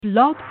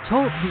Blog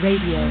Talk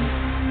Radio.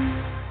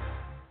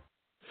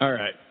 All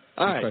right,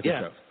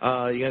 yeah.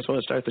 You guys want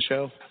to start the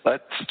show?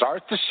 Let's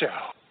start the show.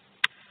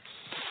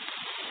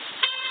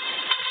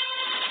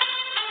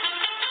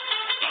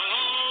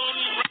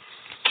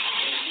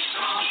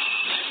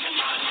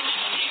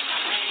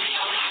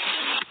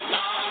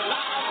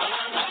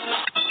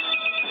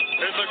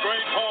 In the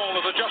great hall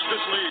of the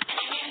Justice League.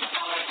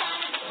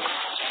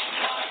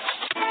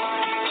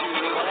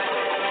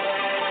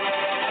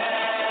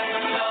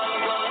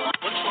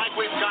 Looks like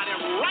we've got him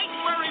right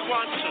where he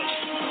wants us.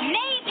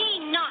 Maybe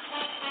not.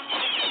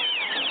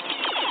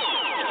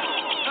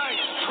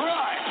 Nice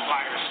try,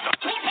 Firestar.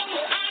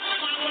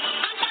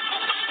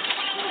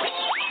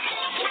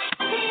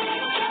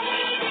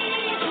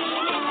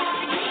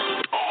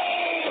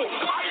 Oh,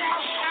 I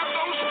must have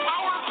those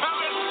power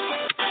pellets.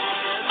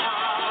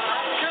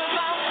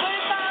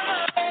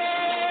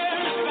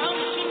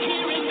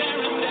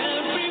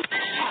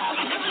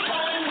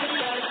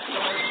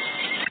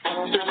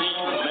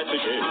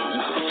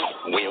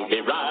 We'll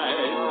be right back.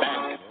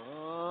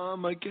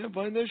 I can't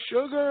find the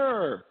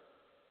sugar.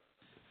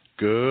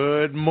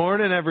 Good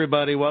morning,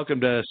 everybody. Welcome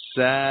to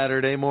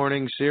Saturday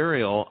Morning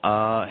Cereal.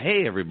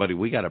 Hey, everybody,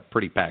 we got a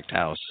pretty packed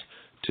house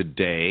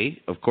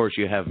today. Of course,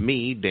 you have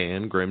me,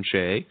 Dan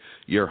Grimshay,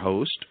 your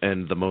host,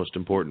 and the most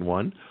important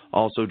one.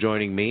 Also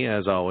joining me,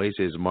 as always,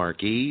 is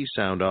Marke.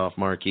 Sound off,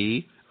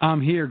 Marke.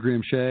 I'm here,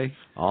 Grimshay.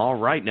 All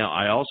right. Now,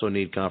 I also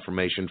need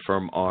confirmation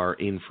from our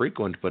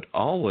infrequent but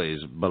always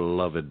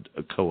beloved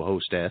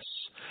co-hostess,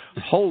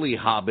 Holy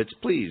Hobbits.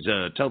 Please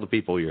tell the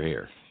people you're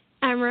here.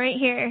 I'm right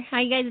here. How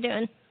you guys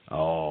doing?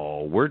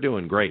 Oh, we're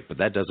doing great, but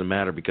that doesn't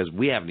matter because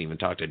we haven't even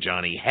talked to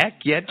Johnny Heck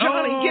yet.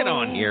 Johnny, get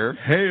on here.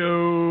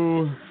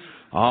 Hey-o.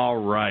 All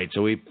right.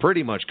 So we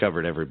pretty much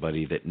covered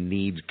everybody that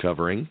needs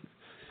covering.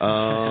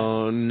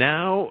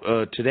 Now,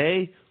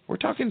 today, we're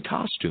talking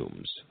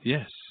costumes.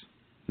 Yes.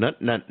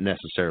 Not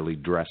necessarily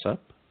dress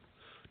up,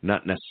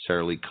 not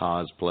necessarily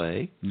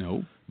cosplay.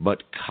 No.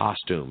 But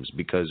costumes,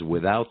 because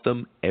without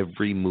them,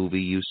 every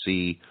movie you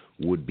see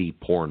would be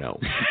porno.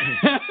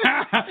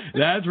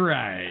 That's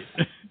right.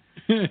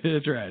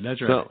 That's right.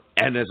 So,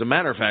 and as a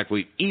matter of fact,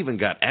 we've even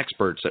got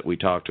experts that we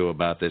talked to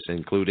about this,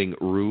 including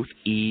Ruth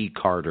E.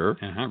 Carter.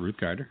 Ruth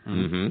Carter.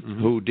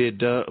 Who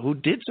did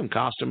some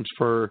costumes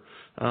for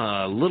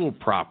Little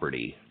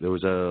Property. There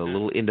was a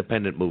little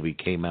independent movie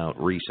came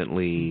out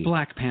recently.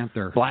 Black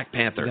Panther.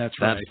 That's right.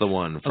 That's the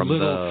one. From a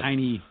little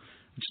tiny...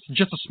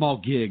 Just a small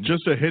gig.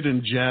 Just a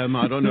hidden gem.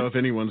 I don't know if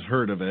anyone's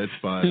heard of it,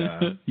 but...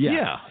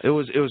 Yeah. It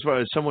was.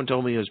 Someone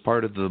told me it was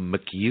part of the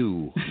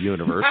McHugh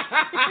universe.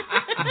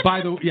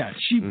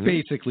 She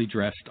basically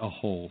dressed a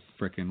whole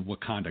frickin'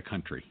 Wakanda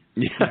country.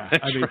 Yeah,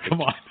 I mean,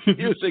 come on.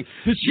 using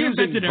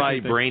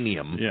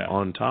vibranium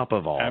on top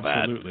of all that.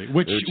 Absolutely.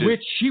 Which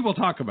she will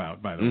talk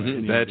about, by the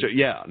way.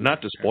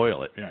 Not to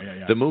spoil it.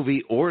 Yeah. The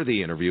movie or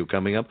the interview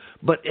coming up.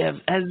 But as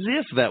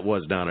if that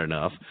was not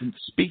enough,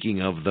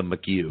 speaking of the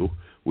McHugh,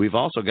 we've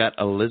also got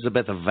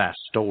Elisabeth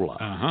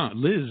Vastola.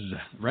 Liz,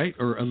 right?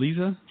 Or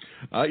Elisa?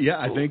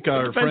 I think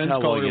our friends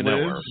call her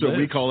Liz, so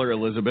we call her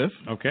Elizabeth.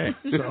 Okay.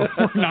 So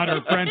we're not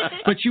her friend.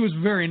 But she was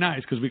very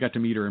nice because we got to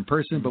meet her in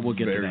person, but we'll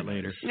get to that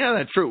later. Yeah,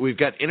 that's true. We've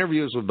got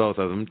interviews with both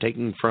of them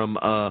taken from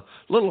a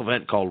little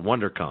event called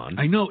WonderCon.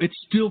 I know. It's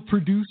still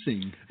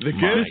producing. The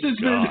gift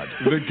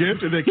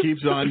that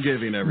keeps on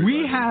giving,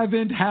 everybody. We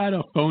haven't had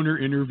a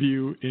phoner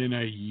interview in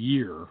a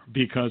year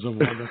because of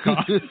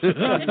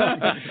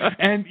WonderCon.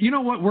 And you know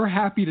what? We're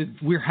happy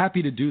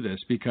to do this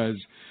because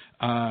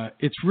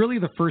it's really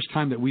the first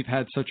time that we've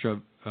had such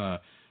a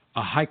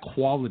high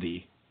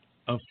quality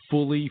of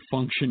fully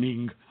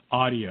functioning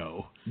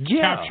audio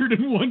captured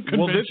in one convention.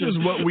 Well, this is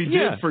what we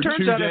did for 2 days.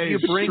 Turns out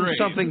if you bring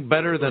something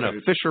better than a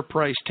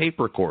Fisher-Price tape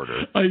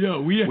recorder. I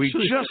know. We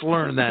just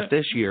learned that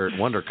this year at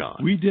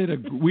WonderCon.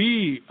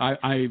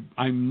 I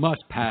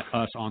must pat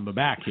us on the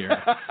back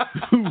here.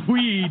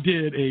 We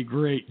did a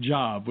great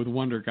job with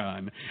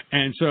WonderCon.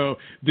 And so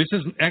this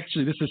is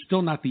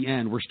still not the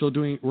end. We're still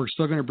going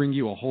to bring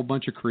you a whole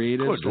bunch of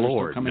creatives. Good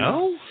Lord,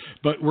 no?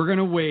 But we're going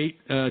to wait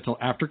till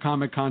after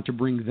Comic-Con to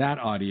bring that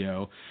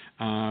audio.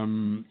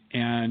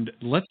 And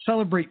let's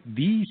celebrate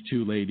these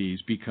two ladies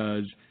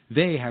because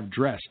they have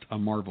dressed a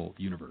Marvel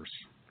universe.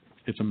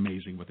 It's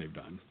amazing what they've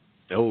done.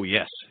 Oh,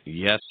 yes.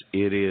 Yes,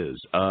 it is.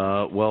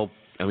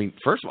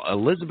 First of all,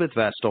 Elisabeth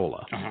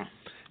Vastola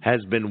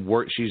has been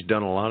she's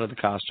done a lot of the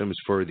costumes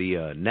for the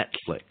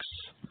Netflix.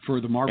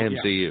 For the Marvel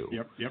MCU.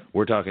 Yep.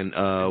 We're talking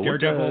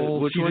Daredevil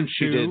which season one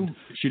she 2. did?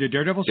 She did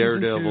Daredevil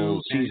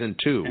season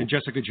 2. And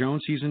Jessica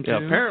Jones season 2.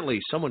 Yeah, apparently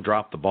someone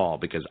dropped the ball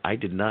because I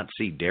did not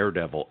see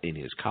Daredevil in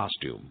his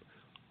costume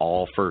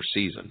all first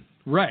season.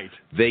 Right.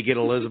 They get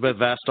Elisabeth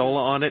Vastola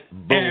on it.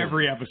 Boom.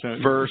 Every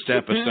episode. First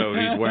episode,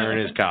 he's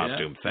wearing his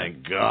costume.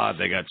 Thank God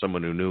they got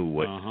someone who knew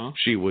what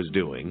she was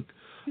doing.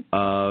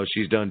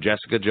 She's done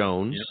Jessica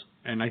Jones. Yep.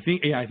 And I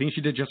think she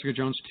did Jessica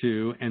Jones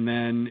too. And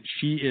then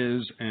she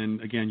is,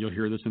 and again, you'll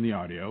hear this in the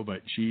audio,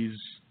 but she's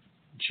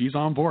she's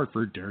on board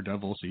for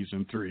Daredevil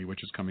season 3,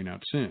 which is coming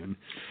out soon.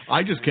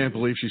 I just can't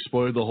believe she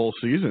spoiled the whole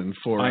season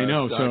for us. I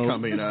know, so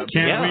coming up.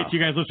 Can't wait till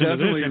you guys listen to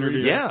this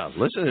interview. Yeah,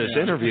 listen to this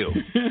interview.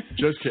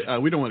 Just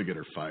we don't want to get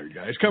her fired,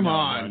 guys. Come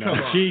on.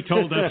 She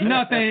told us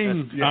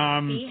nothing.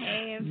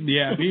 Behave.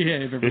 Yeah,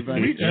 behave,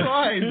 everybody. We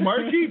tried.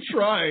 Marke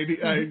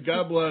tried.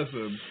 God bless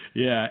him.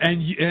 Yeah,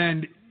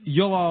 and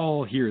you'll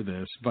all hear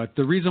this, but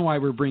the reason why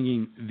we're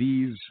bringing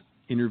these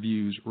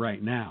interviews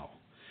right now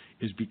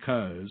is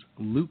because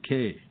Luke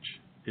Cage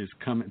is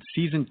coming.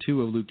 Season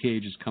 2 of Luke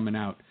Cage is coming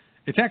out.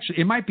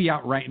 It might be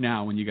out right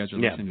now when you guys are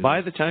listening to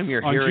by this. the time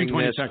you're On hearing June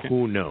this, 22nd.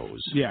 who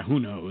knows? Yeah, who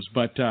knows?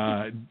 But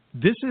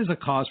this is a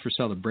cause for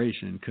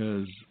celebration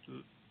because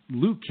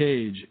Luke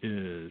Cage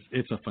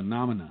it's a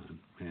phenomenon,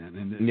 man.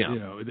 And you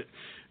know,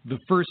 the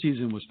first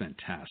season was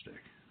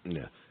fantastic.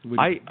 Yeah,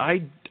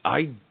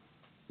 I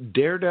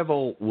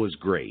Daredevil was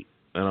great,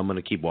 and I'm going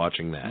to keep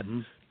watching that. Mm-hmm.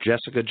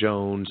 Jessica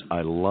Jones,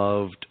 I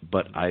loved,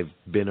 but I've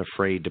been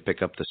afraid to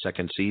pick up the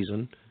second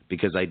season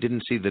because I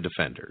didn't see The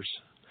Defenders.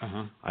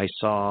 Uh-huh. I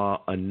saw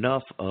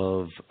enough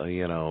of,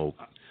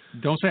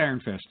 Don't say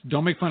Iron Fist.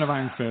 Don't make fun of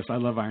Iron Fist. I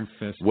love Iron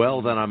Fist.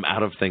 Well, then I'm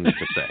out of things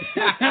to say.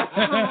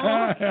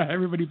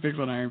 Everybody picks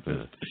on Iron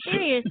Fist.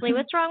 Seriously,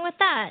 what's wrong with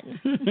that?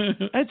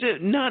 That's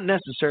not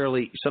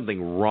necessarily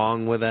something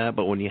wrong with that,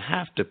 but when you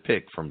have to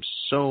pick from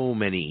so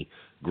many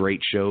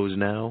great shows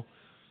now,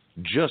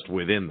 just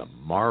within the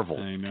Marvel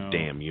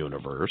damn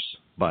universe,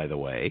 by the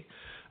way,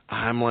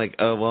 I'm like,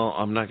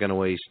 I'm not going to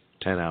waste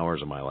 10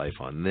 hours of my life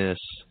on this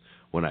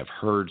when I've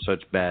heard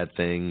such bad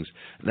things.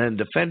 And then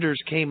Defenders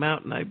came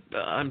out, and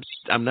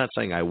I'm not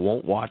saying I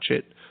won't watch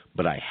it,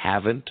 but I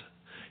haven't.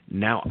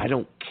 Now I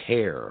don't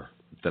care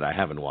that I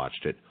haven't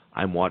watched it.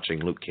 I'm watching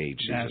Luke Cage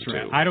season 2. That's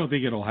right. I don't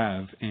think it'll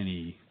have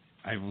any.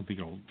 I don't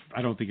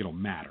think it'll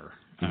matter.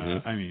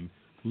 Mm-hmm. I mean,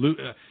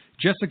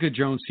 Jessica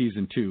Jones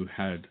season 2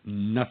 had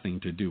nothing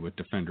to do with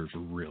Defenders,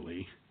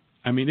 really.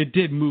 I mean, it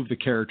did move the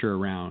character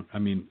around. I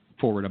mean,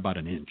 forward about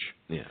an inch.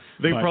 Yeah,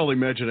 they probably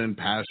mentioned in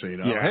passing.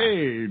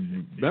 Hey,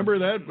 remember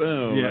that?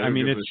 Oh, yeah, I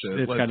mean,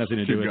 it's got nothing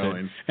to do with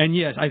it. And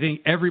yes, I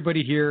think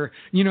everybody here,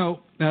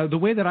 the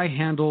way that I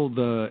handled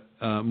the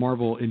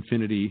Marvel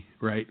Infinity,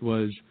 right,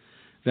 was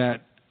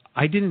that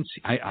I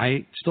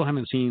still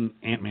haven't seen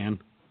Ant-Man.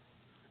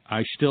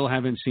 I still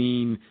haven't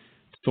seen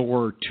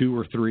Thor 2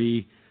 or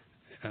 3.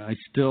 I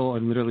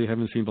literally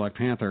haven't seen Black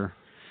Panther.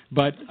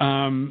 But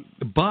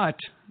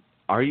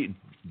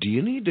do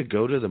you need to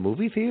go to the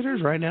movie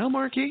theaters right now,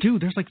 Marke?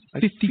 Dude, there's like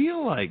 50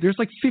 there's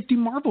like 50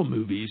 Marvel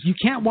movies. You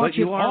can't watch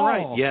it all. But you are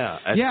right. Yeah.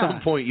 At some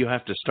point you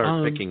have to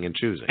start picking and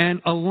choosing.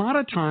 And a lot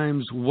of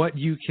times what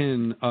you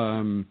can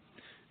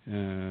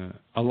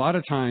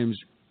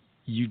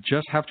you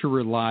just have to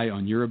rely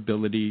on your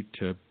ability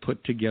to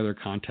put together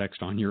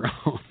context on your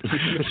own.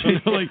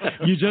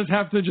 You just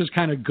have to just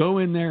kind of go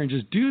in there and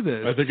just do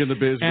this. I think in the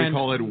biz we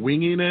call it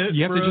winging it.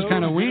 You have to just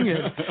kind of wing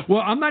it.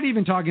 Well, I'm not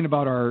even talking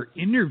about our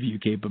interview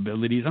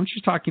capabilities. I'm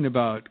just talking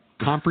about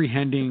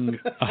comprehending.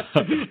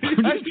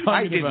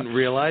 I didn't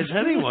realize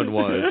anyone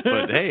was,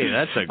 but hey,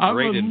 that's a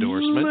great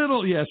endorsement.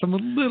 I'm a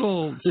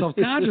little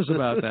self-conscious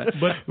about that.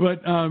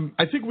 But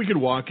I think we could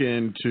walk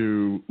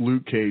into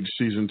Luke Cage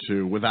season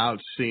 2 without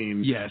seeing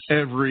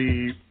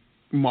every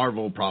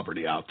Marvel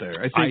property out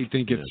there. I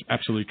think it's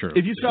absolutely true.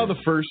 If you saw the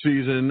first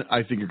season,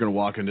 I think you're going to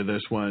walk into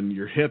this one.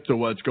 You're hip to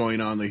what's going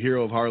on. The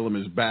hero of Harlem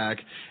is back.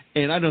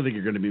 And I don't think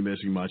you're going to be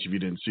missing much if you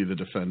didn't see The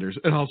Defenders.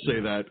 And I'll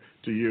say that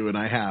to you, and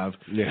I have.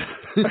 Yeah.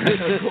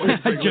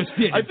 I just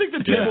did. I think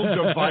the table's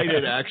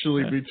divided,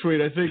 actually,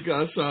 between, I think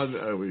us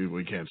on,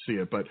 we can't see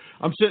it, but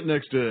I'm sitting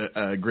next to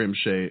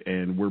Grimshay,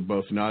 and we're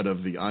both not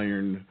of the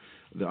Iron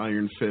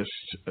Fist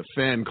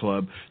fan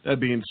club. That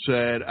being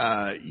said,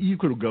 you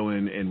could go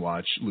in and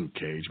watch Luke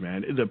Cage,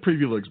 man. The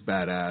preview looks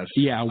badass.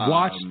 Yeah,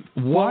 watch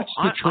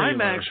the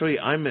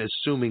trailer. I'm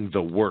assuming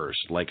the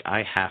worst. Like,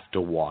 I have to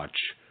watch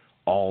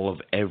all of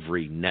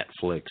every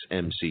Netflix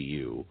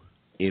MCU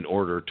in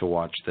order to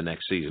watch the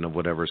next season of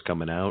whatever's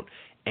coming out.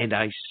 And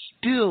I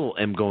still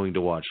am going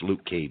to watch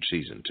Luke Cage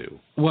season 2.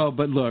 Well,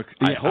 but look,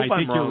 I hope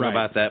I'm wrong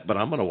about that, but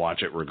I'm going to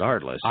watch it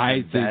regardless.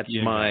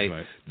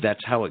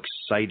 That's how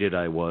excited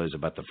I was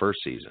about the first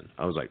season.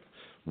 I was like,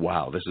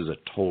 wow, this is a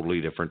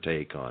totally different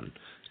take on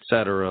et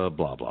cetera,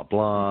 blah, blah,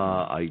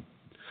 blah.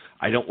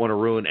 I don't want to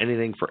ruin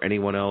anything for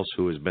anyone else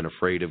who has been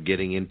afraid of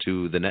getting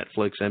into the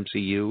Netflix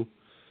MCU,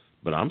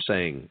 but I'm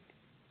saying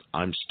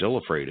I'm still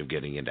afraid of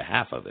getting into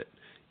half of it,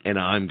 and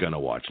I'm going to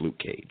watch Luke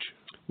Cage.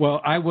 Well,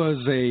 I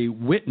was a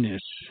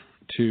witness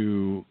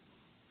to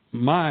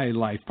my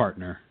life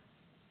partner.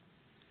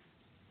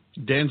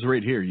 Dan's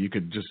right here. You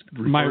could just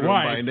refer my to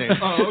wife. him by name.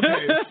 Oh,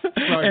 okay.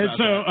 Sorry and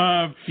so,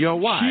 that. Your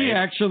wife. She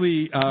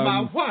actually,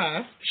 my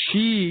wife.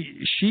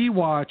 She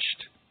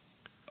watched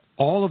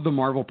all of the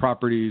Marvel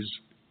properties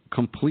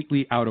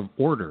completely out of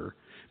order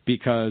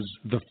because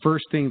the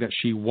first thing that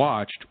she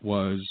watched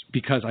was,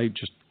 because I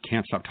just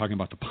can't stop talking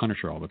about the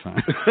Punisher all the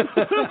time.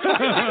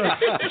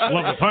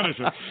 Love the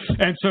Punisher.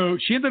 And so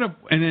she ended up,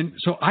 and then,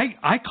 so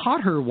I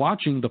caught her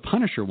watching the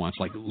Punisher once,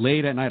 like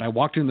late at night. I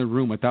walked in the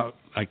room without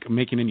like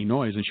making any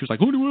noise, and she was like,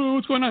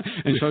 what's going on?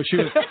 And so she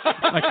was,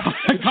 I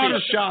caught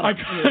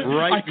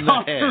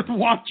her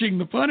watching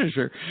the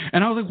Punisher.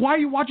 And I was like, why are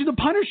you watching the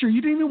Punisher?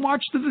 You didn't even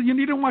watch this,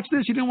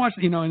 you didn't watch,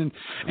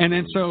 and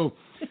then so,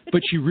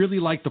 but she really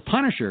liked the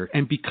Punisher.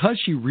 And because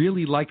she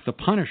really liked the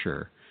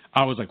Punisher,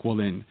 I was like, well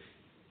then,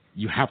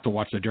 you have to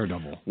watch the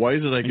Daredevil. Why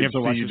is it I can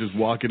see you just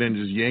walking in,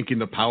 just yanking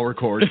the power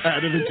cord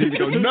out of the TV,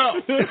 going,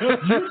 no,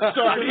 you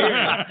start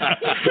here.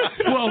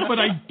 Well, but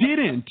I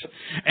didn't,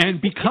 and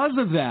because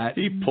of that,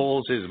 he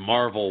pulls his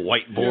Marvel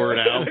whiteboard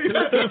out.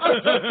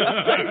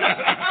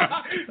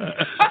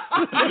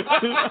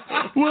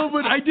 Well,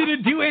 but I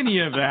didn't do any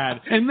of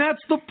that, and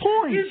that's the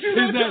point. She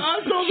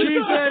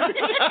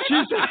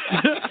said,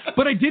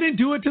 but I didn't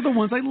do it to the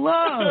ones I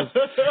love,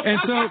 and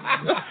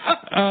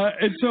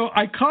so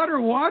I caught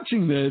her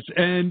watching this.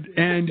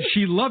 And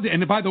she loved it.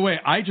 And by the way,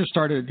 I just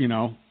started,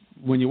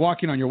 when you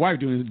walk in on your wife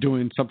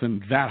doing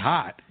something that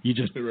hot, you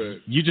just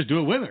do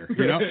it with her,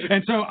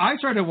 And so I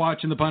started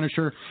watching The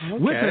Punisher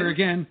with her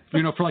again,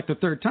 for like the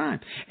third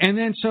time. And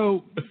then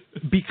so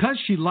because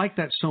she liked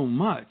that so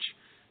much,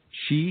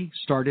 she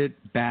started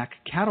back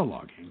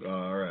cataloging.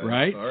 All right.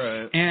 Right? All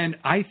right. And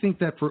I think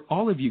that for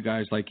all of you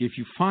guys, like if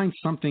you find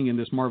something in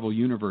this Marvel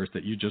universe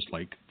that you just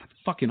like, that's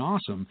fucking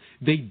awesome,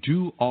 they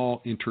do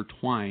all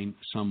intertwine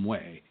some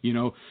way.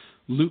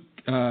 Luke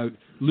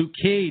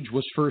Cage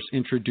was first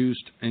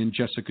introduced in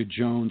Jessica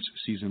Jones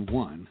season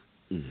 1.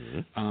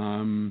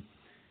 Mm-hmm.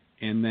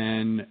 And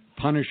then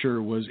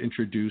Punisher was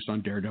introduced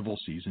on Daredevil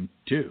season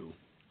 2.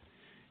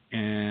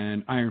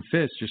 And Iron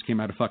Fist just came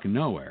out of fucking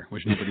nowhere,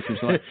 which nobody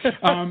seems to like.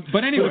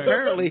 But anyway.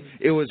 Apparently,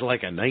 it was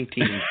like a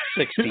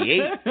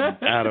 1968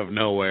 out of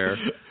nowhere.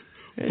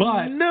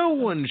 But no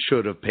one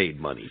should have paid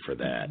money for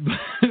that.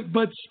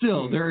 But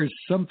still, there is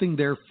something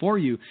there for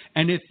you.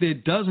 And if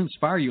it does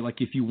inspire you,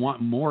 like if you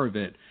want more of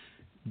it,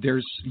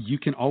 you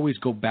can always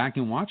go back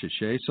and watch it,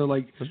 Shay. So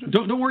like,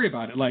 don't worry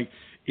about it. Like,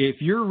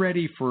 if you're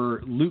ready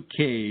for Luke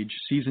Cage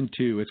season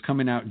 2, it's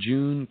coming out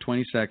June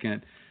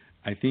 22nd.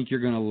 I think you're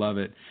going to love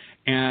it.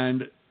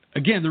 And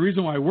again, the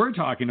reason why we're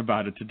talking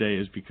about it today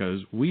is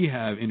because we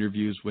have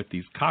interviews with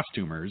these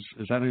costumers.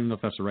 I don't even know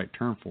if that's the right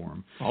term for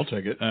them. I'll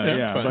take it.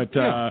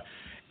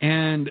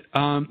 And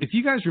if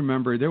you guys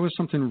remember, there was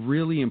something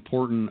really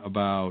important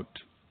about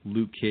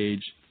Luke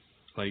Cage,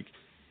 like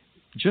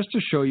just to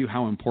show you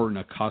how important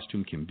a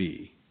costume can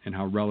be and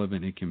how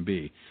relevant it can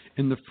be.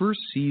 In the first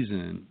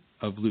season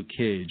of Luke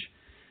Cage,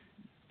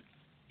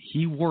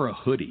 he wore a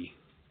hoodie,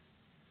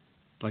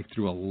 like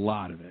through a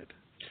lot of it.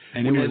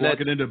 And when he was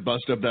walking in to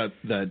bust up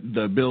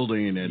the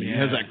building, and he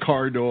has that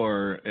car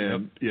door,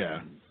 and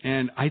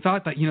And I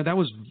thought that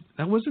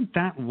that wasn't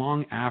that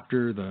long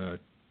after the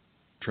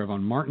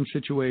Trayvon Martin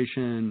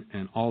situation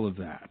and all of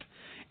that.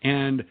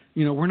 And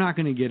we're not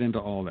going to get into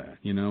all that.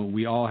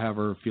 We all have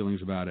our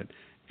feelings about it,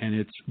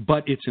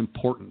 but it's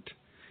important,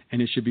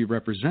 and it should be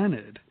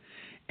represented.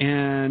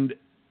 And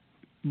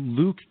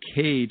Luke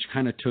Cage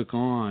kind of took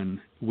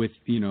on with,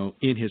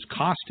 in his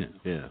costume.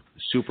 Yeah.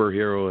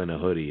 Superhero in a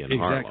hoodie in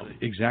Harlem.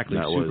 Exactly.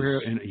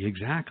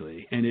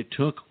 Exactly. And it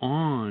took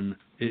on,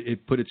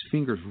 it put its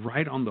fingers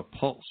right on the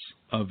pulse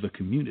of the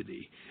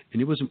community.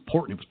 And it was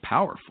important. It was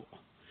powerful.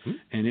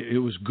 And it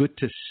was good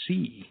to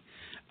see.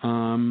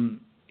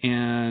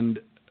 And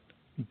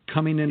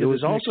coming into it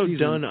was also season,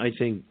 done, I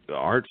think,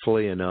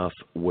 artfully enough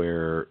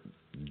where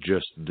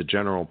just the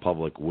general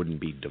public wouldn't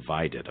be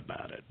divided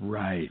about it.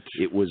 Right.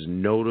 It was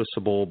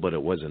noticeable, but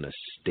it wasn't a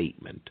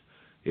statement.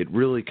 It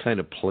really kind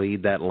of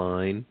played that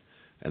line,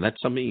 and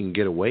that's something you can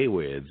get away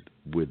with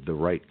the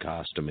right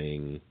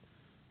costuming,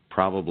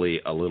 probably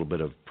a little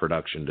bit of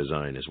production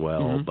design as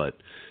well. Mm-hmm. But,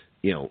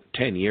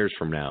 10 years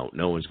from now,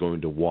 no one's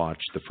going to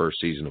watch the first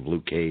season of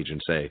Luke Cage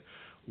and say,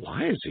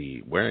 why is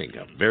he wearing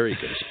a very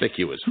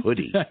conspicuous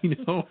hoodie? I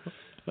know.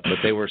 But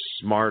they were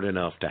smart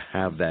enough to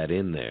have that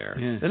in there.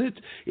 Yeah. And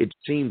it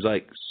seems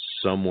like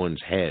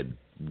someone's head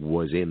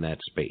was in that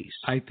space.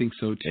 I think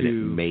so, too. And it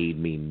made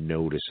me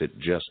notice it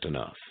just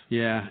enough.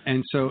 Yeah,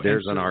 and so...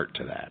 There's an art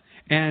to that.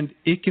 And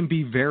it can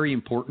be very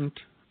important,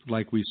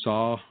 like we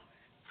saw,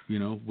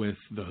 with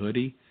the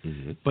hoodie.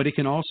 Mm-hmm. But it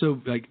can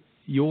also, like,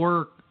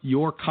 your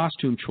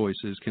costume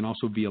choices can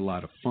also be a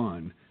lot of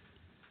fun.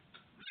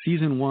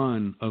 Season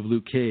 1 of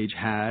Luke Cage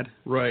had...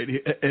 Right.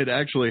 It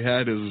actually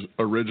had his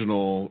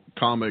original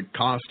comic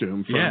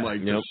costume from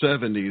the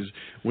 70s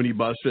when he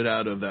busted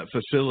out of that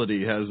facility.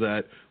 He has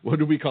that, what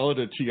do we call it,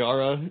 a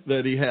tiara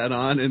that he had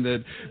on, and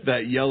then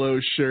that yellow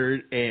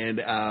shirt. And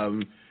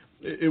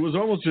it was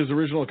almost his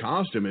original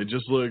costume. It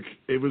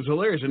was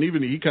hilarious. And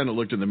even he kind of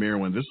looked in the mirror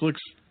and went, this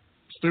looks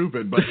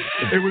stupid, but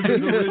it was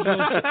his original.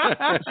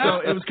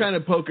 So it was kind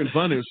of poking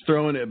fun. It was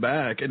throwing it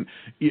back. And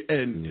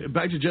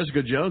back to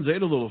Jessica Jones, they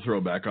had a little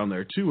throwback on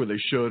there, too, where they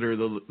showed her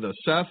the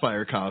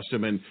sapphire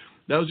costume. And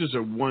that was just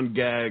a one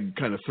gag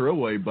kind of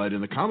throwaway. But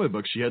in the comic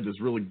book, she had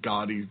this really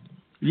gaudy,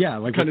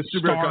 like kind of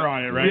star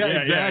on it, right? Yeah,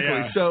 exactly.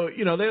 Yeah. So,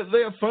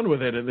 they have fun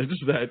with it. And it's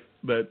just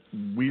that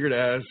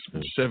weird-ass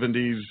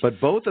 70s. But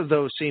both of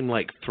those seem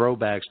like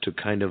throwbacks to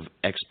kind of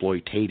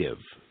exploitative.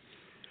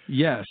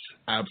 Yes.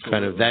 Absolutely.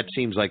 Kind of, that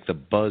seems like the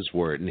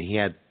buzzword. And he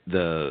had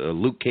the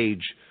Luke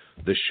Cage,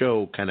 the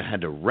show kind of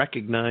had to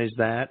recognize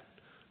that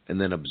and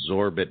then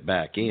absorb it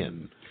back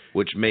in,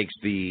 which makes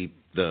the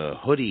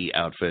hoodie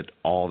outfit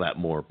all that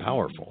more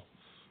powerful.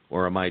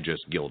 Or am I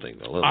just gilding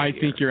the lily? I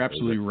think you're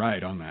absolutely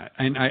right on that.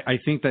 And I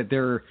think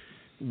that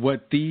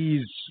what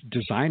these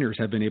designers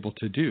have been able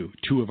to do,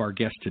 two of our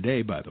guests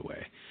today, by the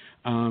way,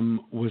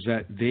 was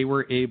that they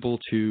were able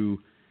to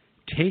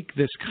take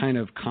this kind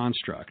of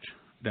construct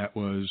that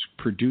was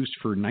produced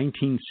for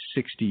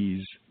 1960s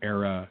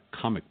era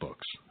comic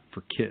books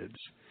for kids,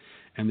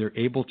 and they're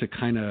able to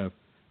kind of,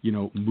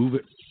 move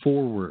it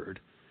forward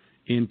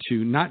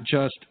into not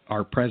just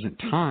our present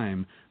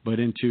time, but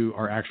into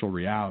our actual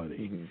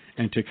reality,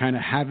 and to kind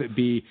of have it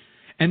be,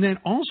 and then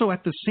also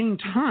at the same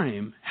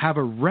time have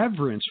a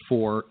reverence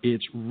for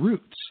its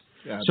roots.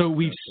 Yeah, so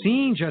we've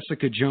seen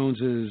Jessica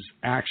Jones's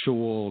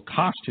actual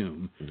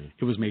costume.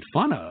 It was made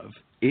fun of.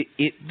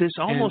 This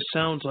almost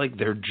sounds like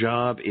their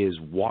job is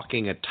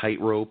walking a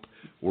tightrope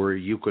where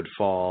you could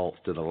fall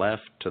to the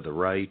left, to the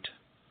right,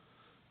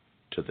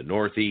 to the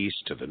northeast,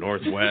 to the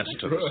northwest,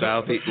 to the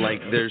southeast. Like,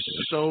 there's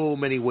so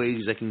many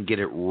ways they can get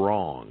it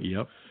wrong.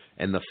 Yep.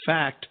 And the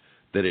fact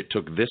that it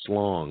took this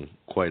long,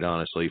 quite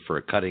honestly, for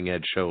a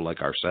cutting-edge show like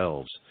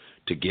ourselves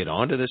to get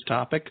onto this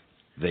topic,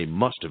 they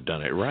must have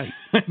done it right.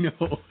 I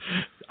know.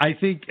 I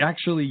think,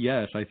 actually,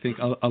 yes. I think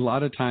a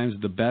lot of times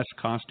the best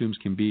costumes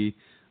can be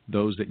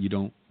those that you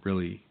don't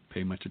really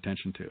pay much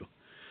attention to.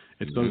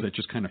 It's those that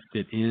just kind of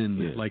fit in.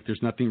 Yeah. Like,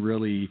 there's nothing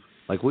really...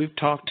 Like, we've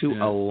talked to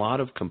a lot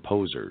of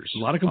composers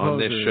on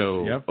this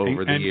show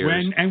over the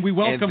years. And we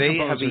welcome composers. And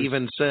they have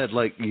even said,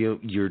 like,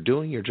 you're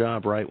doing your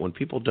job right. When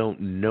people don't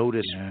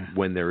notice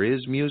when there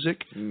is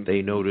music,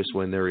 they notice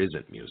when there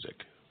isn't music.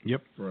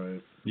 Yep.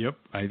 Right. Yep.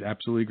 I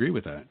absolutely agree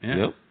with that. Yeah.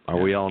 Yep.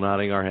 Are we all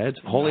nodding our heads?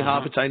 Holy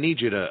Hobbits, I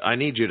need you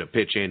to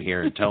pitch in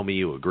here and tell me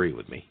you agree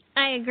with me.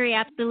 I agree,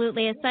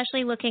 absolutely,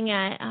 especially looking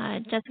at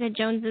Jessica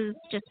Jones's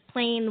just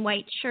plain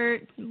white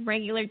shirt,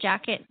 regular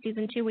jacket.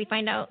 Season 2, we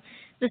find out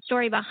the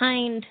story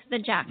behind the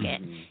jacket,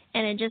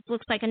 and it just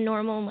looks like a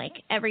normal,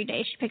 like, every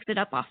day she picks it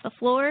up off the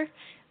floor,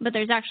 but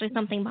there's actually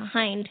something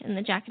behind, and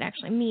the jacket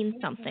actually means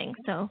something.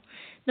 So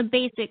the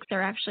basics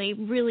are actually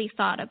really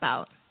thought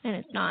about, and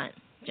it's not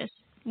just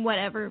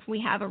whatever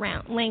we have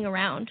laying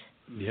around.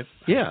 Yep.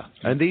 Yeah,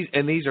 and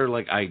these are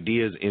like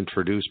ideas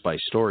introduced by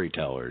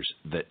storytellers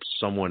that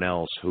someone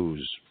else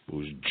whose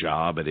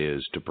job it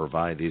is to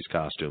provide these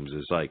costumes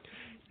is like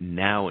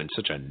now in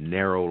such a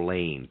narrow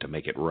lane to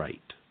make it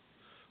right.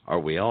 Are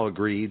we all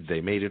agreed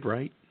they made it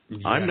right?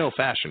 Yeah. I'm no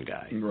fashion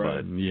guy,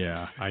 right. But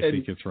yeah, I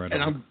think it's right.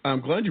 And I'm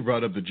glad you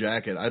brought up the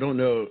jacket. I don't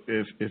know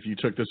if you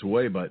took this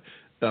away, but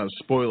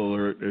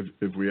spoiler alert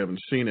if we haven't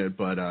seen it,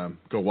 but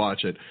go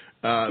watch it.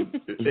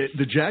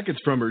 The jacket's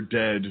from her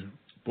dead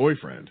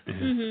boyfriend,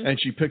 and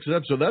she picks it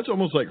up. So that's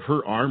almost like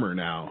her armor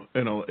now.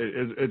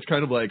 It's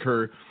kind of like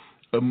her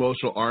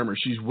emotional armor.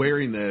 She's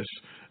wearing this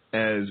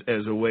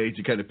as a way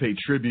to kind of pay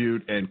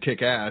tribute and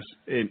kick ass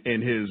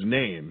in his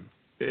name.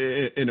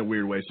 In a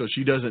weird way, so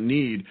she doesn't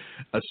need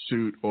a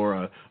suit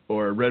or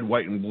a red,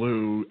 white, and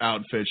blue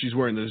outfit. She's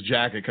wearing this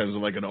jacket because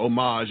of like an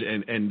homage,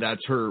 and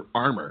that's her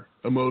armor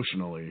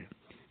emotionally.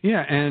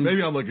 Yeah, and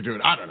maybe I'm looking to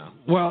it. I don't know.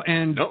 Well,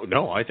 and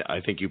no,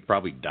 I think you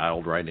probably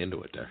dialed right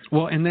into it there.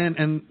 Well, and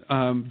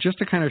just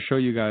to kind of show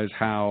you guys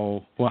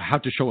how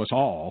to show us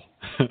all.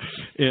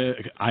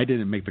 I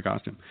didn't make the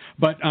costume,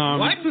 but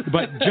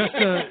but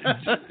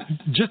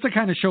just to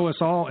kind of show us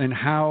all and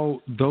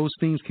how those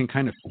things can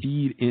kind of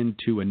feed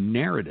into a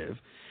narrative.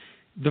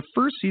 The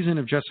first season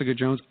of Jessica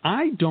Jones,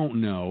 I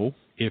don't know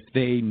if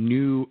they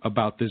knew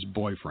about this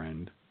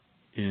boyfriend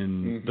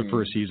in the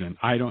first season.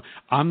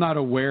 I'm not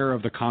aware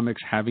of the comics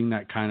having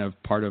that kind of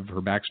part of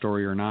her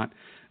backstory or not.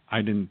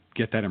 I didn't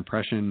get that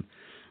impression.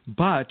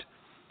 But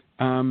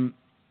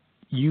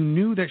you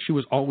knew that she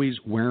was always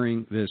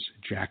wearing this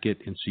jacket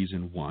in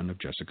season 1 of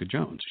Jessica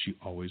Jones. She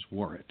always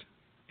wore it.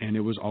 And it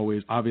was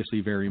always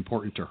obviously very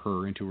important to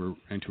her and to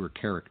her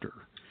character.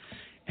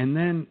 And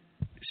then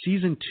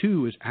season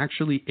 2 is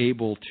actually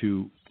able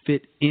to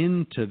fit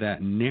into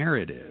that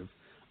narrative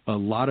a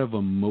lot of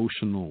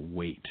emotional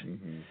weight.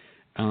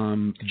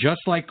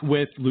 Just like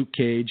with Luke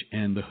Cage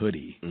and the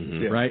hoodie,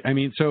 right? I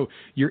mean, so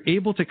you're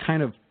able to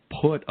kind of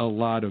put a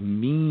lot of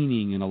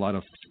meaning and a lot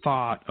of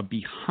thought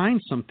behind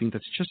something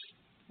that's just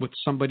what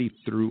somebody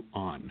threw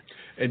on.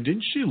 And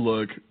didn't she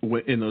look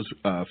in those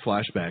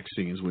flashback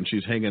scenes when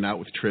she's hanging out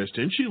with Trish?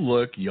 Didn't she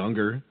look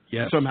younger?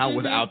 Yes. Somehow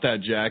without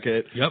that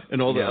jacket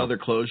and all the other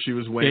clothes she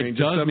was wearing. It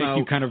does make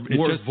you kind of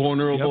more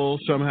vulnerable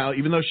somehow,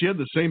 even though she had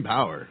the same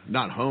power,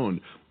 not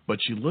honed, but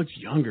she looked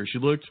younger. She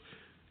looked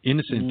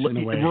innocent in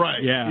a way.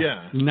 Right.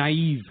 Yeah.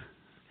 Naive.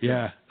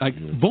 Yeah, like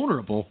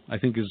vulnerable. I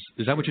think is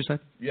that what you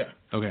said? Yeah.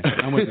 Okay,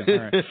 I'm with you.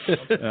 All right,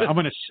 I'm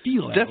going to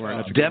steal that word.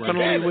 That's a good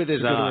Definitely word. with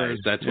his eyes.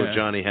 That's what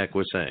Johnny Heck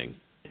was saying.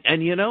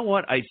 And you know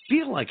what? I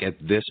feel like at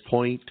this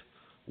point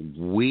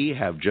we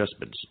have just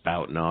been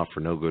spouting off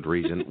for no good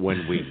reason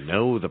when we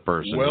know the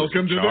person.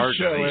 Welcome to the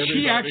show,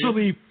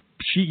 everybody.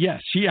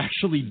 She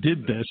actually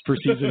did this for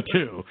season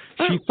 2.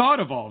 She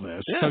thought of all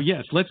this. Yeah. So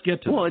yes, let's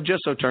get to Well, it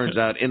just so turns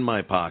out in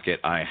my pocket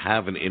I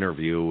have an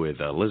interview with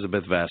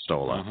Elisabeth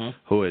Vastola,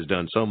 who has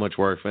done so much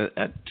work for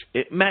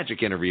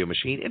Magic Interview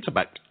Machine. It's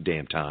about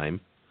damn time.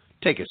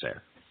 Take us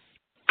there.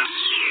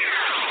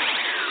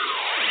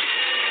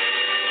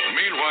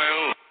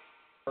 Meanwhile,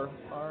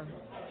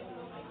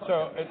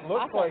 so it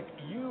looks like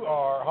you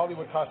are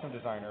Hollywood costume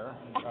designer.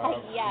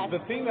 Yes. The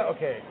thing that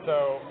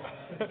so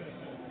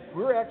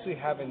we were actually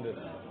having this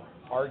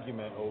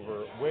argument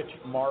over which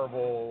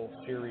Marvel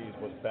series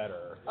was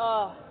better.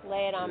 Oh,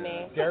 lay it on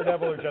me.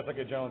 Daredevil or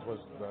Jessica Jones was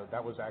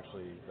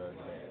actually the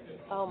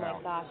Oh my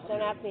gosh!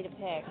 Don't ask me to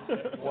pick.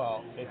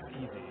 Well, it's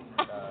easy.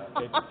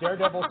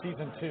 Daredevil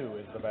season 2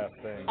 is the best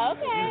thing.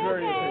 Okay. He's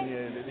very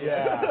opinionated.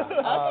 Yeah.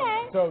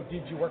 Okay. So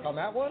did you work on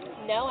that one?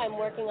 No, I'm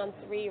working on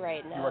 3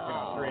 right now. You're working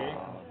on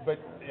 3,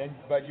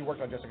 but you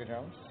worked on Jessica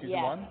Jones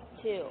season 1.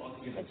 2.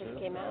 It just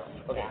came out.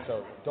 Okay,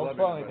 so don't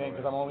spoil anything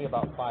because I'm only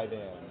about 5 in.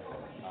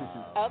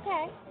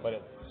 Okay. But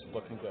it's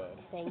looking good.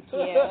 Thank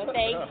you.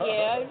 Thank you.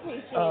 I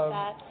appreciate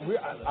that.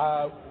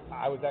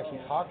 I was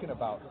actually talking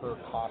about her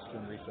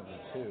costume recently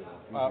too.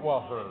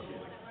 Well, her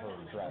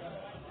dress.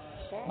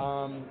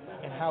 Sure.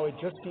 And how it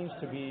just seems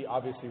to be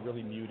obviously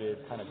really muted,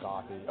 kind of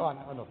gothy. Oh,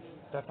 no,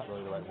 that's not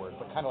really the right word,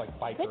 but kind of like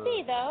biker. Could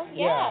be though.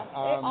 Yeah.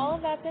 All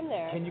of that's in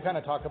there. Can you kind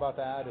of talk about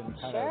that and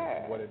kind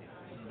Sure. of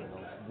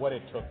what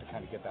it took to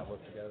kind of get that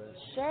look together?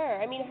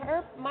 Sure. I mean,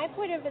 my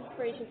point of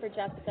inspiration for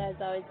Jessica has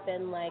always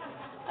been like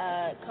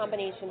a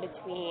combination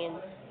between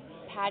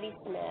Patti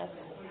Smith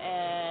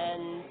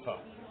and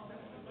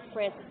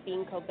Frances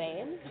Bean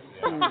Cobain.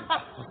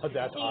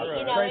 That's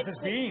awesome. Frances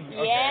Bean.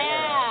 Okay.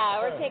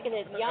 Yeah, we're taking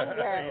it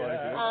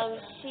younger.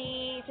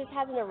 She just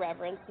has an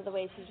irreverence to the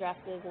way she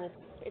dresses, and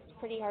it's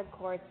pretty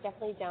hardcore. It's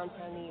definitely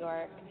downtown New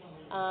York,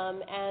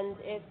 and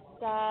it's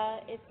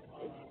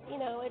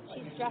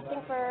she's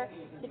dressing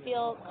to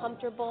feel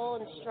comfortable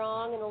and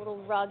strong and a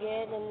little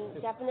rugged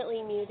and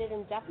definitely muted,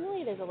 and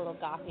definitely there's a little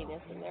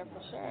gothiness in there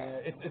for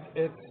sure.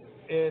 Yeah,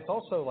 it's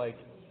also like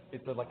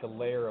it's like a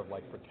layer of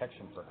like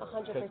protection for her.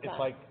 100%.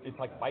 It's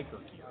like biker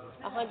gear.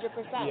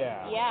 100%.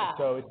 Yeah.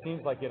 So it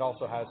seems like it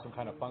also has some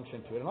kind of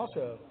function to it, and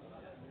also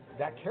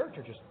that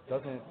character just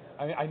doesn't.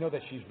 I mean, I know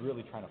that she's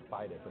really trying to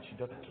fight it, but she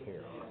doesn't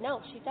care. No,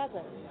 she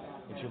doesn't.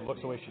 And she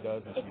looks the way she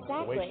does, and she's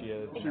the way she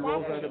is. Exactly. She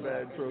rolls out of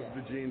bed, throws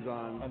the jeans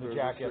on, and the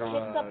jacket on.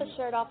 Picks up a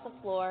shirt off the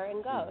floor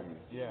and goes.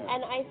 Yeah.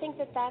 And I think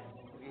that's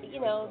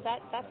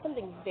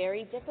something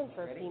very different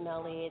for a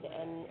female lead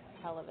in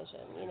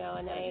television,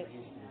 and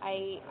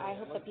I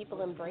hope that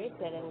people embrace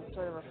it and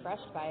sort of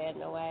refreshed by it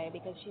in a way,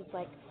 because she's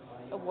like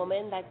a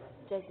woman that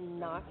does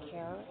not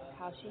care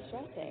how she's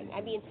dressing.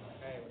 I mean,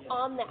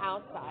 on the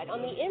outside.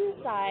 On the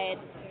inside,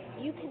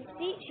 you can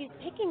see she's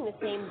picking the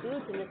same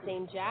boots and the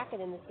same jacket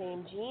and the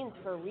same jeans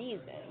for a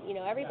reason.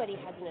 Everybody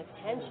has an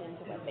attention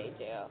to what they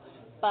do.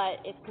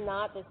 But it's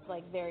not this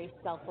like very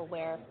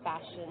self-aware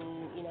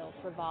fashion,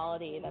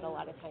 frivolity that a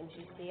lot of times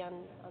you see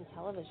on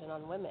television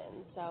on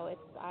women. So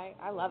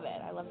I love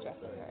it. I love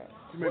dressing her.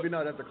 Maybe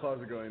not at the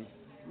closet going,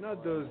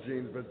 not those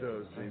jeans, but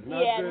those jeans. Not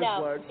yeah, this no.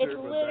 black It's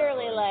shirt,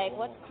 literally like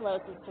what's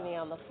closest to me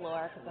on the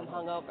floor because I'm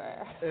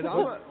hungover. And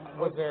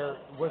was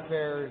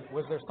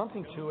there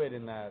something to it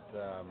in that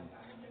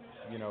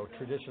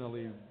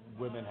traditionally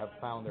women have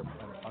found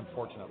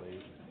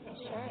unfortunately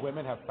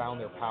women have found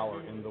their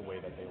power in the way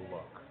that they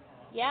look.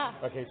 Yeah.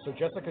 Okay, so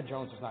Jessica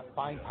Jones does not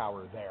find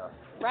power there.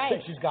 Right.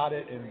 She's got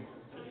it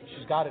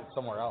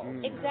somewhere else.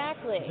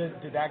 Exactly.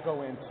 Did that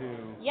go into?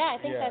 Yeah,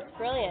 I think that's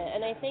brilliant,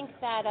 and I think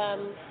that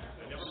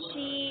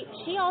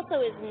she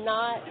also is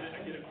not,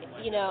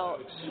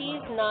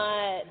 she's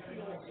not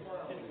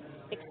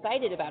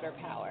excited about her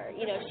power.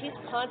 She's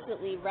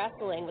constantly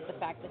wrestling with the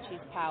fact that she's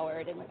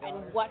powered and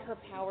what her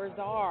powers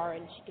are,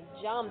 and she can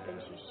jump and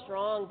she's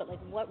strong, but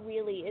like what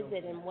really is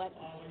it, and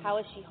how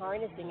is she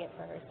harnessing it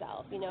for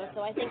herself?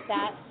 So I think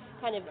that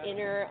kind of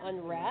inner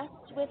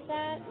unrest with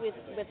that,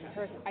 with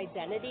her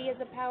identity as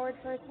a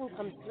powered person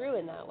comes through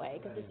in that way,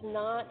 because it's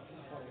not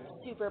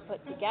super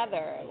put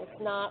together, and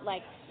it's not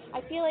like,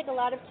 I feel like a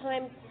lot of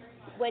times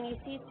when you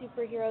see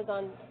superheroes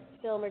on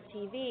film or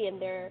TV and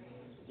they're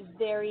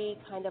very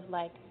kind of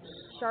like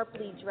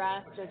sharply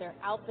dressed, or their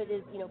outfit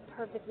is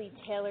perfectly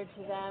tailored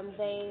to them,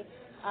 they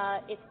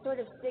it sort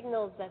of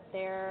signals that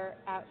they're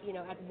at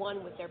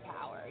one with their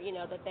power,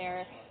 that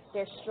they're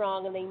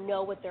strong and they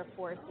know what their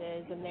force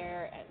is and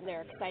they're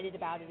excited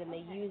about it and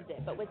they use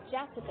it. But with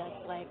Jessica,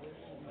 it's like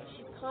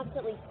she's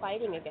constantly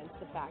fighting against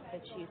the fact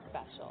that she's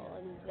special,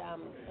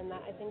 and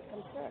that I think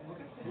comes through.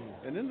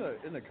 And in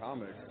the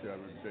comics, too,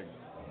 I'm a big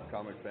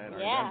comic fan. I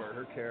remember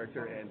her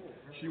character, and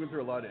she went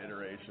through a lot of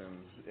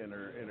iterations in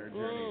her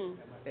journey,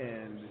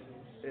 and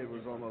it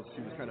was almost,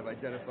 she was kind of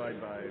identified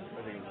by, I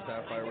think it was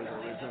Sapphire was her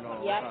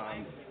original,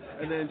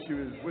 and then she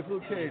was with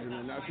Luke Cage, and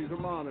then now she's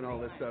her mom and all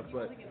this stuff,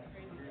 but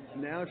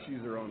now she's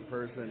her own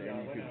person,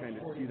 and you could kind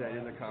of see that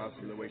in the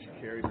costume, the way she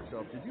carries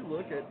herself. Did you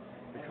look at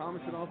the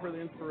comics at all for the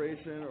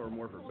inspiration, or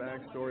more for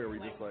backstory, or are we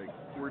just like,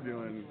 we're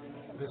doing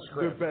the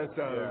best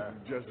out of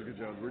Jessica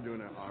Jones, we're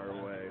doing it our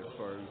way as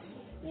far as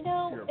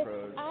your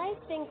approach? I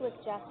think with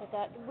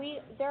Jessica,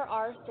 there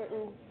are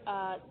certain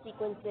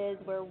sequences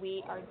where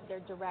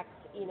they're direct,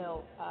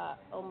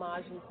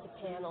 homages to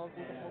panels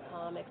in different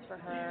comics for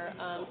her.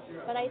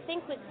 But I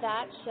think with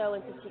that show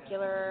in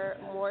particular,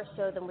 more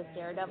so than with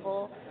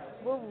Daredevil,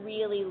 we're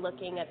really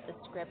looking at the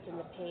script and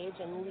the page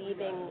and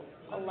leaving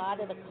a lot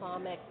of the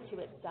comic to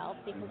itself,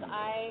 because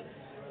I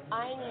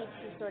need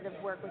to sort of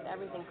work with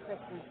everything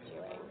Kristen's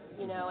doing,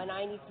 and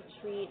I need to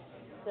treat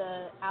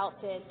the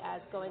outfit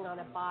as going on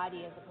a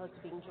body as opposed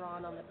to being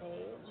drawn on the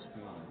page.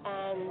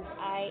 And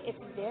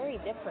it's very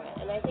different.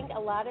 And I think a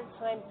lot of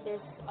times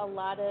there's a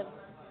lot of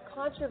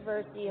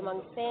controversy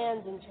among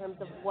fans in terms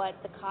of what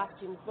the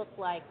costumes look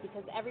like,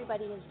 because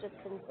everybody has just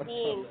been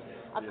seeing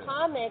a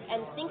comic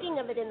and thinking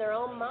of it in their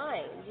own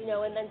mind,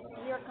 and then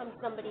here comes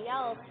somebody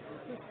else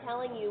who's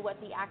telling you what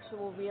the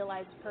actual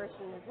realized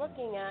person is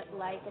looking at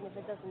like, and if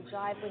it doesn't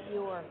jive with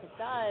you, or if it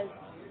does,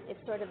 it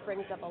sort of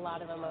brings up a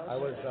lot of emotion.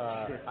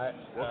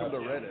 Welcome to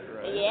Reddit,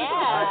 right?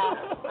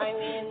 Yeah.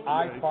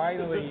 I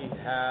finally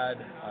had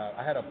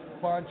a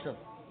bunch of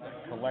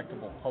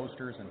collectible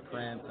posters and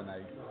prints, and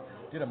I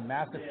did a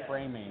massive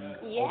framing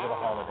over the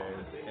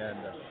holidays, and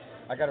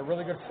I got a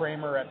really good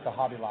framer at the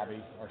Hobby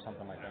Lobby or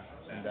something like that.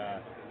 And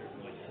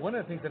one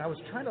of the things that I was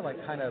trying to I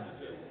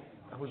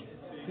was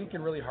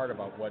thinking really hard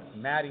about what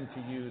matting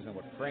to use and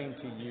what frame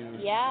to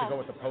use to go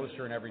with the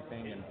poster and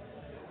everything. And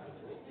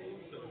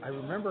I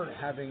remember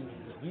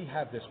we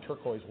have this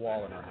turquoise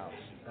wall in our house,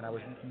 and I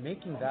was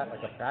making that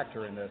like a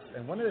factor in this.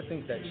 And one of the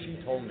things that she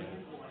told me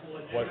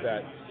was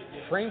that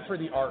frame for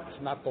the art,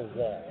 not the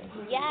wall.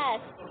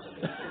 Yes.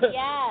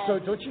 So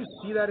don't you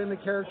see that in the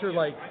character?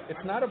 Like,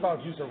 it's not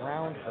about who's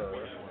around her.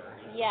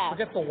 Yes.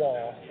 Forget the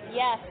wall.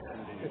 Yes.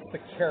 It's the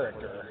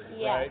character.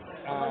 Yes.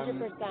 Right?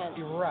 100%.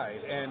 You're right.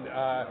 And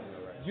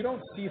you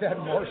don't see that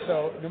more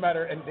so, no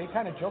matter, and they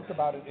kind of joked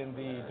about it in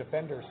the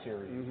Defender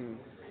series. Mm-hmm.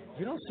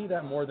 You don't see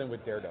that more than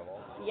with Daredevil.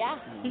 Yeah.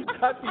 He's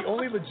got the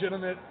only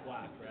legitimate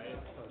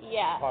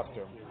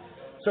costume.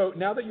 So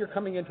now that you're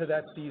coming into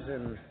that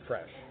season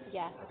fresh.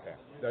 Yes. Okay.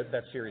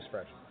 That series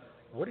fresh.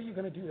 What are you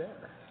going to do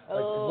there?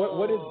 Like,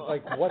 what is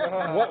the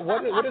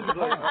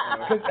plan?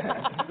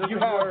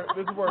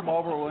 This is where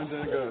Marlboro wins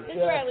and goes. This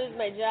is where I lose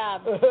my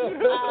job. This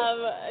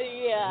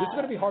is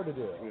going to be hard to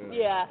do.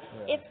 Yeah.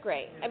 It's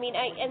great. I mean,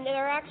 and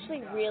they're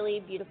actually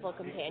really beautiful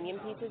companion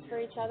pieces for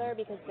each other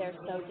because they're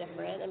so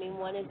different. I mean,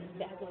 one has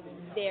a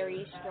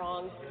very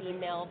strong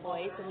female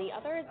voice, and the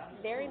other is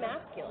very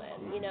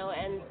masculine,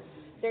 and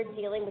they're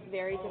dealing with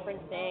very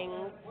different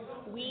things.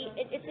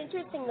 It's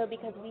interesting, though,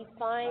 because we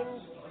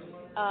find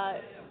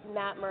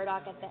Matt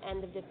Murdock at the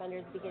end of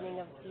Defenders, beginning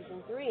of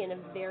season 3, in a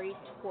very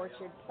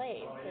tortured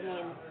place. I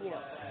mean,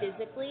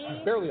 physically,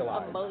 barely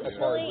alive,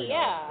 emotionally,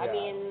 I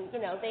mean,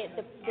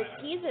 the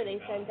teaser they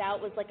sent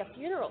out was like a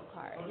funeral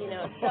card,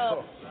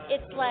 So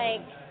it's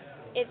like,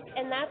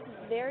 and that's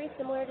very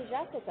similar to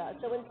Jessica.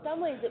 So in some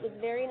ways, it was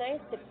very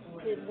nice to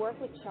work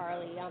with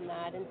Charlie on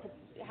that, and to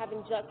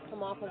having just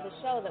come off of a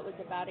show that was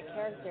about a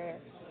character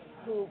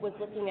who was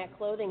looking at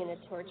clothing in a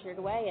tortured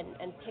way,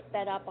 and pick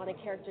that up on a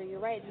character, you're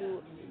right,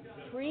 who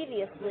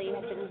previously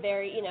had been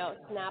very,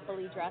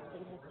 snappily dressed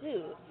in his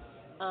suit.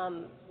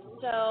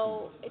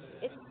 So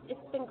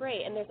it's been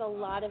great, and there's a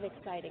lot of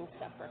exciting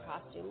stuff for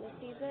costume this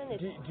season.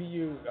 Do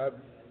you,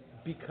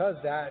 because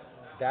that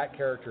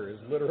character is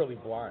literally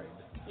blind,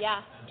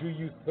 do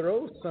you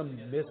throw some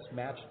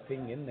mismatched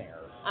thing in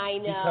there? I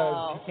know.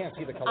 Because he can't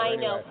see the color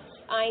anyway.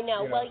 I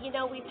know. Well, you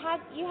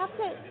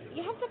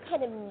have to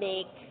kind of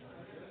make.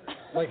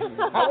 Like,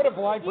 how would a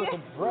blind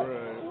person dress?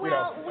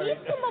 Well,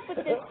 we've come up with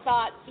this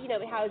thought,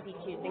 how is he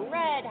choosing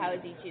red? How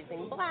is he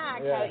choosing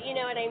black? How, you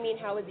know what I mean?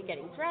 How is he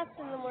getting dressed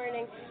in the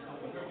morning?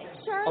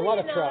 Charlie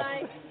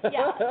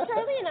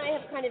and I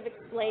have kind of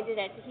explained it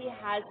as he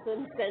has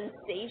some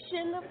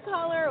sensation of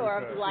color or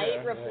of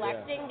light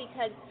reflecting,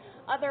 because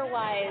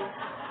otherwise,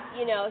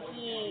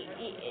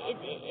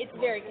 it's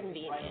very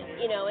convenient,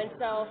 and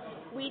so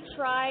we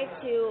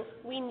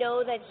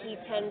know that he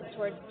tends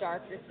towards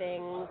darker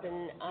things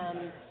and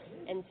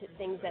to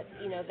things that, that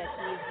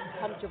he's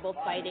comfortable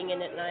fighting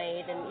in at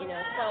night, and, so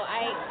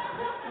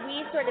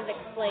we sort of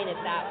explain it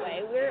that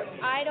way.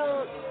 I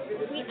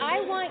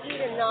want you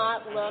to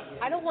not look,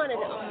 I don't want a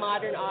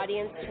modern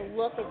audience to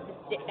look at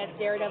the at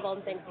Daredevil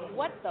and thinks,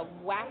 what the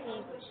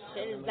wacky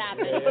shit is that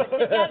they put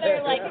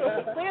together? Like,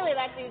 clearly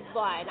that dude's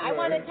blind. I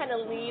want to kind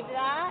of leave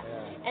that,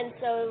 and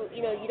so,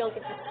 you know, you don't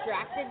get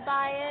distracted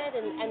by it,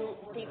 and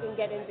so you can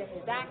get into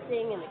his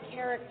acting and the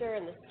character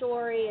and the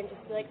story and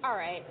just be like, all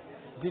right.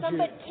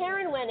 But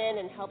Karen went in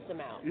and helped him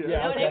out. You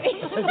know what I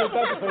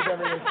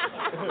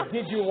mean?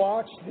 Did you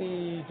watch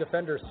the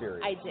Defender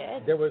series? I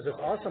did. There was this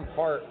awesome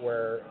part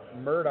where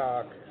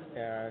Murdoch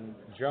and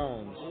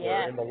Jones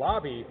were in the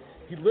lobby.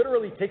 He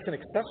literally takes an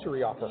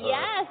accessory off of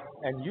her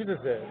and uses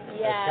it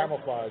as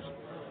camouflage.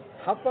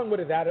 How fun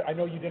would that? I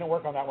know you didn't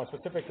work on that one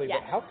specifically,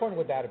 but how fun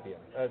would that have been?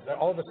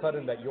 All of a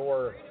sudden, that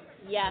your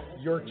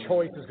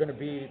choice is going to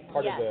be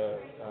part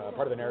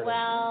of the narrative.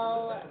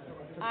 Well,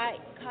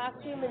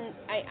 costume and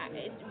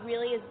it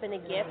really has been a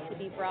gift to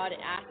be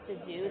asked to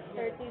do the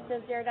third season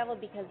of Daredevil,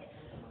 because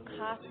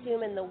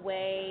costume and the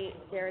way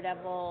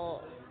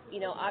Daredevil, you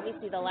know,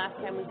 obviously the last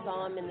time we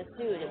saw him in the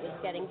suit, it was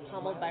getting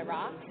pummeled by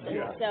rocks,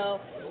 and so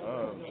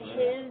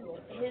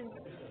his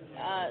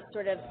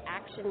sort of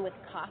action with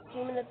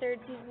costume in the third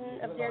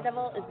season of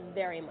Daredevil is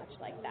very much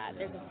like that.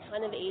 There's a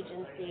ton of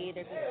agency.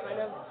 There's a ton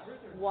of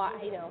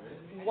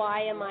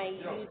why am I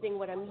using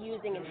what I'm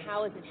using, and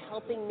how is it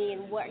helping me,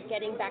 and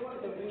getting back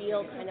to the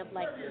real kind of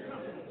like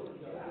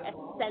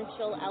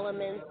essential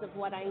elements of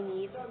what I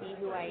need to be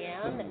who I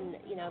am, and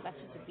you know, that's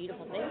just a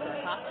beautiful thing for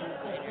a costume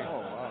designer. Oh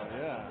wow,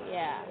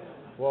 yeah.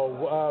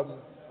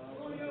 Well,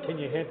 can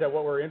you hint at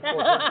what we're in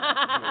for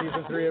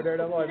season 3 of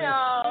Daredevil? I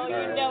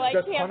mean,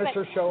 does can't. Does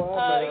Punisher show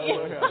up?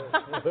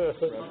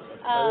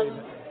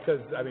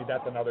 Because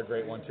that's another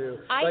great one too.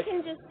 I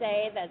can just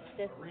say that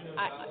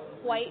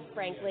quite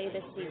frankly,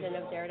 this season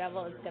of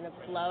Daredevil is going to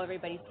blow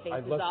everybody's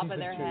faces off of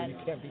their heads. You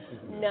can't be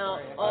season 2. No,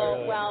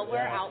 we're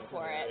out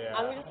for it. Yeah.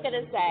 I'm just going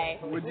to say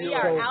we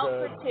are out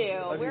for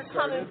 2. We're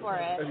coming for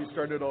it. Have you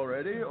started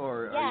already,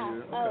 or? Yeah. Are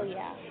you, okay. Oh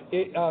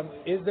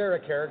yeah. Is there a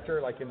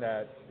character like in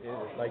that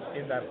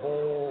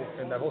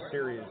whole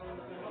series?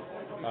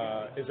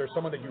 Is there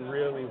someone that you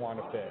really want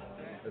to fit?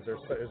 Is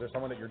there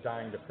someone that you're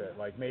dying to fit?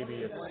 Like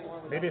maybe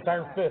it's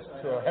Iron Fist,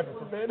 so heaven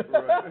forbid.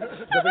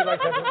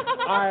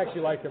 I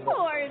actually like him.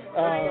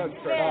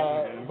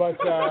 But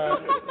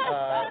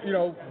you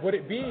know, would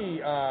it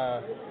be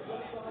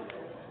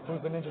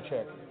who's the ninja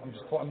chick? I'm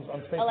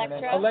spacing her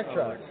name.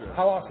 Elektra.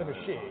 How awesome is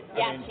she?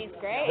 Yeah, she's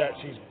great.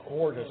 She's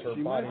gorgeous. Her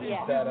body is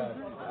badass.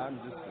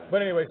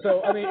 But anyway,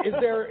 so I mean, is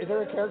there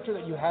a character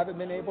that you haven't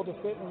been able to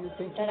fit, and you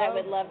think that I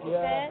would love to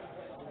fit?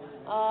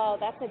 Oh,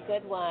 that's a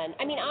good one.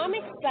 I mean, I'm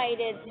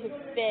excited to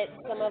fit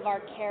some of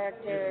our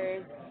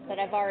characters that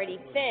I've already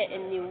fit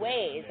in new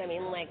ways. I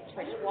mean, like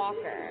Trish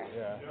Walker.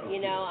 Yeah.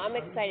 You know, I'm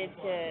excited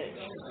to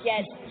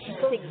get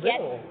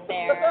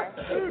there.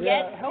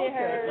 Get to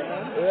her.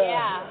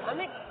 Yeah.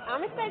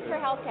 I'm excited for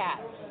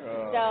Hellcat.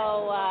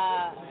 So,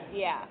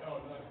 yeah.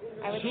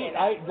 I would say that.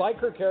 I like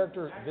her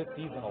character this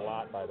season a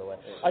lot, by the way.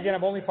 Again,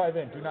 I'm only 5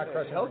 in. Do not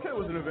crush it. Hellcat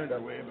was an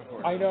Avenger way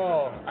before. I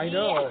know.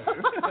 Yeah.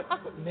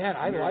 Man,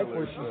 I like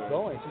where she's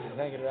going. She's just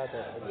hanging it out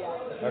there.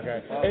 Yeah.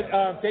 Okay.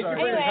 Thank you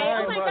for your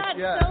time. Oh my God,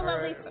 so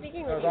lovely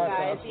speaking with you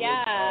guys.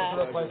 Yeah. It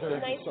was a pleasure.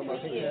 Nice to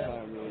meet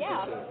you.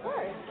 Yeah, of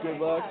course. Good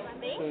luck.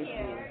 Thank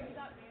you.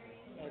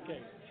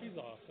 Okay, she's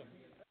awesome.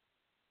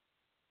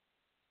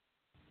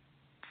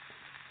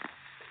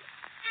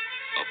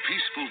 A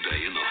peaceful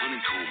day in the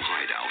honeycomb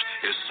hideout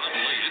is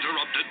suddenly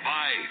interrupted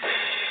by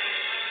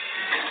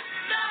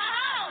the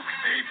Hulk!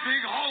 A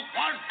big Hulk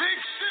wants big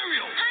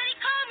cereal!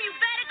 Honeycomb, you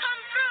better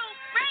come through!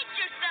 Brace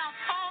yourself,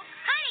 Hulk!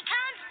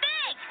 Honeycomb's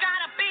big! Got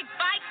a big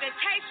bite that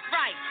tastes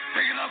right!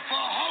 Big enough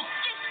for a Hulk?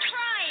 Just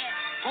try it!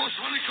 Post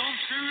honeycomb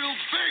cereal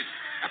big!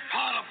 A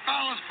part of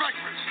balanced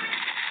breakfast!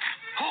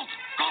 Hulk,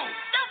 go!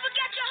 Don't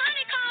forget your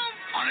honeycomb!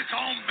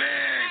 Honeycomb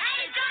big! And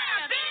it's got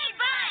a big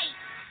bite!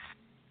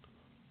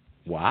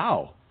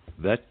 Wow.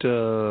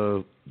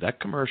 That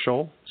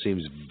commercial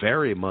seems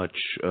very much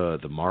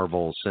the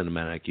Marvel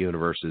Cinematic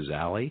Universe's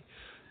alley,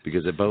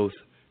 because it both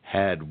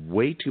had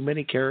way too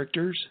many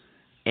characters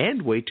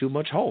and way too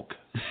much Hulk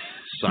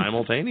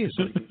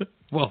simultaneously.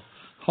 Well,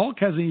 Hulk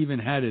hasn't even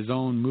had his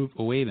own move.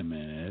 Oh, wait a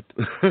minute.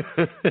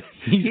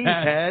 He's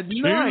had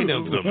 9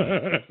 of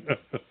them.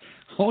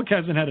 Hulk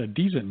hasn't had a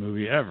decent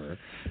movie ever.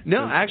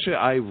 No, actually,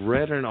 I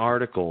read an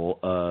article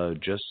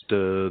just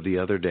the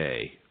other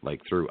day,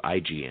 like through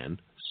IGN,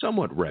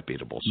 somewhat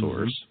reputable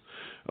source,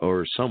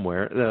 or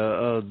somewhere,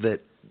 that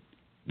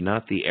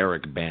not the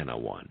Eric Bana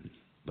one,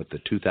 but the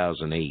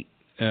 2008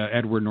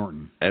 Edward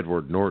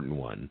Norton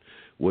one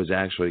was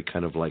actually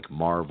kind of like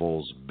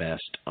Marvel's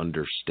best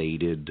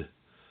understated,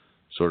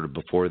 sort of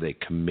before they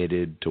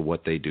committed to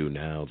what they do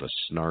now, the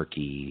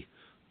snarky,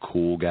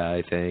 cool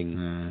guy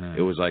thing.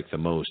 It was like the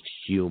most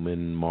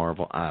human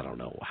Marvel. I don't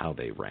know how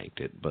they ranked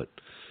it, but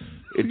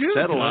it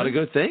said a lot of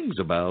good things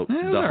about the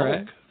Hulk.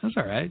 Right. That's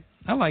all right.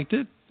 I liked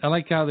it. I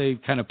like how they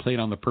kind of played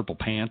on the purple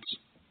pants,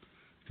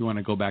 if you want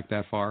to go back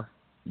that far.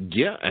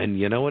 Yeah, and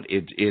you know what?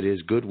 It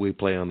is good we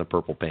play on the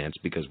purple pants,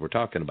 because we're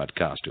talking about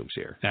costumes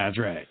here. That's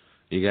right.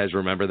 You guys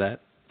remember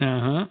that?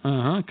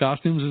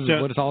 Costumes is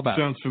what it's all about.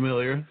 Sounds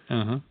familiar.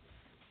 Yeah,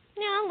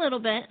 little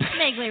bit.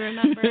 Vaguely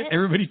remember it.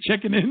 Everybody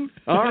checking in?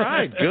 All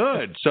right,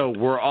 good. So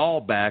we're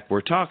all back.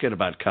 We're talking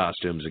about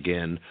costumes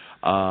again.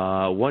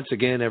 Once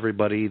again,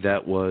 everybody,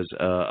 that was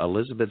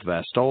Elisabeth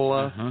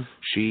Vastola. Uh-huh.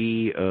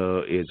 She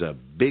is a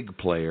big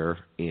player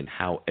in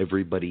how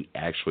everybody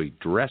actually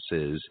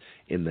dresses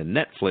in the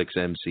Netflix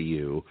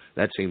MCU.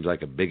 That seems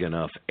like a big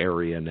enough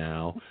area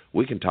now.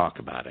 We can talk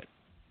about it.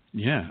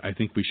 Yeah, I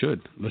think we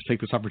should. Let's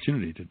take this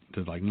opportunity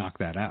to like knock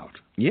that out.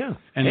 Yeah.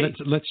 And hey,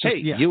 let's just,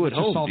 hey, yeah, you let's at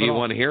just home, solve do it you all.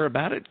 want to hear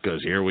about it?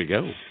 Because here we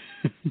go.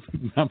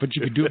 Not much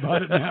you can do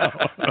about it now.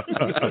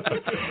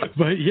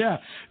 But yeah,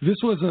 this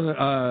was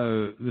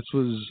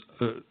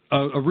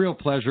a real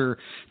pleasure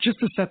just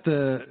to set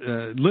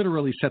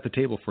literally set the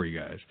table for you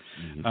guys.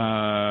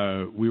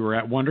 Mm-hmm. We were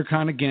at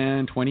WonderCon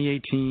again,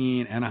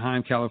 2018,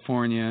 Anaheim,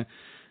 California.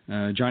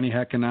 Johnny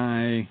Heck and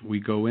I, we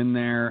go in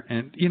there,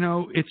 and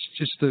it's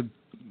just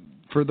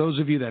for those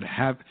of you that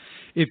have,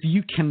 if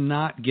you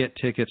cannot get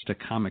tickets to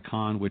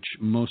Comic-Con, which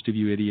most of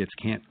you idiots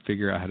can't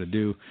figure out how to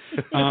do,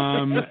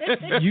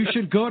 you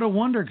should go to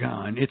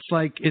WonderCon.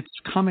 It's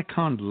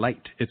Comic-Con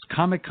light. It's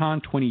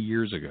Comic-Con 20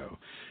 years ago.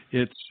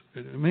 It's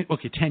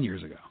 10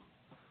 years ago.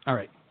 All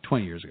right,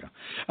 20 years ago.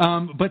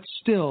 But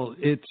still,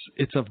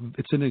 it's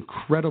an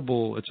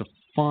incredible. It's a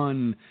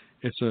fun.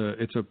 It's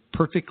a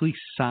perfectly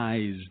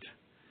sized.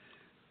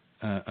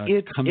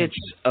 It's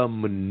a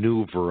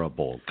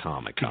maneuverable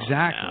Comic-Con.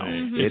 Exactly. Now.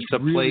 Mm-hmm. It's a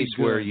really place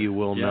good. where you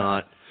will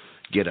not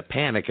get a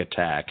panic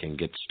attack and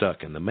get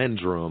stuck in the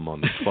men's room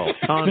on the 12th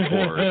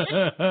concourse.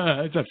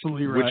 That's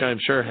absolutely right. Which I'm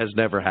sure has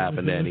never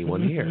happened to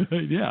anyone here.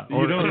 Yeah.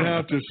 You don't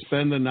have to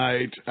spend the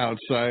night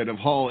outside of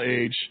Hall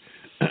H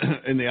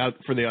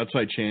for the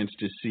outside chance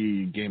to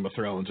see Game of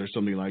Thrones or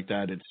something like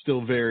that. It's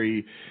still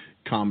very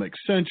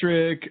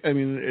comic-centric. I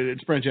mean,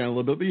 it's branching out a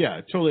little bit, but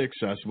yeah, totally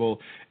accessible.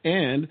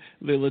 And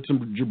they let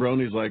some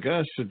jabronis like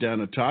us sit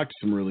down and talk to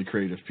some really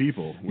creative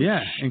people. Which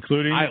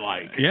including I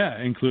like.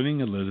 Yeah,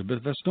 including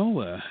Elisabeth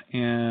Vastola.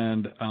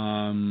 And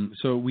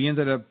so we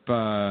ended up,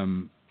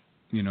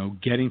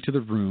 getting to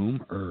the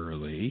room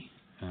early.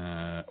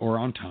 Or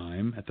on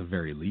time, at the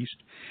very least.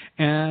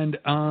 And,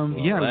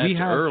 that's we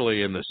have...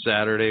 early in the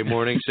Saturday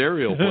morning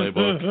serial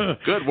playbook.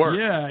 Good work.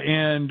 Yeah,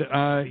 and,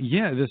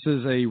 this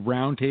is a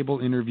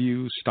roundtable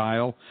interview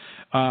style.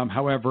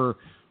 However,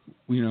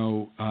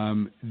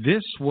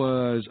 this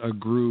was a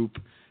group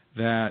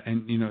that,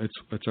 and,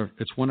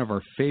 it's one of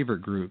our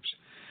favorite groups.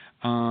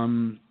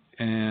 And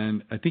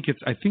I think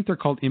they're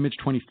called Image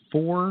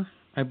 24,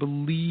 I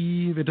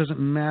believe. It doesn't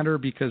matter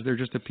because they're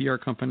just a PR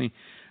company.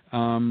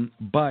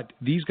 But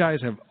these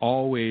guys have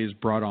always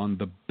brought on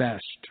the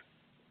best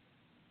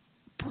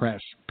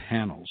press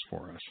panels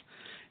for us.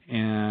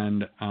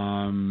 And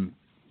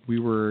we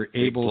were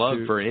able plug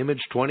to... for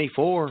Image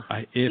 24.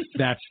 If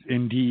that's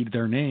indeed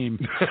their name.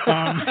 Big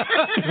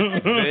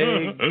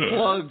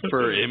plug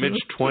for Image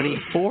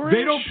 24.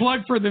 They don't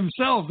plug for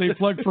themselves. They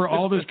plug for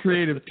all this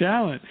creative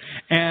talent.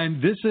 And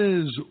this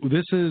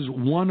is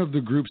one of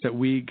the groups that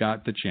we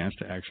got the chance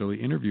to actually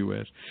interview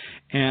with.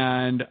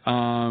 And...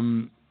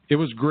 it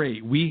was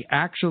great.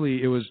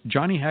 It was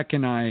Johnny Heck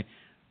and I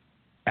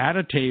at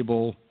a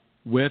table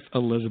with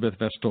Elisabeth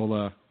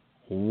Vastola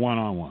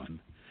one-on-one.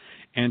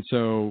 And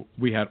so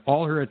we had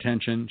all her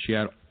attention. She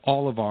had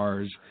all of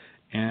ours.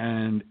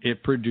 And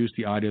it produced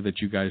the audio that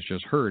you guys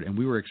just heard. And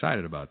we were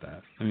excited about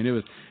that. I mean,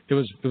 it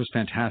was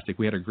fantastic.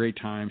 We had a great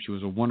time. She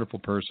was a wonderful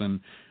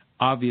person,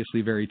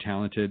 obviously very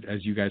talented,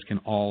 as you guys can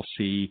all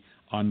see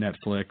on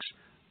Netflix,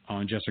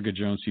 on Jessica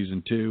Jones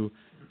Season 2,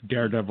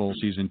 Daredevil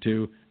Season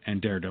 2, and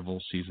Daredevil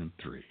Season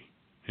 3.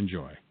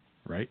 Enjoy,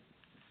 right?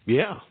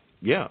 Yeah.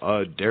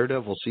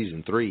 Daredevil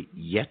Season 3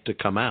 yet to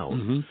come out,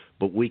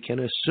 but we can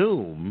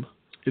assume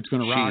it's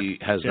going to rock. She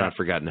has not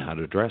forgotten how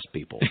to dress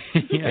people.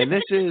 Yeah. And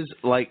this is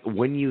like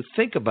when you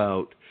think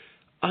about,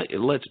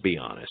 let's be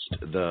honest,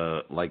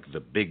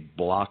 the big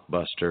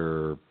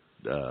blockbuster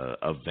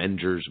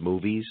Avengers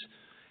movies,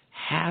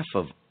 half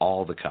of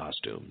all the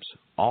costumes,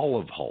 all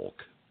of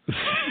Hulk.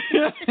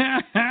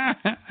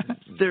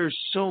 There's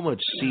so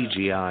much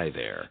CGI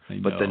there,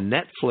 but the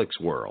Netflix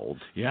world,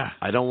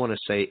 I don't want to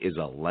say is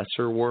a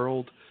lesser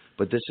world,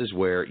 but this is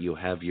where you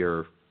have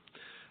your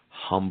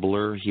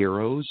humbler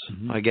heroes,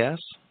 I guess.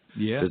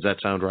 Yeah. Does that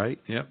sound right?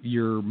 Yep.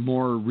 Your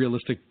more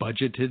realistic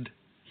budgeted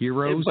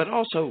heroes, but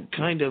also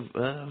kind of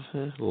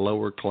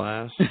lower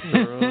class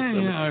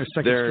heroes.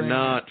 They're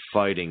not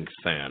fighting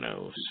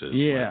Thanos. Is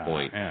my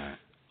point. Yeah.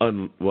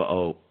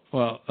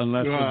 Well,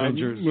 unless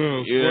Avengers.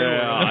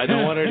 I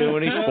don't want to do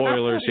any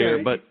spoilers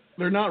here, but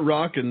they're not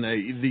rocking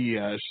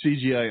the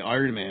CGI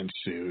Iron Man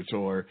suit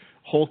or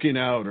hulking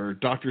out or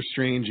Doctor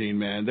Stranging,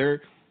 man.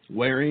 They're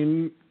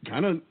wearing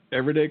kind of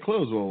everyday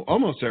clothes. Well,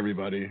 almost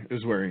everybody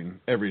is wearing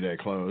everyday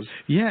clothes.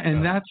 Yeah,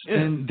 and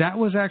that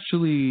was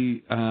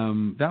actually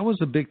that was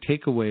a big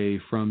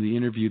takeaway from the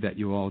interview that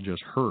you all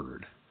just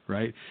heard,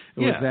 right?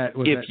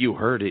 If you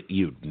heard it,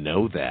 you'd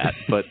know that.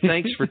 But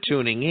thanks for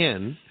tuning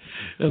in.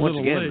 Once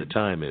again, the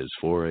time is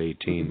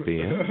 4:18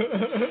 p.m.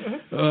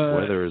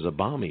 Weather is a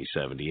balmy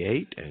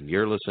 78, and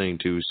you're listening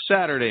to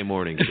Saturday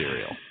Morning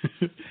Serial.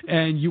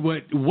 And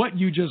what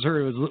you just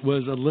heard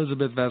was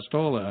Elisabeth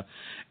Vastola,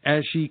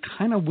 as she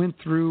kind of went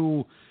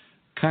through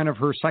kind of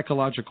her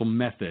psychological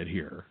method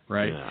here,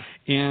 right? Yeah.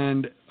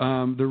 And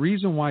the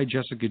reason why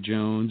Jessica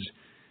Jones,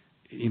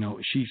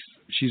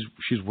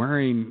 she's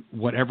wearing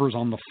whatever's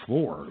on the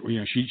floor.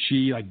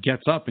 She like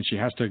gets up and she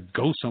has to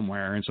go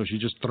somewhere, and so she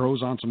just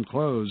throws on some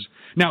clothes.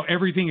 Now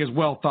everything is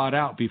well thought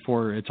out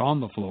before it's on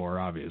the floor,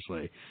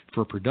 obviously,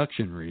 for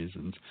production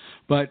reasons.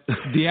 But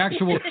the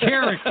actual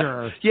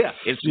character,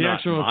 it's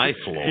not my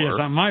floor. It's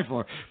not my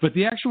floor. But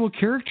the actual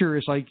character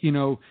is like,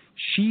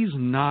 she's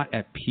not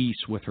at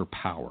peace with her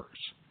powers,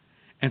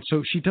 and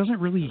so she doesn't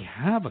really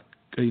have a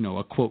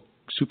quote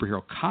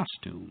superhero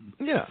costume.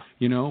 Yeah.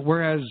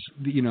 Whereas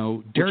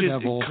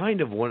Daredevil, which is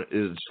kind of one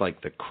is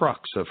like the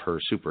crux of her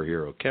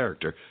superhero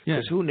character.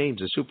 Because who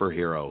names a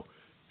superhero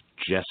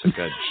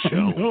Jessica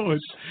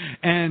Jones?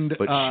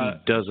 But she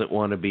doesn't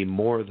want to be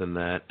more than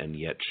that, and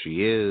yet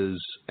she is.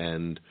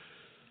 And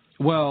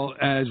well,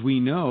 as we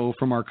know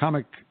from our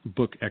comic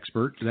book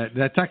expert,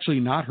 that's actually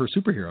not her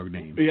superhero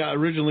name. Yeah,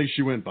 originally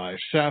she went by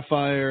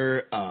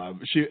Sapphire.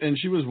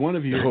 She was one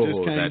of your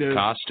just kind of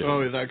costume.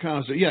 Oh, that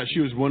costume. Yeah,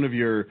 she was one of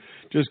your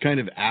just kind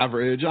of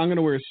average. I'm going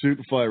to wear a suit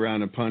and fly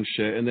around and punch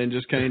shit, and then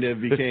just kind of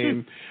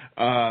became,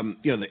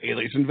 the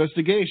Alias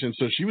Investigation.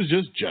 So she was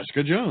just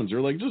Jessica Jones.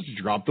 Or like, just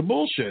drop the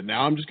bullshit.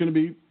 Now I'm just going to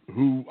be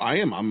who I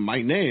am. I'm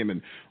my name.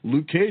 And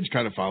Luke Cage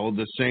kind of followed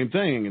the same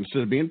thing.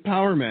 Instead of being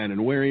Power Man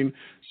and wearing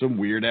some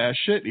weird ass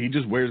shit, he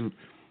just wears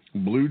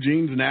blue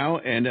jeans now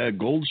and a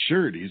gold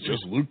shirt. He's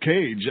just Luke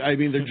Cage. I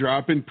mean, they're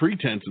dropping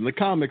pretense in the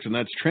comics, and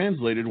that's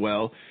translated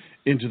well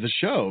into the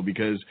show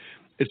because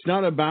it's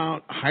not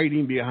about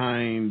hiding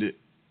behind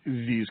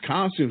these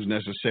costumes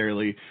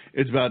necessarily.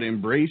 It's about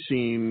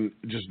embracing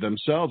just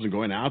themselves and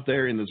going out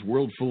there in this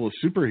world full of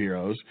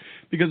superheroes,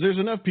 because there's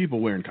enough people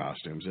wearing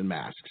costumes and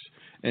masks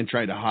and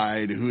trying to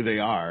hide who they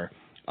are.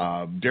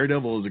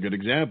 Daredevil is a good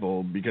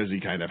example because he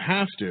kind of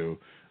has to.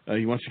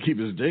 He wants to keep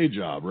his day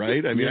job,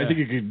 right? I mean, I think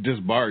you could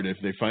disbarred if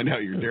they find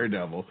out you're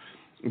Daredevil.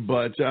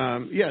 But,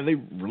 they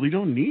really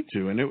don't need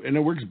to, and it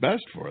works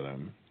best for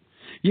them.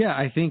 Yeah,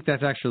 I think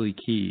that's actually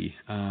key,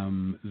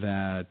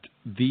 that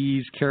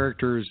these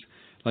characters,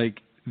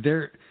 like,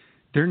 they're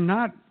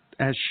not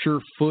as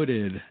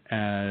sure-footed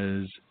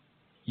as,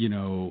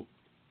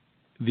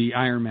 the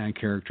Iron Man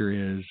character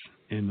is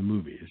in the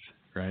movies,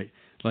 right?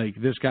 Like,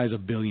 this guy's a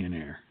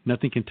billionaire.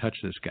 Nothing can touch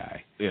this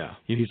guy. Yeah.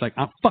 And he's like,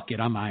 fuck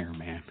it, I'm Iron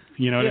Man.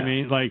 You know what I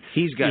mean? Like,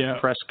 he's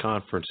got press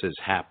conferences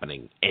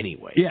happening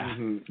anyway. Yeah.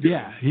 Mm-hmm.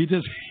 Yeah. He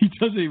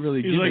doesn't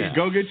really He's like,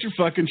 go get your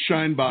fucking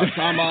shine box.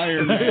 I'm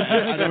Iron Man.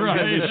 I don't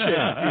give a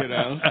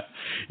shit,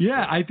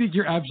 Yeah, I think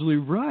you're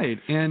absolutely right.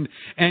 And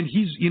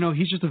he's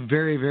just a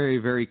very, very,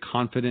 very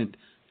confident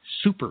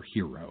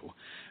superhero.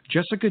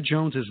 Jessica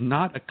Jones is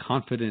not a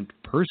confident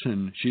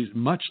person. She's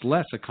much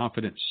less a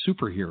confident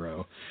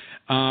superhero.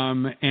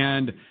 And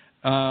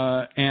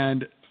at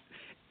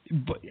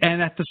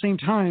the same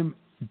time,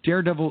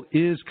 Daredevil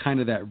is kind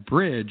of that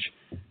bridge.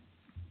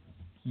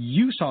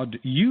 You saw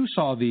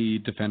the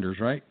Defenders,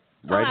 right?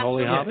 Right,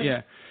 Holy Hobbits?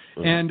 Yeah.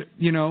 And,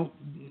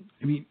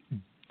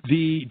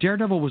 the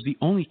Daredevil was the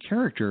only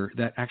character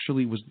that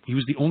actually was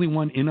the only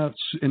one in a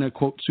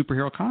quote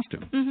superhero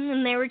costume. Mm-hmm,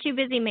 and they were too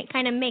busy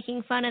kind of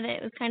making fun of it.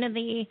 It was kind of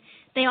they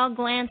all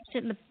glanced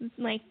at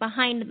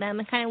behind them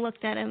and kind of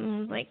looked at him and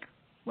was like,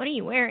 "What are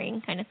you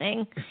wearing?" kind of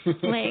thing.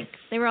 Like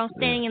they were all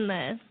standing in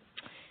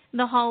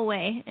the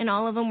hallway, and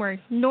all of them were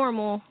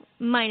normal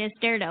minus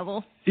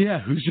Daredevil. Yeah,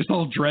 who's just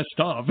all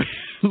dressed up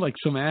like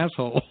some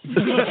asshole.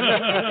 Isn't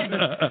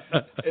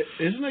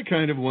it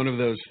kind of one of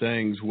those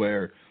things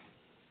where,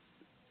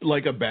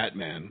 like a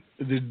Batman,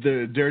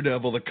 the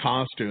Daredevil, the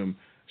costume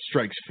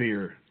strikes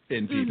fear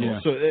in people. Yeah.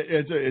 So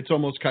it's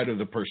almost kind of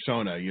the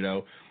persona,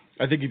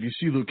 I think if you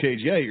see Luke Cage,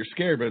 you're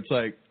scared, but it's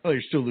like, oh,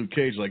 you're still Luke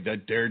Cage. Like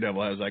that Daredevil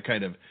has that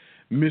kind of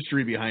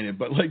mystery behind it.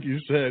 But like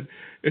you said,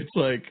 it's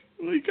like,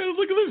 well, you kind of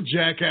look at this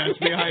jackass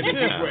behind him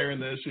who's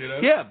wearing this,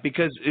 Yeah,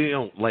 because,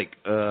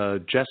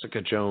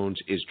 Jessica Jones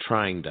is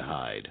trying to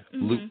hide.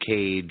 Mm-hmm. Luke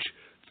Cage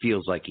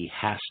feels like he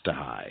has to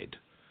hide.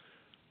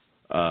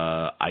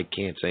 I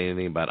can't say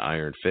anything about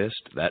Iron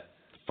Fist. That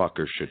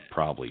fucker should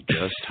probably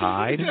just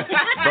hide.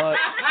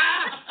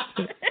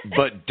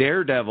 But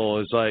Daredevil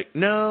is like,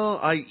 no,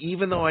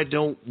 even though I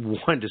don't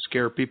want to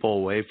scare people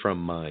away from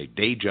my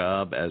day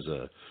job as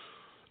a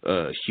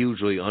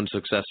hugely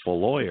unsuccessful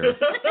lawyer,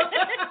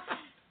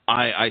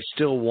 I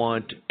still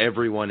want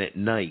everyone at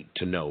night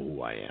to know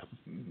who I am.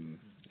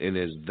 And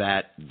is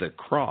that the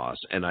cross?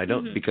 And I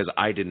don't, because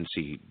I didn't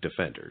see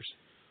Defenders.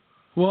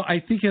 Well, I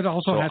think it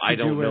also has to I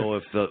don't do with, know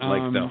if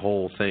the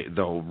whole thing,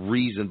 the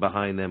reason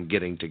behind them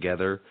getting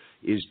together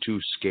is to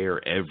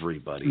scare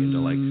everybody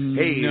into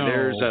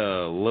there's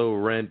a low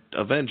rent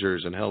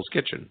Avengers in Hell's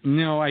Kitchen.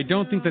 No, I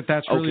don't think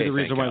that's really the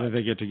reason why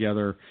they get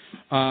together.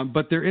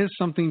 But there is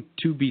something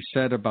to be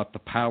said about the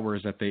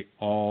powers that they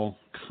all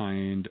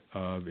kind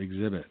of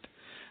exhibit.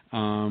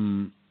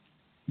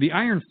 The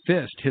Iron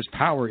Fist, his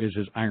power is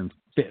his Iron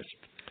Fist.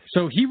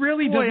 So he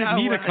really doesn't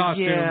need a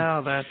costume.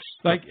 Yeah, that's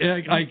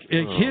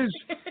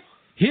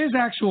his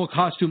actual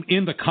costume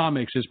in the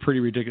comics is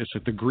pretty ridiculous.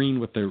 Like the green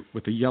with the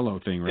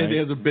yellow thing, right? And he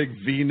has a big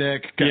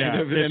V-neck kind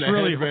of. It's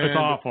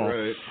awful.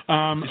 Right.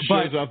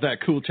 Shows off that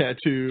cool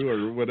tattoo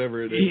or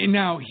whatever it is.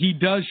 Now he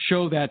does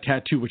show that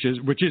tattoo, which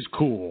is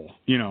cool,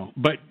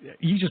 But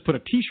you just put a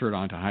T-shirt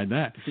on to hide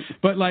that.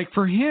 But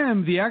for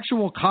him, the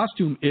actual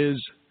costume is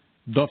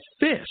the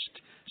fist.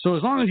 So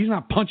as long as he's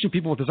not punching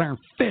people with his iron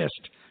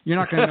fist, you're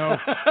not going to know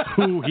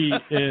who he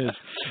is.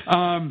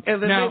 And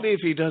then maybe if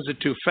he does it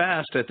too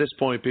fast, at this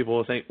point, people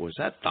will think, was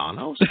that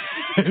Thanos?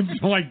 I have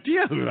no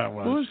idea who that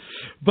was.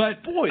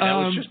 But boy, that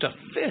was just a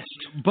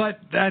fist. But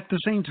at the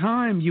same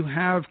time, you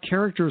have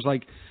characters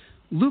like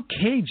Luke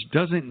Cage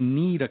doesn't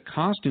need a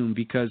costume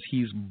because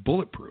he's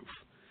bulletproof.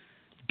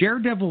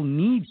 Daredevil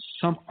needs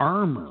some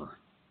armor.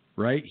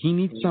 Right? He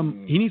needs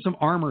some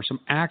armor, some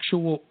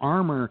actual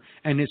armor,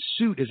 and his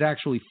suit is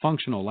actually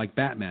functional, like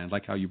Batman,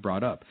 like how you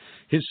brought up.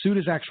 His suit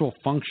is actual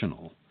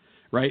functional,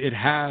 right? It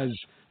has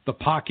the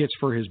pockets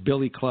for his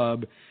billy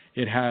club.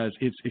 It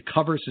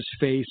covers his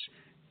face.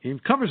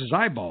 It covers his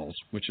eyeballs,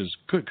 which is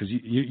good because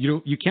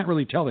you can't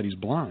really tell that he's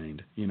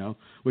blind,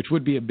 which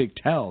would be a big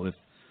tell if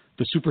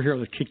the superhero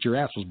that kicked your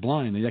ass was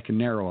blind, and that can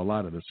narrow a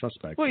lot of the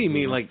suspects. What do you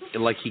mean, like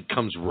he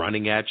comes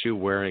running at you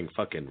wearing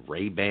fucking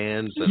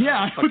Ray-Bans?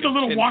 And with the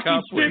little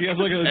walking stick. He has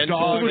like a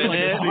dog with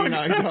a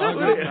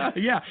dog.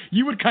 Yeah,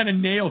 you would kind of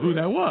nail who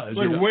that was.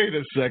 Wait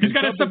a second. He's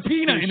got a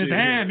subpoena in his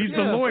hand. He's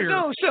the lawyer.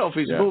 No, still, if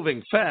he's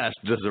moving fast,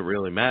 does it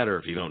really matter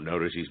if you don't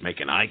notice he's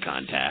making eye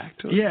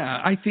contact?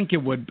 Yeah, I think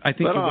it would. I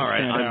think it would. All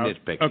right, I'm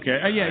nitpicking. Okay,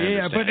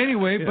 yeah. But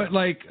anyway,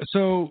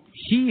 so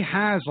he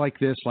has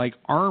this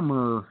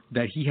armor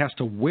that he has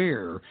to wear.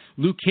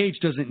 Luke Cage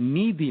doesn't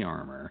need the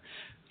armor.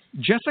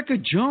 Jessica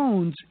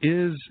Jones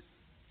is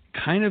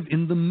kind of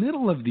in the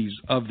middle of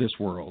this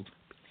world.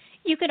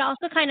 You could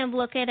also kind of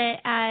look at it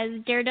as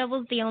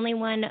Daredevil's the only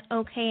one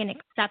okay in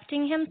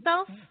accepting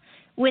himself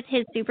with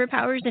his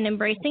superpowers and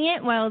embracing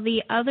it, while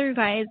the other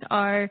guys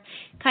are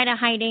kind of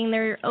hiding.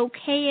 They're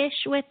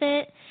okay-ish with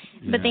it,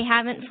 but they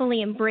haven't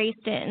fully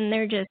embraced it, and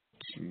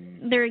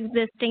they're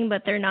existing,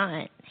 but they're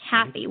not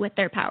happy with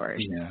their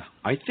powers. Yeah,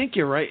 I think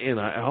you're right, and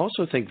I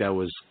also think that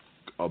was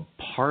a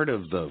part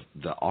of the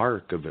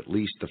arc of at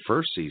least the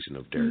first season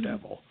of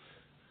Daredevil.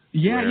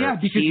 Yeah,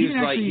 because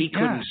he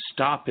couldn't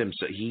stop him,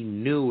 so he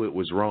knew it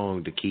was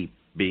wrong to keep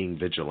being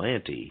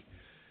vigilante,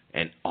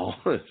 and all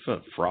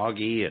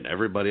Froggy and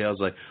everybody else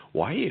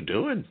why are you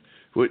doing?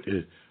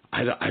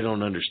 I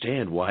don't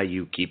understand why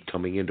you keep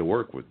coming into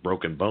work with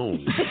broken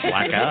bones and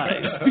black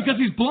eyes. Because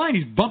he's blind.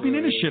 He's bumping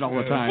into shit all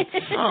the time.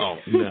 Oh,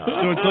 no.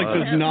 So it's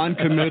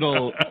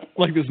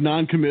like this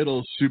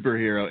non-committal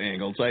superhero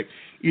angle. It's like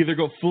either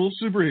go full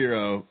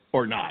superhero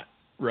or not,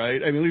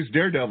 right? I mean, at least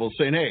Daredevil's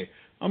saying, hey,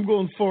 I'm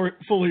going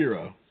full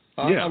hero.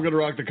 I'm going to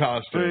rock the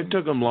costume. It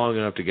took him long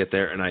enough to get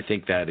there, and I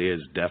think that is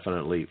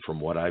definitely, from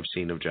what I've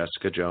seen of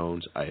Jessica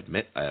Jones, I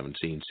admit I haven't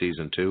seen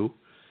season 2,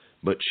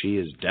 but she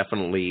is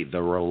definitely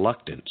the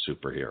reluctant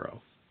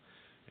superhero.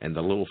 And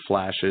the little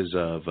flashes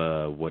of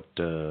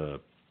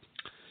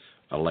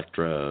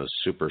Elektra,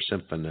 Super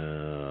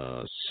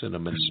Symphony,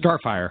 Cinnamon...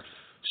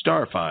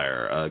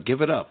 Starfire,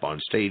 give it up on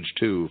stage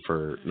 2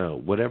 for,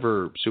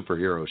 whatever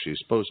superhero she's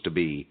supposed to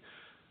be.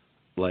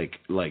 Like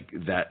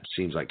that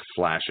seems like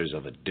flashes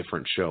of a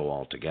different show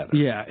altogether.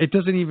 Yeah, it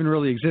doesn't even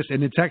really exist,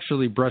 and it's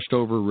actually brushed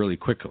over really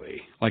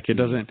quickly. Like it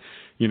doesn't,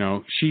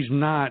 she's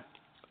not...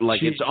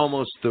 it's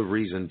almost the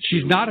reason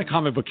she's not a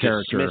comic book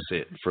character. Dismiss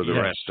it for the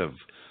rest of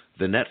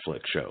the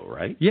Netflix show,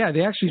 right? Yeah,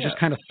 they actually just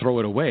kind of throw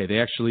it away. They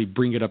actually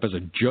bring it up as a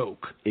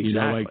joke.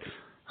 Exactly.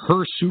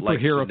 Her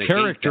superhero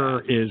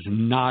character is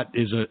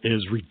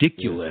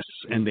ridiculous,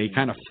 and they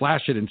kind of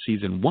flash it in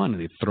season 1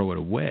 and they throw it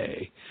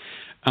away.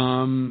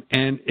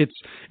 And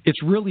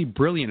it's really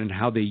brilliant in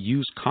how they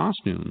use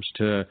costumes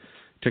to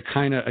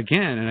kind of,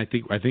 again, and I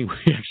think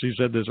we actually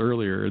said this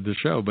earlier in the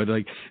show, but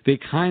they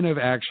kind of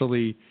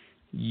actually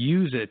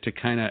use it to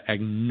kind of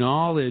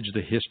acknowledge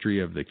the history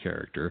of the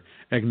character,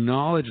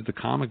 acknowledge the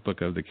comic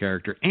book of the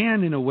character,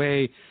 and in a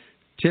way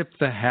tip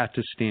the hat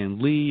to Stan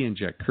Lee and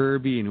Jack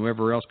Kirby and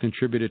whoever else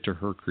contributed to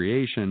her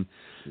creation,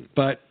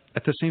 but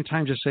at the same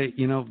time just say,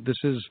 this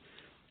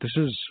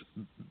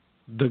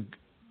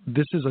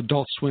is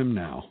Adult Swim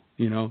now.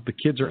 You know, the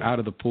kids are out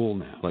of the pool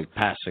now. Like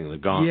passing the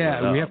gauntlet.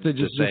 Yeah, we have to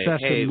just say,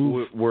 hey,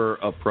 move. we're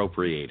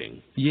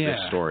appropriating this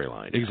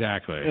storyline.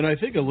 Exactly. And I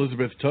think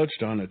Elisabeth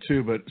touched on it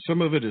too, but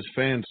some of it is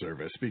fan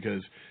service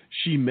because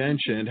she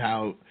mentioned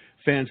how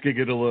fans could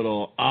get a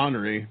little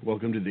ornery.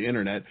 Welcome to the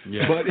internet.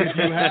 Yeah. But if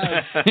you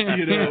have,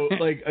 you know,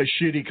 like a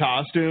shitty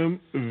costume,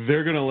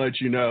 they're going to let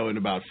you know in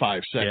about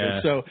 5 seconds.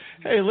 Yeah. So,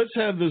 hey, let's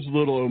have this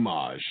little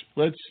homage.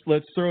 Let's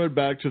throw it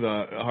back to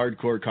the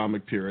hardcore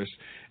comic purists.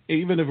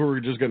 Even if we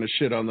were just going to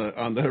shit on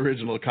the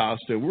original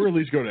costume, we're at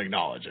least going to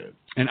acknowledge it.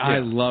 And I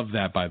love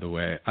that, by the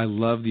way. I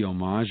love the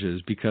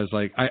homages because,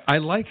 like, I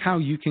like how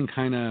you can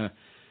kind of,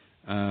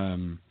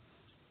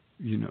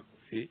 you know,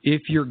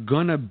 if you're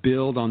going to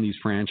build on these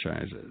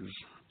franchises,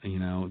 you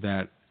know,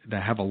 that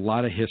have a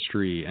lot of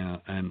history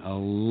and a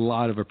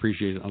lot of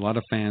appreciation, a lot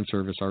of fan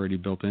service already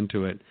built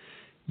into it,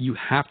 you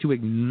have to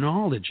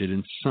acknowledge it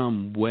in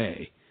some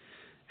way.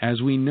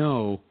 As we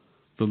know,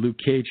 the Luke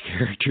Cage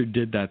character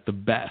did that the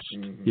best,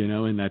 you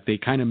know, in that they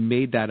kind of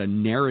made that a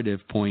narrative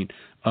point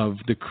of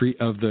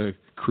the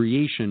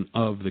creation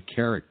of the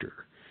character.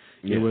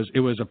 Yeah. It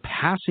was a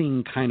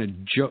passing kind of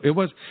joke. It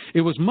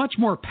was much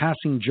more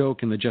passing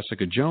joke in the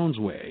Jessica Jones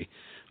way,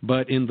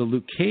 but in the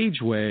Luke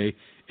Cage way,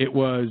 it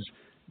was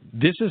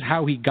this is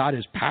how he got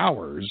his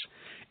powers,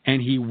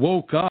 and he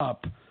woke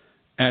up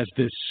as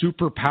this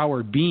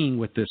superpowered being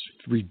with this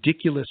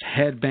ridiculous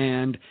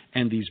headband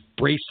and these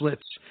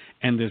bracelets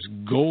and this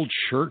gold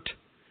shirt,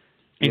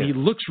 and he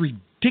looks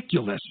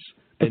ridiculous.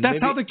 But and that's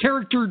how the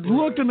character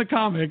looked in the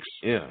comics.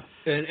 Yeah,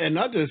 and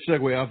not to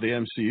segue off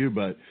the MCU,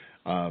 but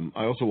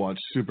I also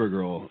watched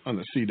Supergirl on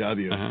the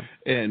CW,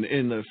 and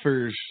in the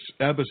first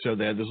episode,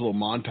 they had this little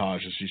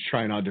montage as she's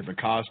trying on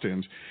different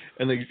costumes,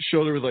 and they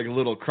showed her with like a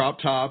little crop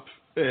top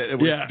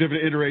with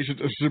different iterations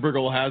of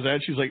Supergirl has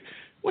that. She's like,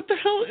 what the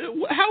hell?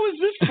 How is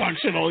this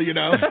functional, you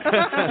know?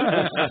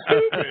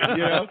 Stupid,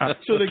 you know?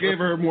 So they gave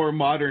her a more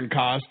modern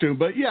costume.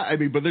 But, yeah, I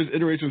mean, but there's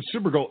iterations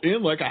of Supergirl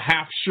in, like, a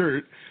half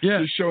shirt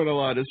just showing a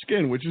lot of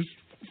skin, which is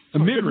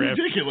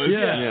ridiculous.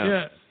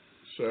 Yeah.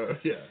 So,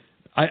 yeah.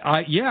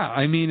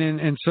 I mean,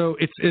 and so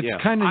it's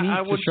kind of neat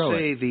I would to show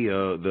say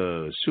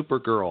the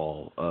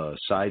Supergirl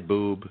side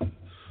boob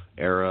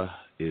era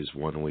is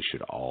one we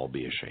should all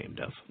be ashamed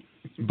of.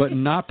 But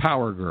not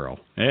Power Girl.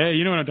 Hey,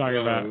 you know what I'm talking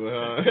about.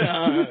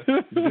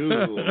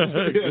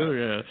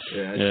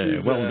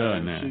 Well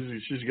done,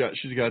 man.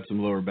 She's got some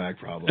lower back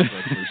problems,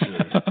 that's for sure.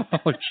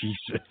 Oh,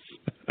 Jesus.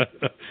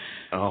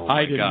 Oh,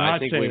 my God. I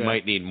think we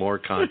might need more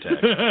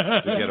context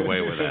to get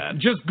away with that.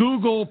 Just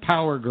Google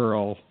Power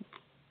Girl,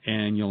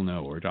 and you'll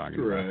know what we're talking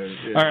about. Right.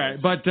 Yeah. All right,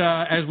 but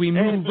as we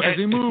move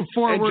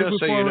forward, and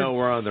just so you know,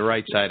 we're on the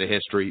right side of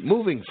history.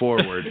 Moving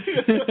forward,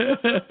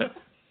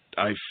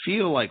 I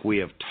feel like we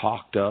have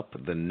talked up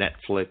the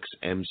Netflix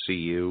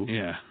MCU.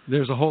 Yeah,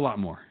 there's a whole lot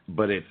more.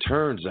 But it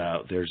turns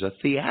out there's a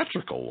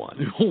theatrical one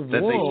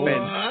that they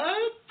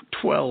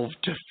spend 12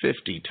 to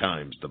 50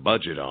 times the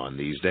budget on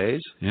these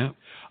days. Yeah.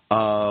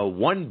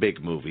 One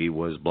big movie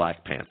was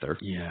Black Panther.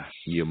 Yes.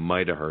 You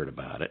might have heard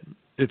about it.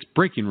 It's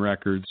breaking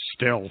records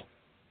still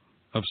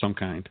of some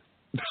kind.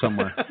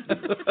 Somewhere.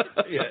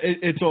 Yeah,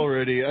 it's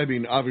already, I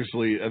mean,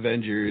 obviously,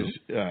 Avengers.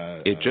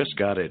 It just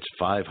got its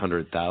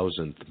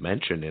 500,000th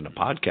mention in a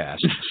podcast.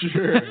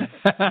 Sure.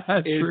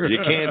 You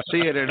can't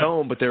see it at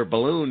home, but there are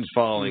balloons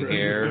falling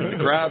here. The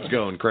crowd's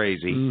going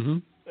crazy. Mm-hmm.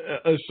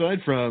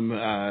 Aside from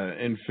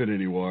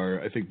Infinity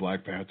War, I think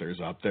Black Panther is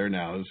up there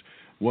now as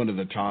one of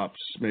the tops,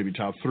 maybe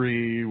top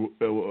 3.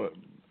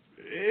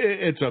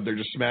 It's up there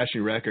just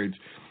smashing records.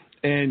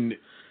 And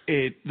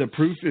the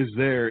proof is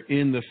there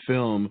in the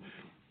film.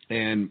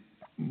 And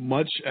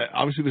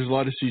obviously there's a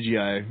lot of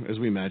CGI, as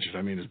we mentioned.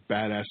 I mean, it's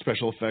badass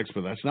special effects,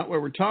 but that's not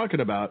what we're talking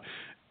about.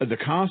 The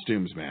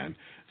costumes, man.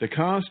 The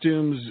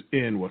costumes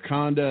in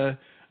Wakanda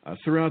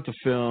throughout the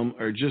film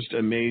are just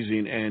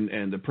amazing.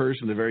 And the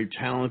very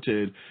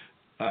talented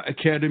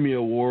Academy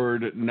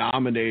Award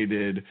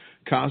nominated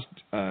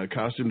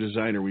costume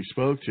designer we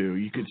spoke to,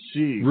 you could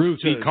see Ruth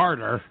E.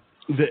 Carter.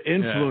 The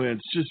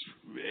influence,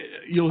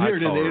 you'll hear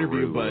it in the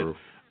interview, but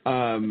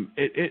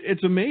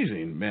it's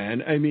amazing,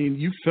 man. I mean,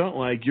 you felt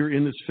like you're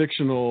in this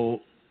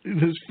fictional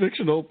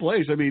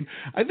place. I mean,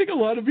 I think a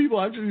lot of people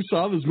after they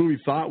saw this movie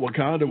thought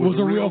Wakanda was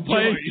a real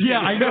place. Yeah,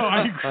 I know.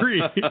 I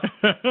agree.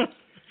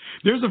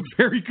 There's a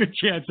very good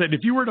chance that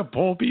if you were to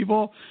poll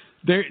people,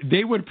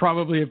 they would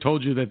probably have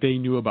told you that they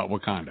knew about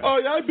Wakanda. Oh,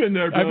 yeah, I've been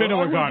there, Bill. I've been to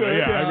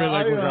Wakanda. I've been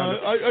like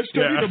Wakanda. I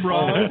studied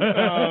abroad.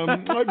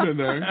 I've been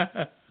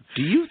there.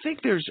 Do you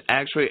think there's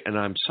actually, and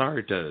I'm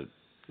sorry to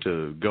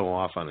go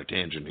off on a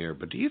tangent here,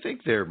 but do you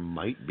think there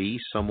might be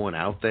someone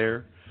out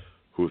there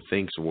who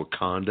thinks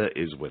Wakanda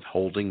is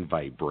withholding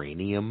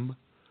vibranium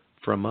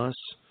from us,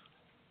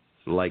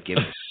 like in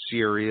a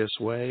serious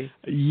way?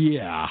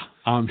 Yeah,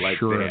 I'm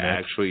sure. Like they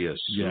actually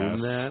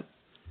assume that?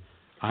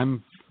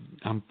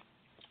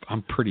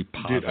 I'm pretty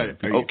positive.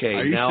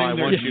 Now I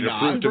want you to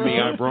prove to me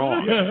I'm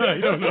wrong. I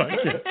don't know.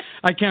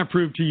 I can't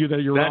prove to you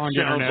that you're wrong.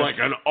 That sounds like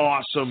an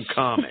awesome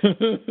comment.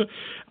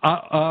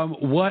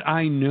 What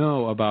I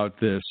know about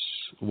this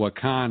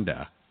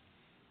Wakanda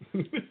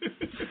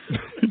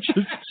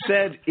Just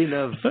said in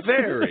a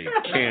very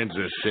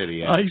Kansas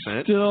City accent.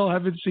 I still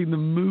haven't seen the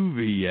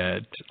movie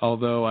yet,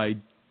 although I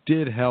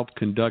did help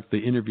conduct the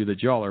interview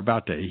that y'all are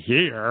about to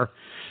hear.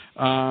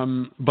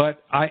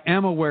 But I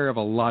am aware of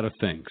a lot of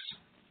things.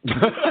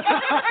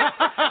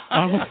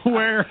 I'm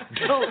aware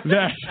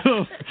that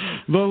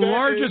the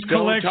largest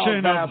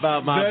collection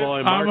about my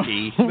boy Marke.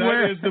 He's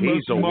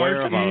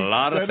aware of a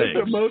lot of things. That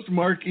is the most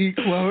Marke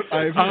quote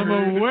I've heard.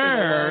 I'm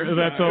aware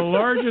that the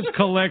largest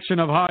collection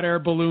of hot air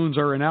balloons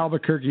are in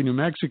Albuquerque, New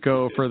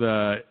Mexico for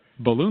the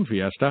Balloon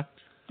Fiesta.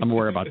 I'm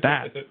aware about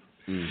that.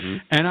 Mm-hmm.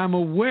 And I'm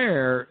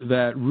aware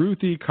that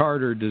Ruth E.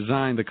 Carter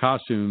designed the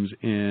costumes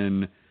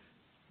in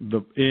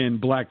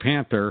Black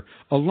Panther,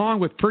 along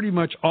with pretty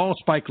much all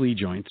Spike Lee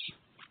joints.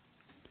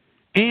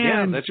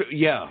 And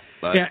you're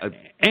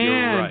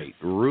right.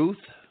 Ruth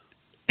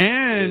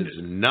is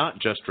not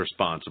just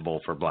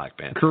responsible for Black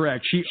Panther.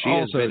 Correct. She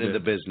also has been in the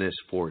business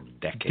for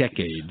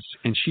decades.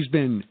 And she's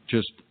been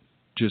just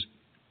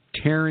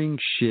tearing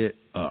shit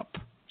up.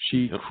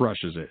 She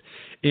crushes it.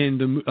 In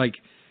the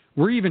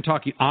we're even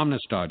talking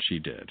Amistad she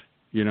did,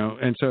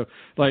 and so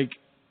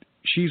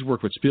she's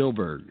worked with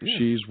Spielberg. Yeah.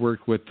 She's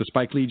worked with the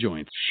Spike Lee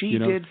joints. She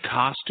did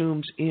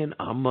costumes in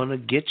I'm Gonna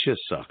Get You,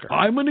 Sucker.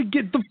 I'm Gonna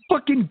Get the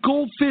fucking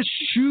goldfish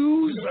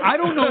shoes. I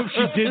don't know if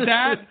she did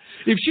that.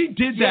 If she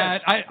did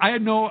that, I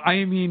know.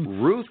 I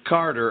mean, Ruth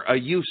Carter,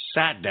 you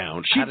sat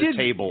down at a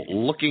table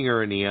looking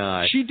her in the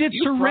eye. She did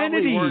you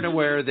Serenity. You probably weren't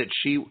aware that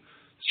she did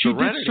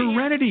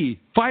Serenity.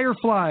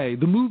 Firefly,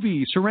 the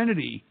movie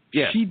Serenity.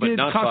 Yes, she but did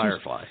not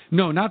costumes. Firefly.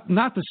 No, not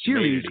the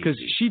series, because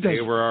she does.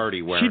 They were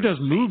already wearing. She does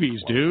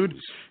movies, dude.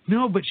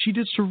 No, but she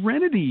did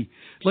Serenity.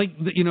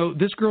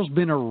 This girl's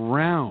been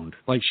around.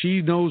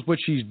 She knows what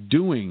she's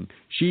doing.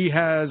 She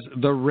has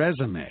the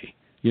resume.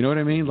 You know what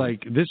I mean?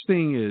 This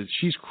thing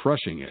she's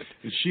crushing it.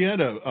 She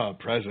had a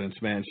presence,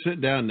 man.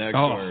 Sit down next to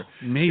her.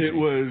 Amazing. It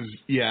was,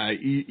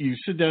 you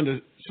sit down to,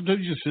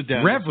 sometimes you just sit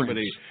down Reverence. to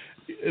somebody.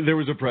 There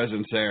was a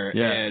presence there,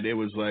 and it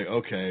was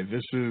okay,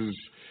 this is,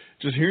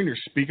 just hearing her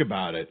speak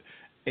about it,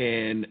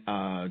 and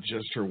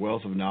just her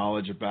wealth of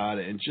knowledge about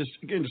it, and just,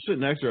 again, to sit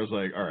next to her, I was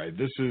like, all right,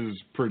 this is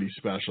pretty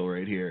special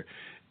right here.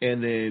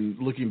 And then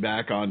looking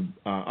back on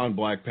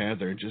Black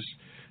Panther, and just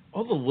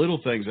all the little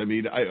things. I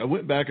mean, I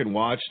went back and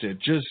watched it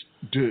just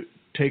to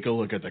take a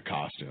look at the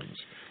costumes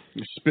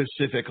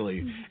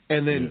specifically,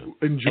 and then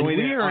enjoying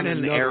it. We are in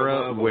an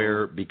era level.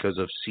 where, because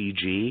of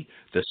CG,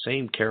 the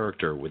same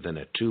character within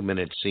a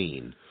 2-minute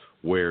scene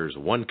wears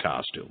one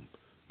costume,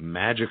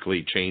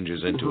 magically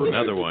changes into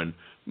another one.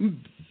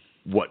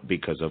 What,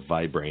 because of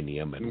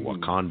vibranium and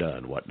Wakanda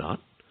and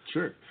whatnot?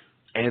 Sure.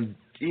 And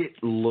it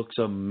looks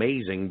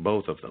amazing,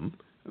 both of them.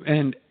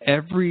 And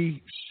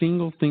every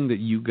single thing that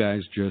you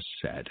guys just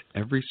said,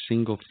 every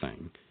single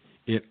thing,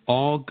 it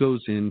all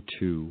goes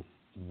into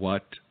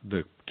what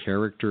the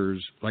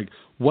characters,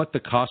 what the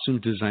costume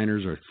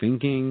designers are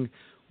thinking,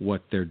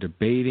 what they're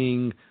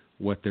debating,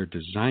 what they're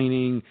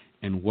designing,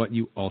 and what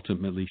you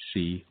ultimately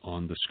see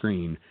on the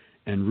screen.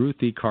 And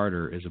Ruth E.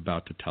 Carter is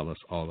about to tell us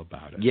all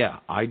about it. Yeah,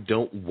 I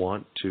don't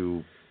want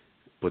to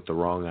put the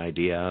wrong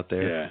idea out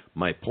there. Yeah.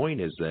 My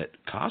point is that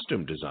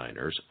costume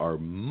designers are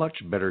much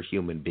better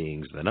human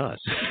beings than us.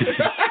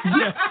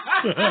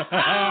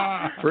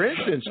 For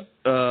instance,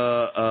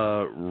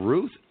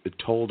 Ruth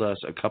told us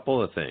a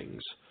couple of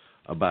things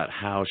about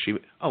how she...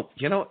 Oh,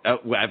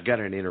 I've got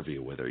an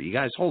interview with her. You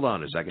guys, hold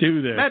on a second.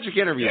 Do this. Magic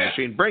interview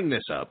machine, bring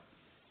this up.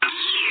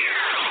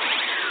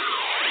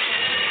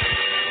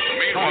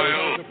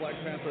 Meanwhile... Black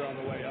Panther on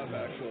the way up,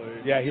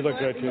 actually. Yeah, he looked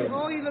good, too.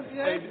 Oh, he looked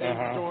good?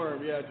 And Storm,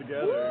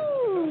 together.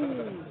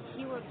 Woo!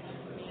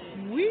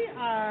 We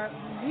are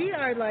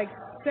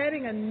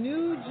setting a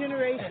new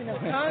generation of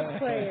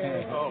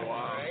cosplayers. Oh,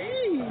 wow.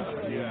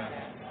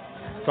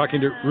 Jeez.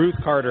 Talking to Ruth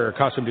Carter,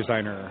 costume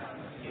designer.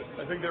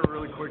 I think they were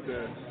really quick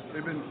to...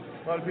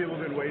 A lot of people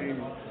have been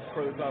waiting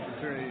for this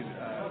opportunity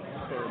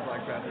for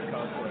Black Panther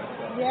cosplay.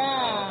 So.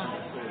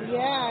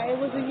 Yeah, it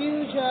was a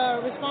huge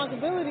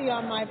responsibility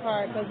on my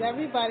part, because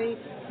everybody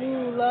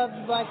who loved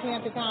Black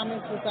Panther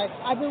comics was like,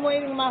 I've been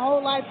waiting my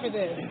whole life for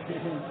this.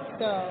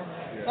 So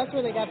that's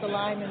where they got the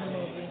line in the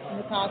movie, in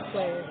the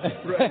cosplayers.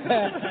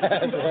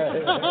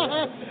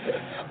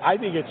 I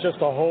think it's just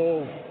a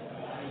whole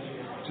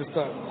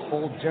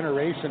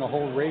generation, a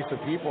whole race of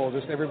people.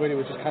 Just everybody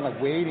was just kind of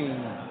waiting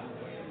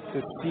to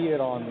see it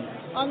on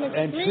the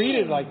and screen.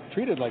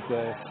 treated like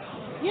this.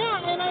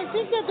 Yeah, and I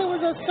think that there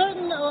was a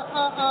certain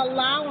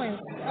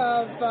allowance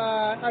of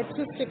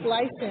artistic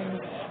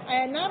license,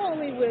 and not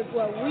only with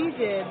what we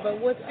did, but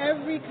with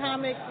every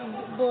comic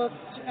book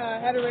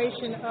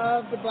iteration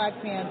of the Black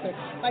Panther.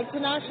 Like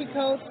Ta-Nehisi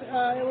Coates'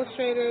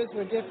 illustrators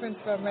were different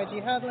from Reggie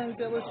Hudlin's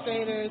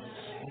illustrators.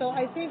 So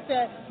I think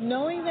that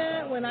knowing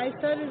that, when I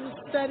started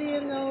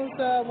studying those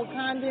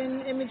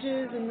Wakandan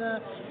images in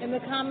the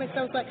comics,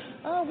 I was like,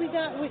 oh,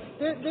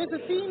 there's a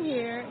theme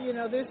here,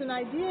 there's an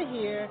idea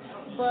here,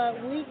 but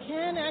we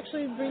can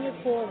actually bring it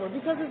forward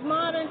because it's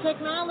modern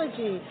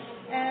technology,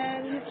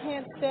 and you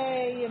can't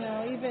stay,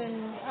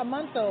 even a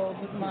month old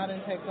with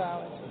modern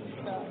technology.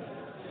 So.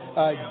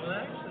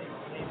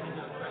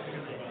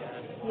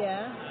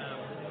 Yeah.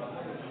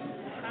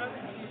 How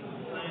did you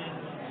plan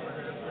for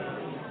her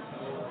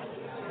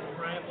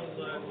rival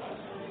look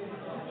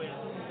with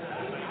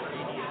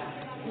vibranium?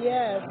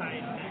 Yes.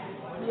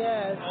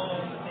 Yes. All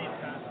in the same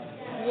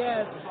costume?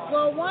 Yes.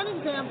 Well, one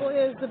example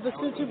is the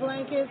Basutu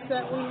blankets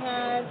that we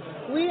had.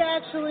 We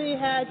actually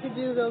had to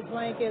do those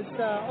blankets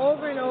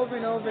over and over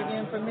and over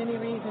again for many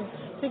reasons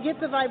to get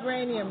the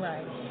vibranium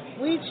right.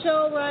 We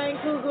showed Ryan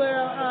Coogler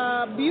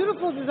a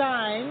beautiful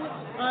design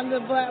on the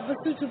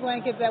Basutu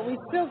blanket that we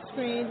silk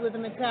screened with a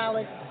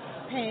metallic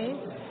paint,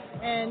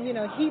 and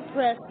he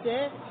pressed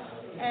it,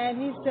 and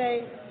he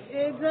said,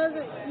 it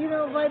doesn't,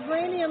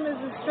 vibranium is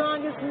the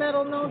strongest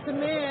metal known to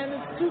man.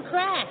 It's too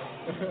cracked.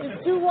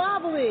 It's too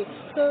wobbly.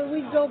 So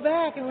we go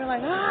back and we're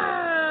like,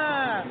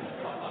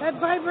 that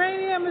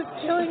vibranium is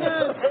killing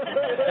us.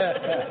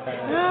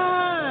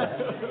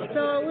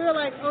 So we were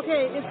like,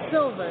 okay, it's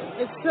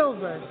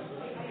silver.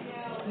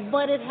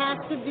 But it has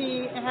to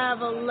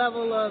have a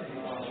level of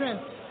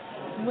strength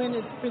when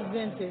it's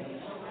presented.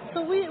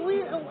 So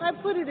I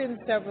put it in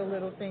several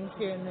little things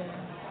here and there.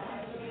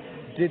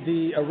 Did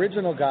the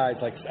original guys,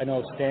 like I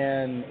know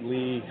Stan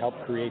Lee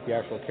helped create the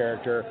actual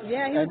character?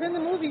 Yeah, he was in the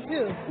movie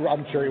too.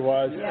 I'm sure he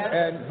was. Yeah.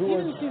 And who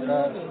was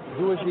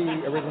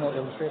the original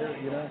illustrator?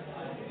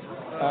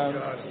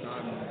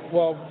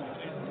 Well,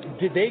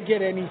 did they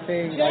get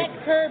anything? Jack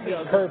Kirby.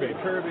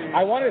 Kirby.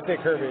 I wanted to say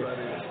Kirby.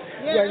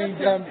 Yeah,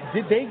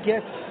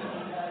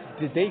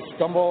 did they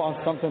stumble on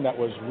something that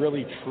was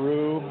really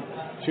true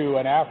to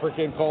an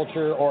African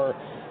culture, or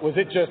was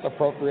it just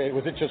appropriate?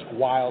 Was it just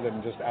wild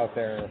and just out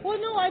there? Well,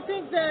 no, I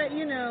think that,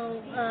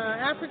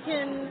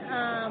 African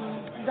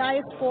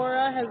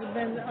diaspora has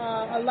been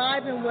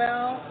alive and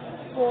well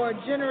for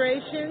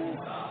generations.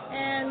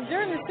 And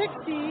during the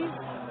 60s,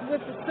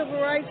 with the Civil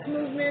Rights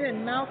Movement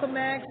and Malcolm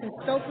X and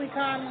Stokely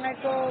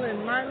Carmichael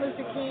and Martin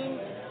Luther King,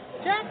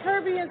 Jack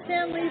Kirby and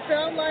Stan Lee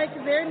felt like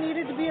there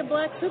needed to be a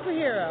black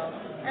superhero,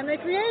 and they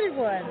created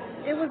one.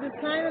 It was a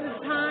sign of the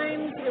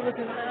times. It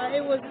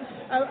was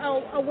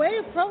a way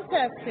of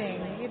protesting,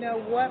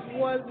 what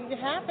was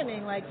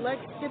happening. Like,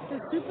 let's get the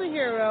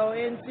superhero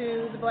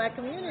into the black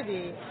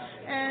community.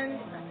 And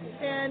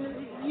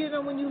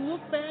when you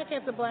look back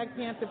at the Black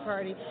Panther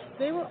Party,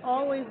 they were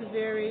always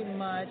very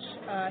much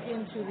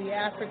into the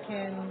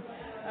African,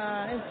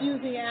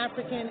 infusing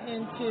African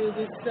into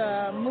this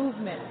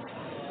movement.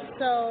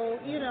 So,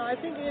 I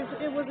think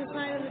it was a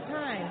sign of the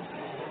times,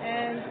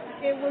 and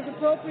it was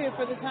appropriate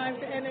for the times,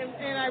 and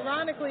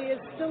ironically,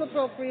 it's still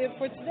appropriate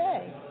for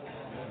today.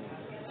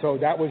 So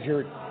that was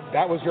your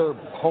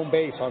home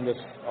base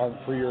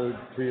for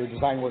your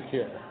design work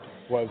here,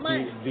 was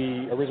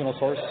the original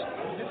source?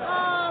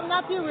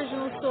 Not the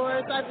original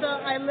source. I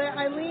felt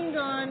I leaned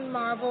on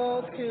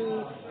Marvel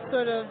to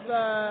sort of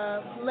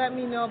let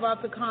me know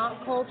about the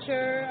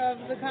culture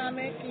of the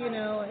comic,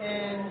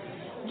 and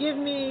give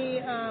me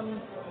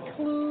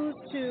clues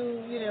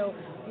to,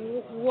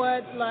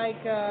 what,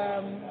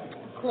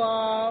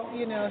 Claw,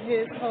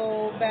 his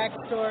whole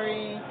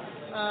backstory,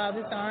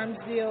 this arms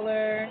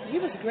dealer. He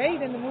was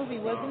great in the movie,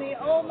 wasn't he?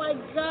 Oh, my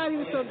God, he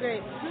was so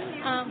great. He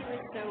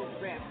was so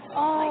ripped.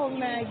 Oh,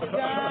 my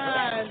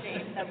God.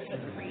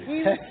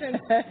 He was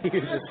fantastic. He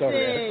was just so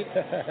ripped.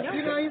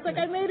 He's like,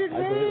 I made it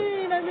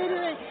rain.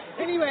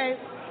 Anyway,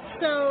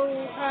 so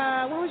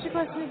what was your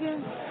question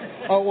again?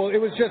 Oh, well, it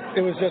was just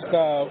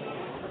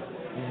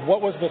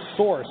what was the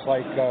source?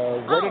 Like,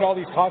 where did all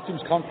these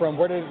costumes come from?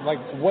 What is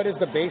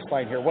the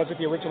baseline here? Was it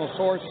the original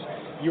source?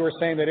 You were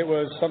saying that it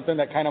was something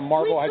that kind of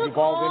Marvel has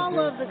evolved into?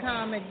 We took all of the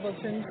comic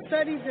books and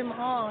studied them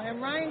all.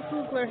 And Ryan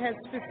Coogler had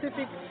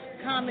specific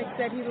comics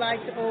that he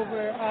liked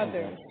over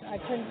others. I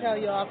couldn't tell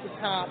you off the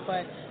top,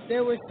 but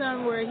there were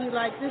some where he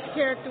liked this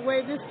character,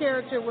 way this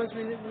character was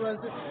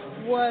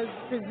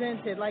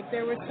presented. Like,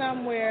 there were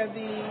some where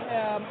the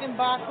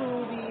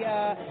M'Baku,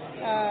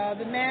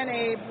 the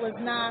man-ape, was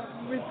not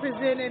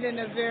represented in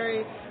a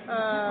very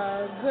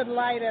good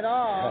light at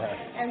all.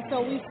 And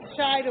so we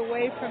shied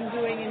away from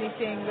doing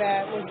anything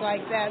that was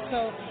like that.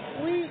 So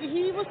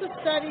he was a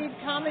studied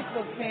comic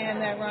book fan,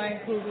 that Ryan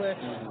Coogler.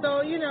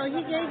 So, he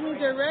gave me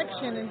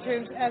direction in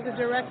terms, as a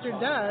director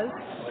does,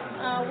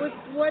 with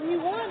what he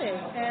wanted.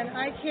 And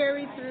I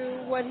carried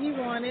through what he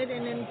wanted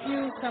and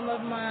infused some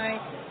of my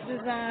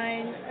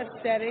design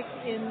aesthetic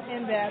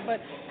in that. But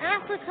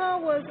Africa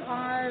was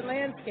our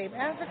landscape.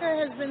 Africa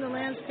has been the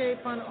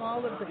landscape on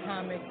all of the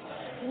comics.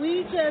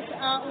 We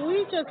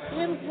just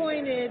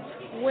pinpointed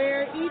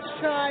where each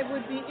tribe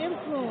would be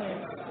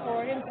influenced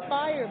or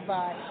inspired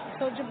by.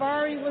 So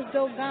Jabari was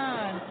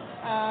Dogon.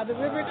 The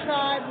River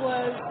Tribe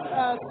was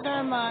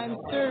Surma and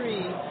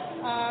Suri.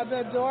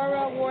 The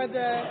Dora wore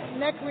the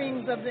neck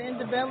rings of the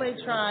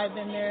Ndebele tribe,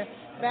 and their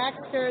back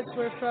skirts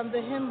were from the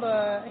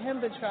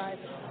Himba tribe.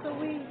 So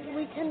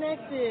we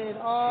connected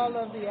all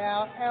of the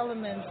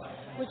elements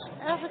which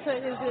Africa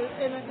is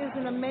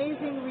an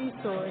amazing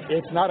resource.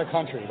 It's not a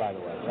country, by the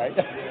way, right?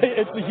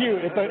 It's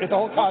huge. It's a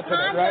whole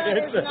continent, right?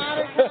 It's not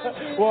a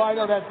country. Well, I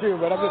know that too,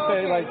 but I'm just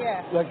saying,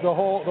 like the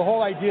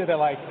whole idea that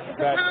it's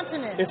a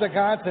continent. It's a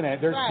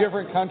continent. There's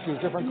different countries,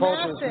 different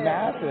cultures,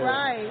 massive.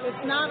 Right.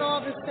 It's not all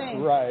the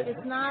same. Right.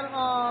 It's not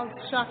all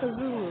Shaka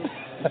Zulu.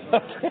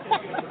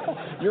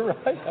 You're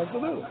right,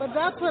 absolutely. But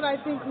that's what I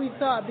think we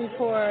thought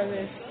before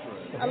this.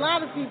 A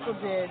lot of people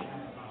did.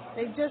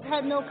 They just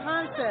had no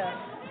concept.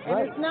 And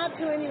it's not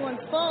to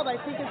anyone's fault. I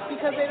think it's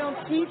because they don't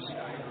teach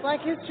Black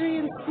history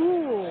in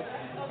school.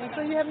 And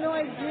so you have no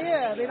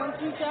idea. They don't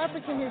teach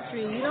African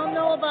history. You don't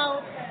know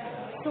about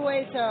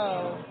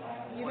Soweto.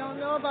 You don't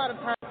know about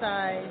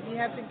apartheid. You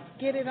have to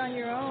get it on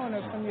your own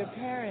or from your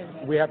parents.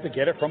 We have to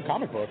get it from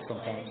comic books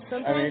sometimes.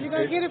 Sometimes you're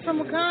going to get it from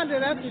Wakanda,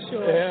 that's for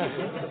sure.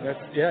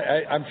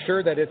 Yeah, I'm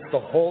sure that it's the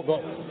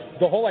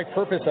whole like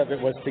purpose of it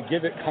was to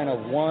give it kind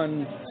of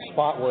one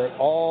spot where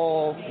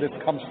all this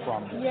comes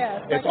from.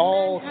 Yes. It's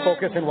all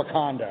focused in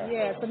Wakanda.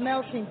 Yeah, it's a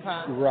melting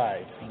pot.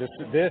 Right.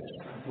 This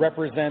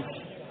represents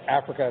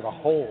Africa as a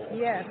whole.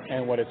 Yes.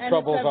 And what its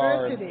troubles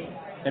are.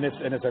 And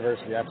its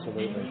diversity,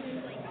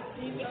 absolutely.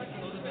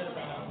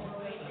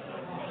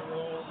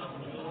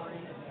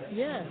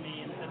 Yes.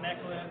 The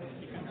necklace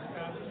becomes a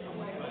costume,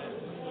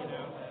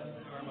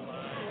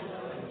 normalized.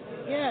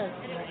 Yes.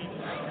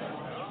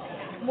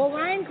 Well,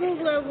 Ryan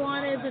Coogler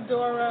wanted the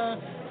Dora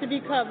to be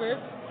covered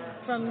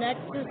from neck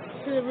to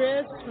the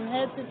wrist, from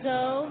head to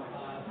toe.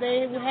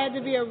 They had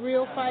to be a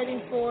real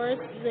fighting force.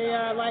 They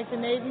are like the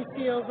Navy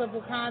SEALs of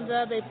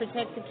Wakanda. They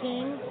protect the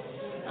king.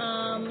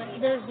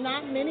 There's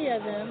not many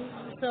of them,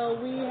 so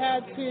we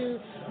had to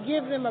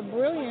give them a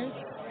brilliance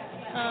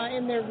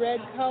in their red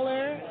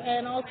color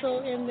and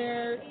also in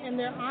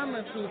their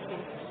armor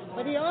pieces.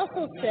 But he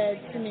also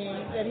said to me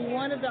that he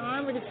wanted the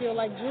armor to feel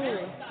like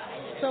jewelry.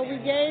 So we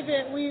gave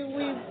it,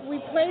 we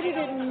plated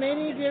it in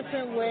many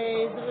different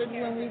ways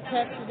when we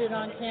tested it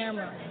on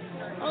camera.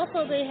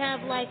 Also, they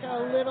have like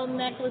a little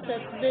necklace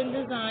that's been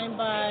designed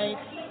by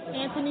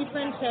Anthony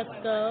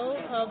Francesco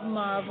of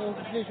Marvel's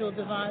visual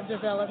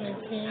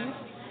development team.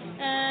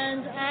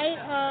 And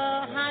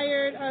I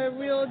hired a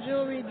real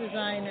jewelry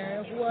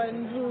designer,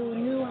 one who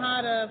knew how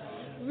to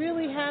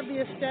really have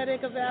the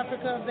aesthetic of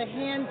Africa, of the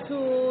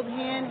hand-tooled,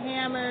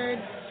 hand-hammered,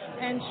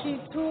 and she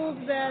tooled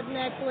that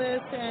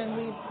necklace,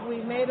 and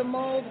we made a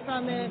mold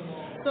from it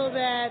so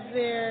that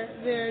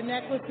their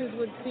necklaces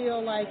would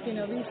feel like,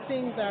 these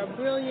things are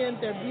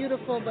brilliant, they're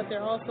beautiful, but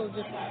they're also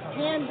just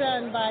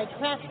hand-done by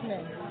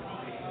craftsmen.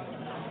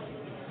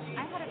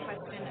 I had a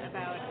question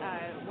about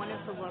one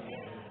of the looks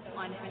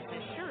on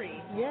Princess Shuri,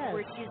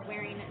 where she's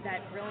wearing that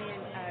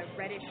brilliant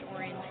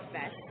reddish-orange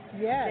vest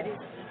that is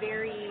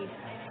very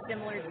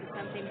similar to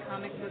something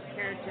comic book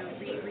character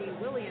Riri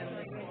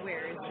Williams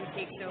wears, who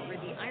takes over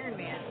the Iron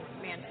Man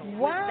mantle.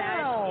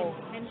 Wow. Was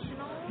that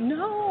intentional?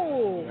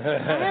 No.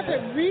 I have a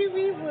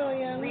Riri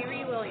Williams.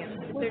 Riri Williams.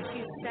 So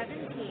she's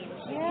 17.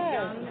 She's a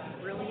young,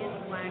 brilliant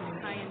Black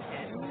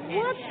scientist.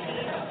 What?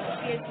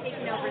 And she has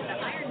taken over the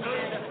Iron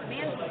Man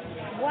mantle.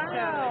 Wow. So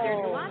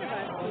there's a lot of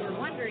us who are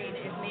wondering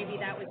if maybe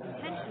that was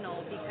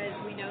intentional, because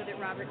we know that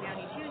Robert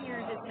Downey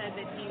Jr. has said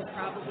that he's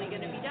probably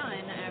going to be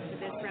done after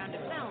this round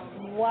of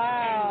films.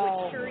 Wow. And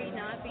would Shuri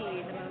not be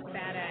the most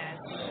badass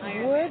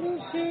Iron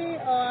Wouldn't she?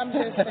 Oh, I'm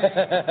just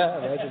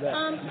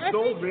saying. You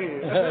told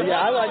me. Yeah,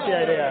 I like the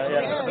idea.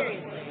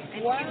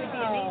 And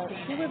wow.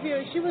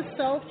 She was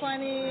so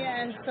funny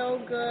and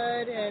so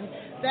good, and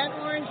that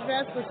orange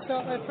vest was so,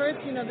 at first,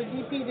 the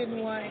DP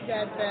didn't want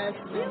that vest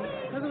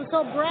because it was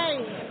so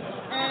bright,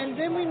 and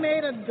then we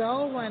made a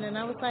dull one, and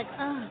I was like,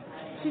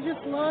 she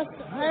just lost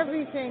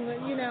everything,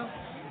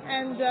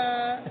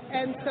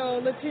 and so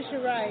Letitia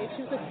Wright,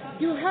 she was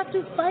like, you have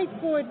to fight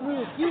for it,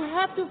 Ruth. You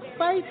have to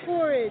fight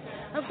for it.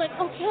 I was like,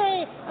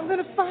 okay, I'm going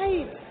to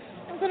fight.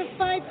 I'm going to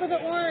fight for the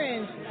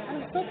orange.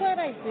 I'm so glad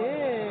I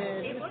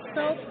did. It was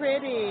so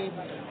pretty.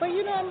 But,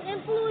 I'm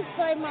influenced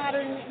by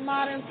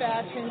modern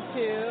fashion,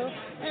 too.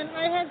 And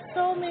I had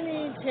so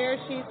many tear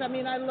sheets. I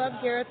mean, I love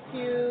Gareth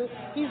Pugh.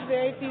 He's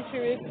very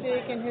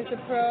futuristic in his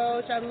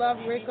approach. I love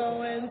Rick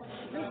Owens.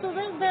 And so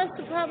that vest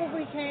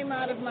probably came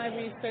out of my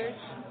research.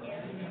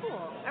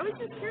 Cool. I was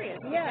just curious.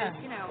 Yeah.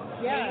 Because,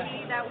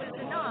 maybe that was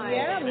a nod.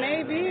 Yeah,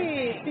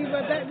 maybe. See,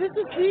 but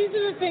these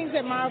are the things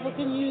that Marvel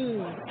can use.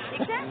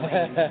 Exactly.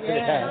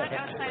 Not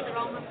outside the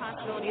realm of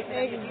possibilities.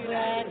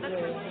 Exactly.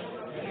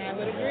 I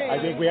would agree. I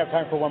think we have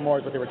time for one more,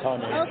 is what they were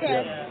telling me. Okay.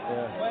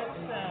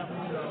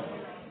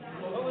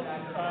 What was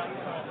the thought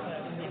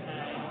process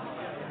behind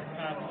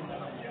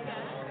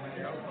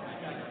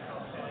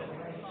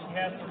she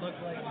has to look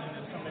like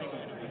somebody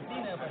who's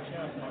Christina, but she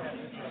also has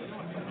to be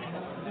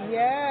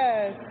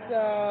Yes,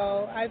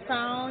 so I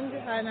found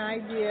an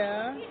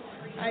idea.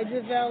 I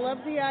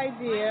developed the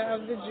idea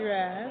of the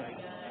dress.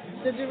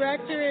 The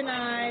director and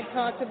I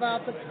talked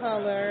about the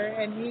color,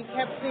 and he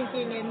kept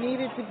thinking it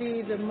needed to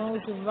be the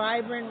most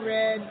vibrant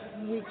red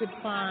we could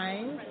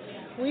find.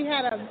 We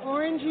had an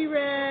orangey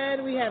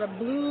red, we had a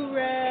blue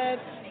red,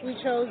 we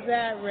chose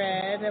that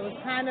red. It was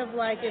kind of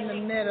like in the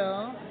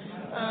middle.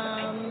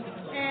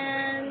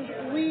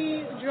 And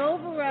we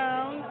drove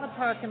around a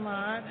parking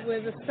lot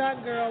with a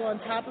stunt girl on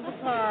top of a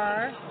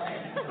car,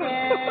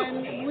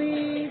 and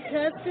we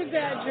tested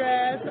that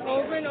dress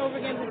over and over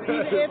again to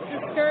see if the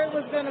skirt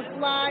was going to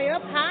fly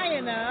up high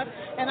enough.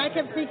 And I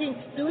kept thinking,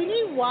 do we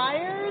need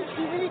wires?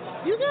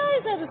 You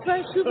guys have a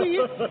such super,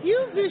 you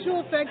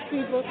visual effects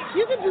people,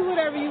 you can do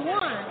whatever you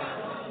want.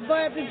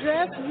 But the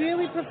dress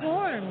really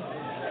performed.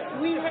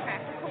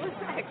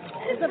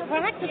 It's a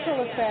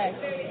practical effect,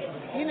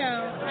 you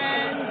know.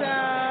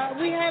 And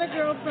we had a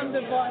girl from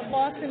the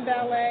Boston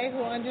Ballet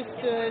who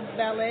understood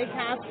ballet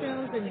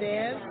costumes and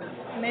dance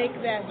make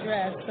that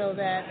dress so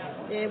that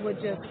it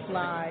would just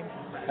fly.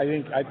 I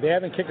think they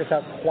haven't kicked us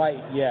out quite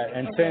yet.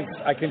 And since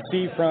I can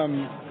see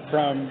from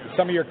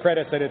some of your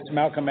credits that it's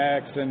Malcolm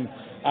X and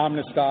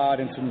Amistad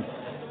and some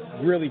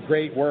really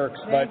great works,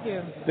 Thank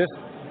you. This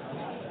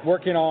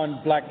working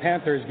on Black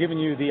Panther has given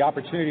you the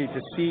opportunity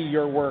to see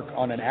your work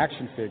on an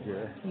action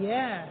figure.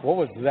 Yeah. What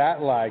was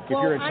that like if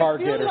you're in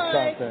Target or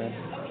something?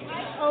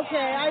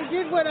 Okay, I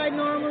did what I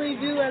normally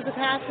do as a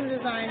costume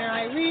designer.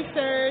 I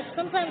research.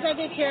 Sometimes I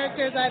get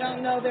characters I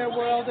don't know their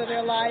world or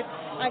their life.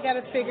 I got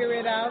to figure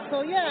it out.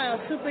 So yeah,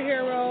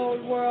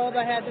 superhero world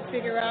I had to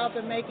figure out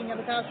the making of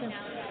the costume.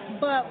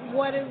 But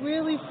what it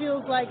really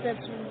feels like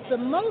that's the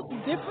most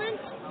different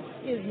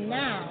is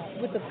now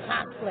with the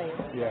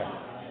cosplayers. Yeah.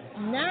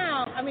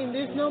 Now, I mean,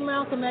 there's no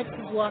Malcolm X's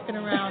walking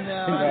around.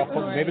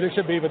 Maybe there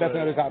should be, but that's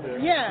another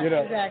topic. Yeah,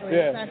 exactly.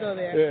 Yeah. Let's not go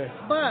there. Yeah.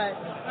 But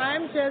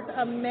I'm just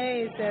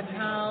amazed at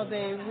how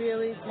they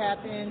really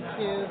tap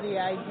into the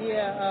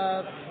idea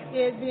of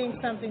it being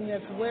something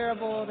that's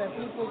wearable, that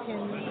people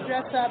can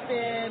dress up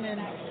in,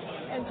 and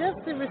just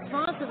the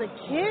response of the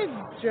kids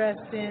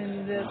dressed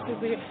in the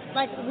superhero.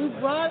 Like, we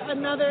brought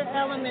another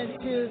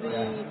element to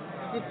the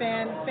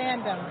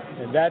fandom.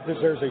 And that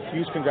deserves a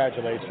huge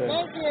congratulations.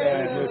 Thank you.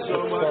 And it's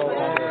so much.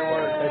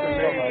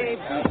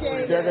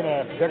 They're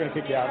gonna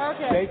kick you out.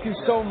 Okay. Thank you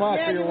so much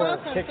for your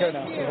work. Welcome. Take care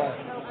now. Thank you. Bye.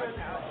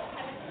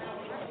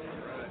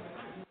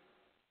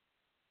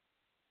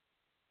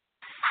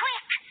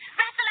 Quick,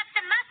 rustle up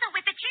some muscle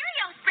with the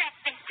Cheerios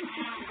breakfast.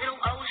 Little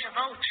O's of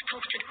oats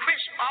toasted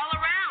crisp all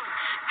around,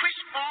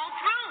 crisp all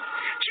through.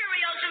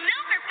 Cheerios and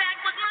milk are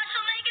packed with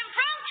muscle-making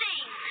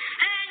protein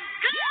and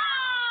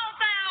glow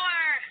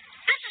power.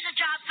 This is a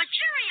job for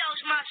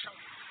Cheerios muscle.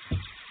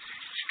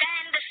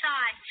 Stand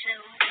aside,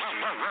 Sue.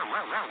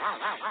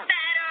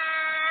 Batter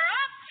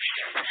up.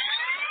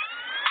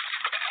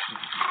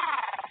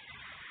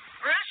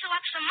 Rustle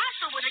up some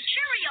muscle with a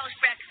Cheerios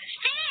breakfast.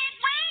 Dad,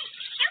 wait!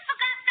 You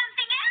forgot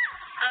something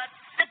else.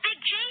 The big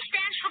G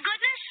stands for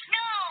goodness?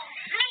 No,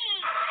 me.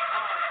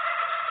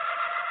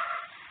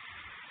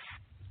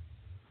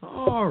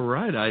 All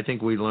right. I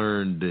think we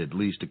learned at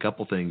least a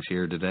couple things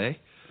here today.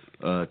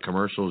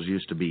 Commercials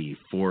used to be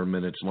 4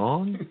 minutes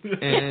long,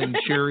 and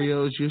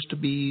Cheerios used to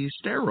be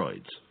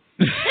steroids.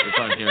 If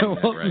I'm hearing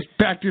that right. It's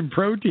packed in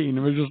protein.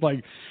 It was just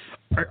like,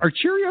 are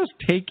Cheerios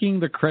taking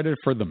the credit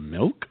for the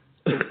milk?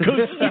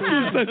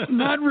 That's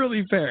not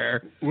really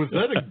fair. Was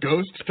that a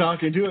ghost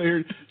talking to it? I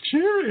heard,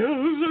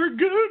 Cheerios are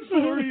good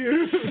for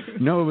you.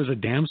 No, it was a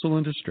damsel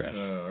in distress.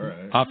 All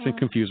right. Often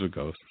confused with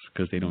ghosts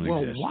because they don't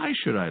exist. Well, why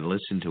should I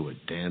listen to a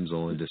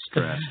damsel in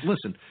distress?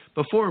 Listen,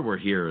 before we're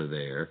here or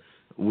there,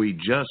 we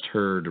just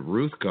heard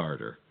Ruth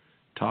Carter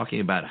talking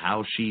about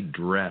how she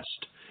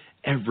dressed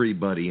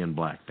everybody in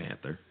Black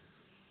Panther.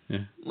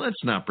 Yeah.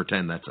 Let's not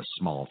pretend that's a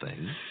small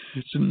thing.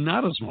 It's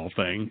not a small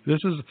thing.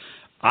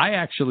 I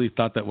actually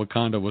thought that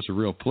Wakanda was a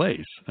real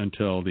place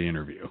until the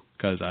interview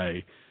because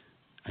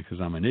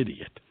I'm an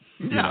idiot.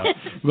 Yeah.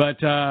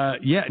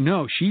 You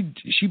know? But she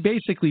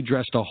basically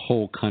dressed a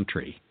whole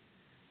country.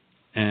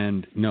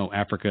 And no,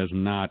 Africa is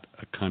not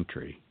a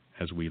country,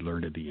 as we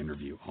learned at the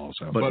interview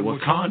also. But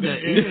Wakanda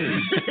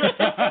is.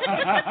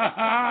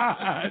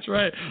 That's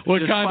right.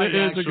 Wakanda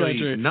is a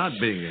country. Not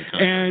being a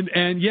country.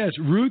 And yes,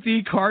 Ruth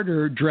E.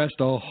 Carter dressed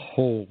a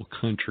whole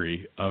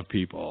country of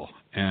people.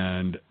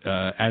 And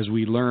as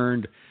we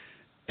learned,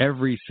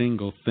 every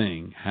single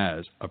thing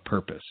has a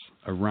purpose,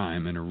 a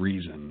rhyme, and a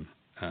reason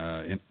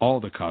in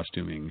all the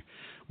costuming.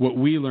 What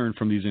we learned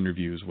from these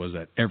interviews was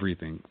that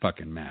everything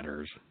fucking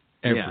matters.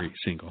 Every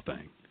single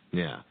thing.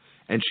 Yeah.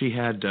 And she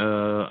had,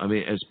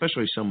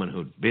 especially someone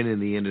who'd been in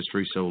the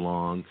industry so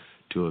long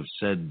to have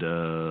said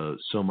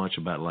so much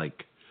about,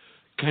 like,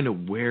 kind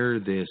of where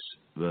this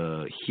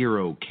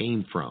hero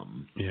came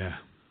from. Yeah.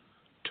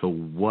 To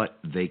what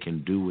they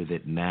can do with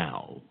it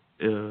now.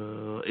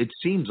 It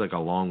seems like a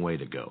long way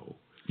to go.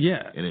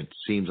 Yeah. And it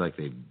seems like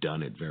they've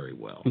done it very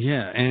well.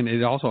 Yeah, and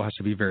it also has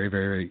to be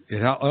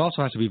it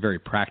also has to be very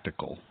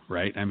practical,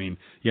 right? I mean,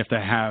 you have to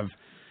have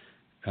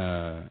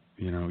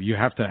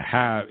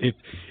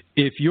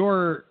if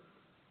your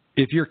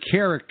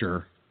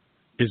character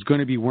is going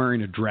to be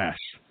wearing a dress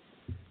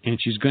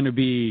and she's going to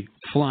be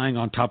flying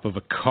on top of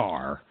a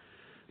car,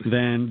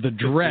 then the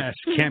dress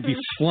can't be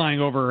flying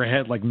over her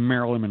head like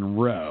Marilyn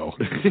Monroe.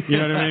 You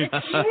know what I mean?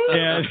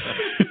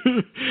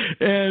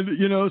 And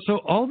so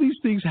all these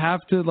things have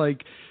to,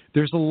 like,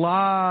 there's a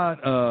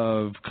lot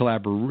of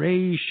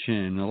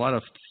collaboration, a lot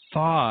of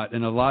thought,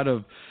 and a lot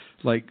of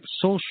like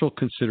social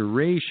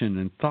consideration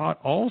and thought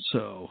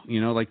also.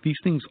 Like these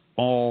things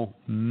all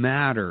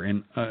matter,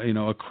 and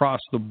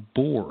across the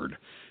board.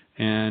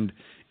 And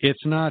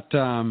it's not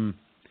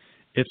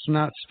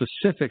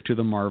specific to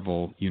the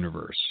Marvel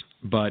universe,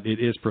 but it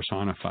is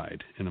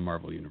personified in the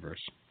Marvel universe.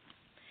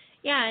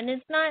 Yeah, and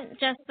it's not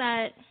just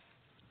that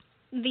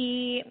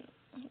the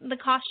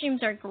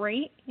costumes are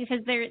great because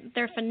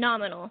they're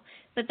phenomenal,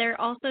 but they're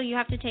also, you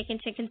have to take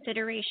into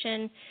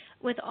consideration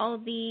with all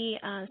the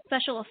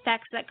special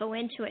effects that go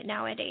into it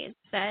nowadays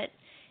that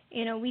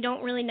we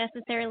don't really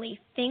necessarily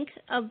think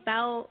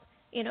about.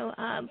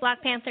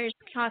 Black Panther's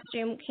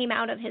costume came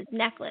out of his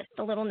necklace,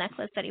 the little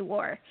necklace that he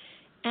wore,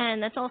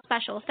 and that's all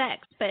special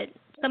effects, but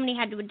somebody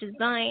had to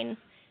design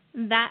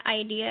that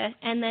idea,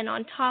 and then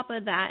on top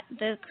of that,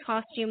 the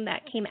costume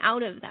that came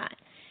out of that.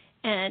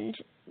 And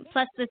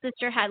plus the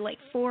sister had like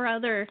 4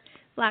 other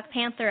Black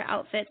Panther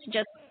outfits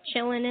just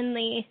chilling in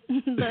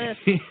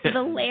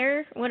the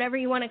lair, whatever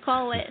you want to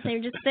call it. They were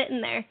just sitting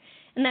there,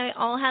 and they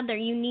all had their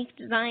unique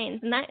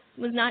designs, and that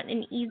was not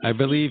an easy I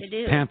believe thing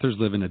to do. Panthers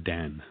live in a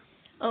den.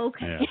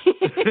 Okay.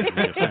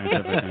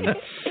 Yeah.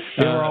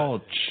 They were all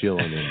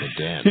chilling in the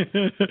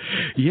den.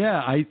 Yeah,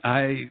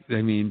 I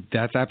mean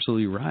that's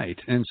absolutely right.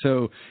 And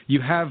so you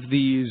have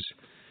these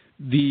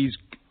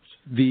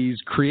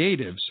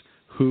creatives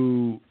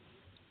who,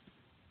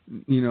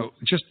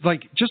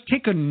 just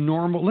take a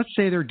normal. Let's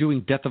say they're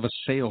doing Death of a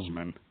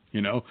Salesman.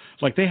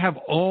 Like they have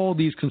all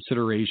these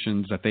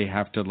considerations that they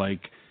have to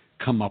like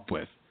come up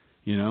with.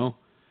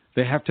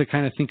 They have to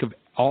kind of think of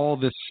all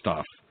this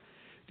stuff.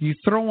 You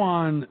throw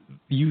on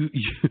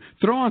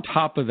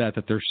top of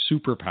that they're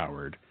super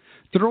powered.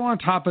 Throw on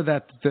top of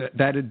that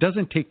it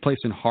doesn't take place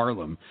in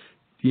Harlem.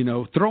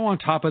 Throw on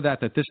top of that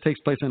this takes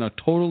place in a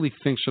totally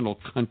fictional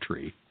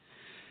country.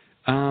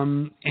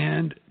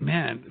 And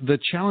man, the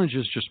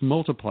challenges just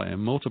multiply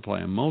and multiply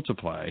and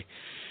multiply.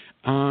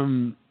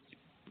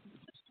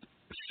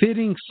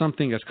 Fitting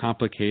something as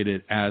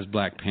complicated as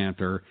Black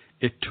Panther,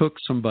 it took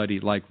somebody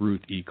like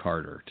Ruth E.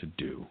 Carter to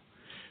do.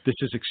 This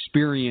is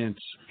experience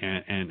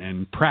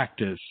and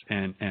practice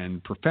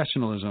and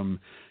professionalism,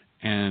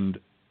 and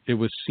it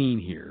was seen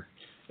here.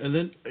 And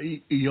then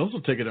you also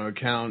take into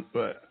account,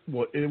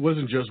 it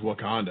wasn't just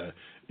Wakanda.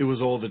 It was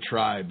all the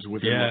tribes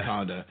within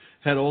Wakanda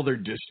had all their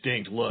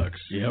distinct looks.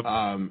 Yep.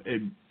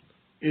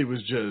 It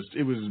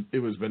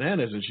was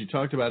bananas. And she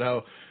talked about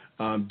how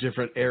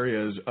different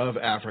areas of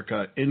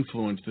Africa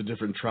influenced the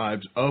different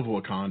tribes of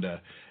Wakanda,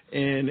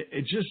 and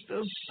it just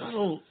those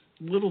subtle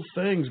little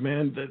things,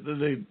 man,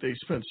 that they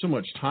spent so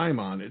much time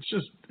on.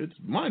 It's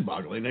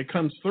mind-boggling. It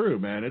comes through,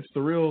 man. It's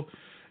the real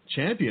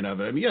champion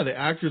of it. I mean, yeah, the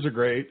actors are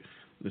great,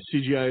 the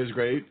CGI is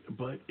great,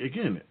 but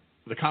again,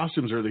 the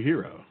costumes are the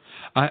hero.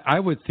 I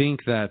would think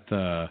that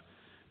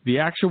the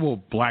actual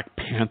Black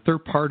Panther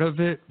part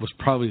of it was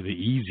probably the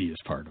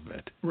easiest part of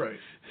it. Right.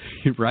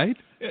 Right?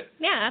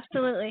 Yeah,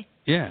 absolutely.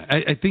 Yeah,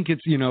 I think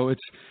it's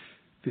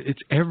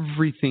it's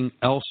everything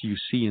else you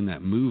see in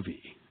that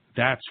movie.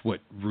 That's what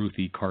Ruth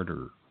E.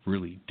 Carter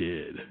really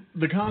did.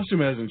 The costume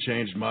hasn't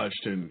changed much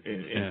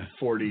in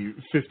 40,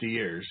 50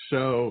 years.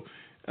 So,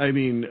 I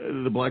mean,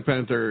 the Black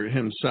Panther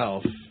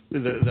himself,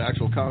 the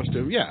actual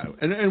costume,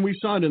 and we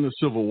saw it in the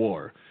Civil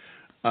War.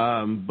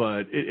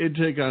 But it'd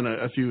take on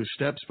a few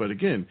steps. But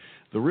again,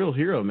 the real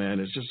hero, man,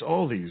 is just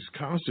all these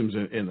costumes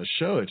in the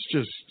show. It's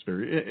just,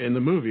 in the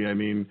movie, I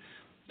mean,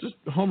 just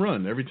home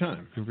run every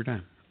time. Every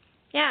time.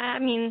 Yeah, I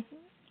mean,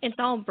 it's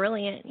all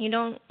brilliant.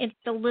 It's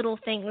the little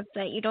things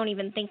that you don't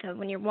even think of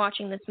when you're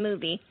watching this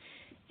movie.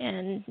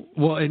 And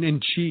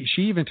she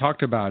even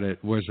talked about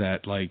it, was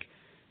that like,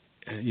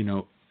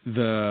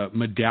 the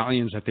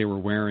medallions that they were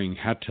wearing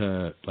had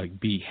to like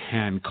be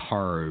hand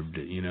carved,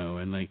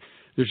 and like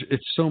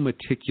it's so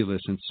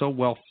meticulous and so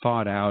well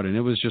thought out, and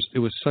it was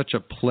such a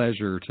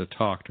pleasure to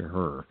talk to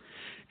her,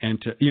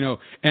 and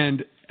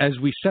and as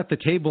we set the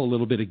table a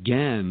little bit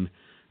again,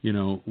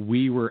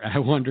 we were at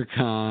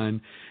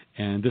WonderCon.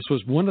 And this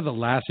was one of the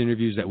last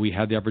interviews that we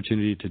had the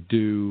opportunity to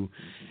do.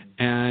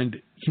 And,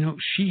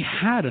 she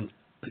had an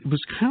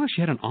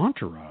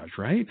entourage,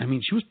 right? I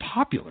mean, she was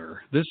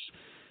popular.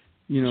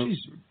 She's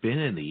been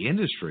in the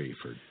industry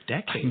for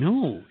decades. I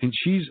know. And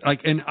she's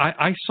like, and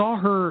I saw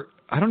her,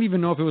 I don't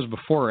even know if it was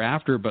before or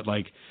after, but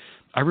like,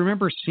 I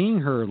remember seeing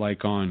her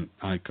like on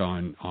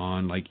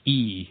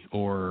E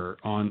or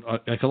on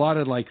like a lot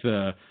of like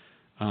the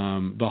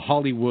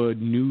Hollywood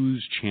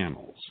news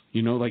channels,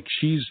 like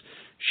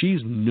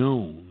she's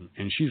known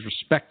and she's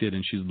respected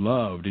and she's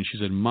loved and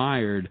she's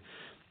admired,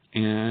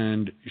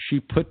 and she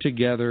put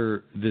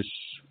together this,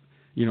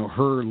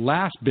 her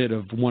last bit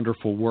of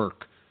wonderful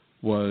work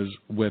was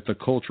with a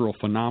cultural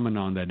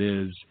phenomenon that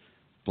is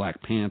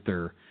Black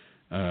Panther,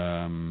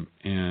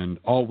 and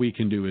all we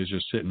can do is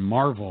just sit and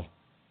marvel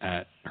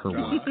at her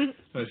work.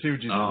 I see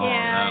what you did.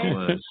 Yeah, that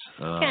was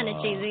kind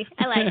of cheesy.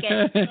 I like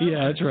it.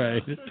 Yeah, that's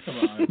right. Come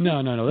on.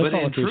 No. Let's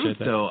all appreciate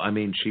that. Though, I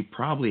mean, she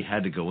probably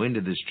had to go into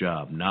this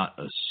job not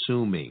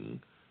assuming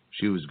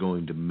she was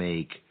going to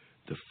make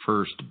the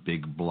first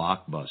big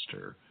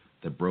blockbuster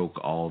that broke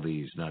all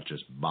these, not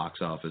just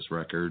box office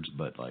records,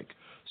 but like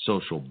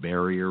social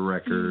barrier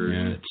records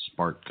that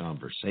sparked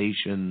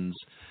conversations.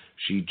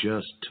 She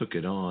just took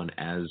it on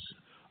as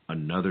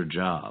another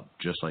job,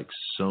 just like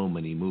so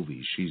many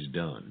movies she's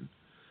done,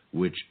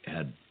 which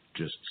had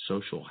just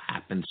social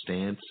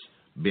happenstance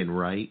been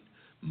right,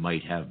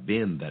 might have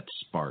been that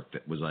spark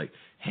that was like,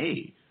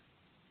 hey,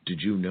 did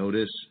you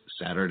notice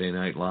Saturday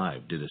Night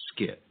Live did a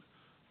skit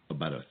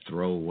about a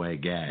throwaway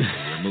gag in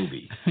a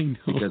movie? I know.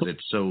 Because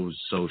it's so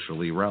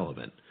socially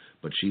relevant.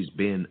 But she's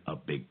been a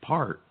big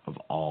part of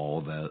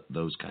all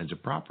those kinds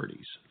of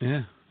properties.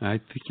 Yeah, I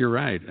think you're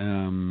right.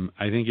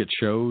 I think it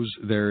shows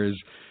there's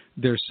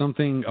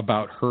something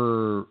about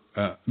her,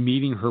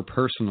 meeting her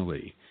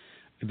personally.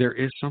 There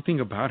is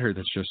something about her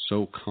that's just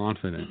so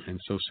confident and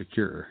so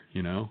secure,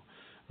 you know?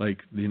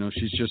 Like, you know,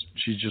 she's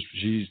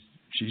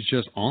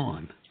just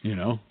on, you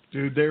know?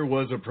 Dude, there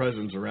was a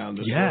presence around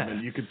this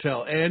woman. You could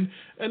tell. And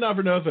not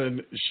for nothing,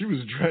 she was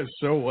dressed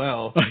so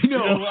well. I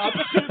know. You know, I'm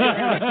sitting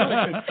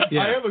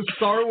there, I have a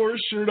Star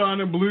Wars shirt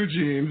on and blue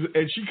jeans,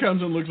 and she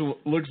comes and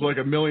looks like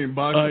 $1 million.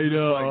 I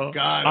know. Like,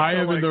 God,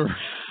 I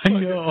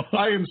know.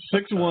 I am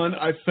 6'1".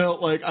 I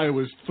felt like I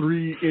was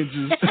 3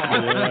 inches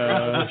tall.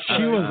 Yeah,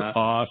 she was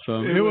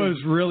awesome. It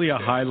was really a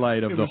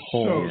highlight of the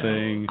whole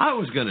thing. I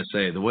was going to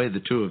say, the way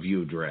the two of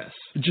you dress.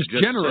 Just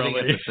generally.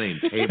 Sitting at the same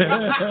table.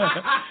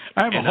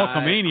 I have a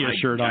Hulkamania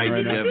shirt on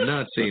right now. I have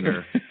not seen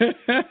her,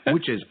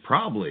 which is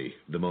probably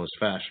the most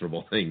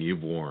fashionable thing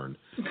you've worn.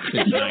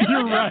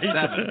 You're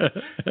right.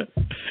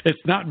 It's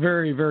not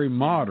very, very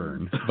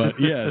modern, but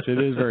yes, it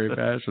is very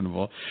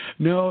fashionable.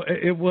 No,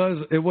 it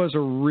was a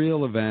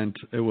real event.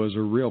 It was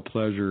a real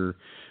pleasure,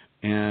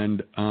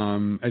 and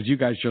as you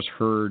guys just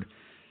heard,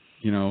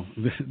 you know,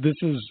 this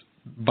is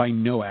by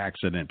no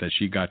accident that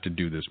she got to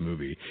do this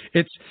movie.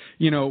 It's,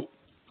 you know,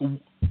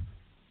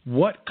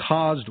 what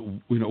caused,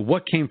 you know,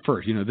 what came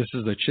first? You know, this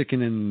is the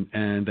chicken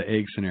and the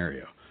egg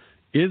scenario.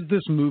 Is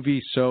this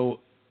movie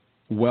so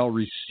well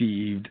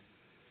received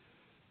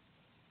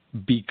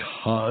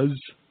because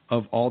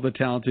of all the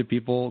talented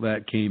people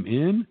that came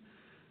in,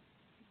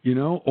 you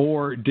know,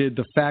 or did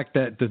the fact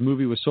that the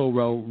movie was so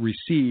well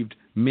received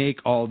make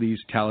all these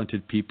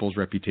talented people's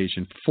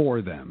reputation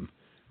for them,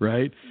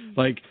 right?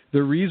 Like,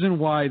 the reason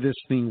why this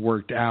thing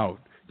worked out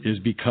is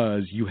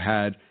because you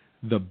had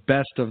the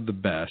best of the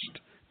best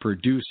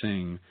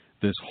producing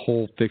this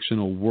whole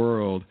fictional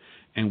world,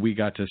 and we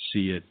got to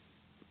see it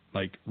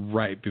like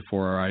right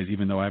before our eyes,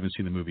 even though I haven't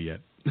seen the movie yet.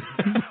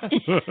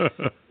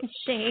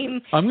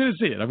 Shame. I'm going to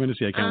see it. I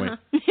can't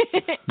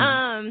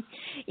wait.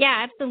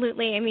 Yeah,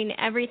 absolutely. I mean,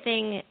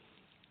 everything,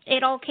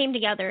 it all came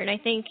together, and I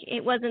think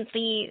it wasn't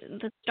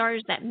the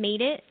stars that made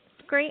it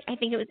great. I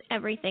think it was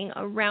everything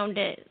around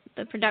it,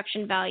 the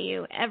production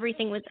value,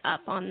 everything was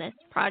up on this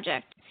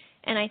project,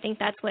 and I think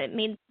that's what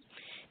made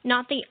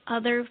not the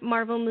other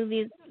Marvel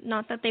movies,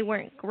 not that they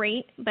weren't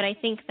great, but I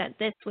think that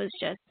this was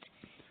just,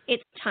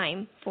 it's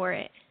time for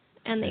it,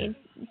 and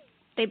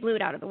they blew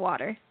it out of the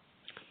water.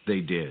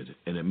 They did,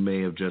 and it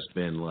may have just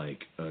been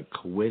like a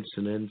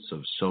coincidence of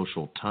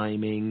social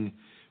timing,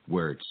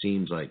 where it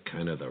seems like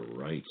kind of the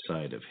right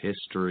side of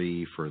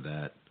history for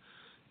that,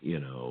 you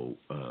know,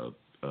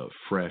 a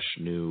fresh,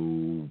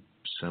 new,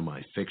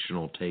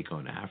 semi-fictional take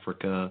on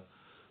Africa,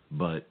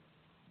 but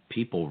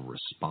people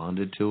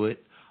responded to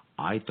it.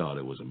 I thought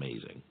it was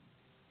amazing,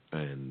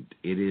 and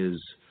it is,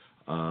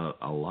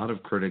 a lot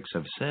of critics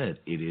have said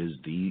it is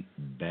the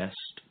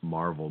best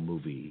Marvel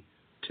movie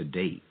to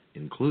date,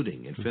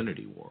 including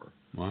Infinity War.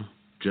 Wow.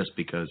 Just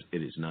because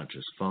it is not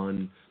just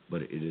fun,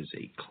 but it is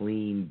a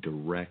clean,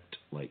 direct,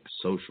 like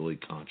socially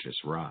conscious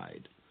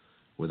ride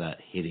without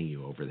hitting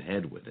you over the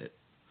head with it.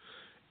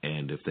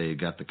 And if they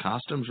got the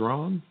costumes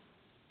wrong,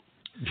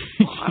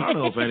 I don't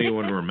know if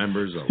anyone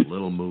remembers a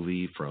little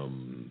movie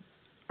from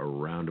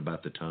around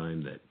about the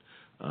time that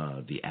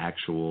the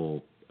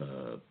actual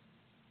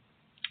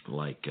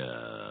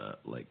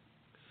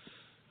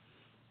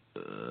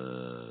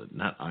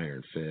not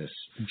Iron Fist,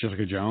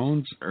 Jessica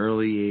Jones,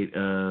 early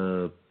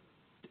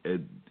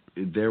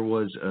there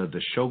was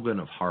the Shogun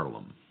of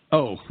Harlem.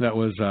 Oh, that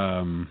was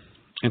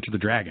Enter the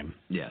Dragon.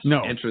 Yes,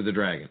 no, Enter the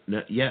Dragon.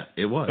 No, yeah,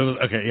 it was.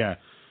 Okay, yeah,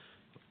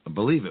 I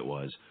believe it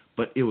was.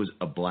 But it was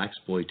a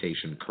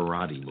blaxploitation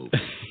karate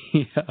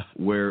movie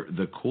where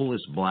the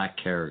coolest black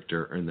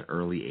character in the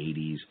early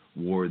 80s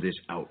wore this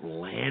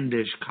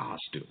outlandish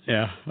costume.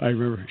 Yeah, I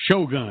remember.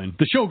 Shogun.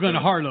 The Shogun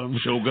of Harlem.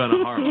 Shogun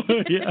of Harlem.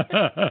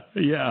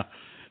 Yeah.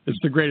 It's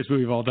the greatest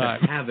movie of all time.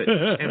 To have it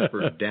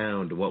tempered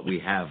down to what we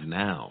have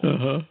now.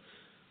 Uh-huh.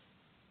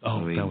 Oh,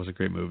 I mean, that was a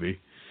great movie.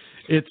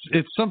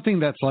 It's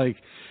something that's like,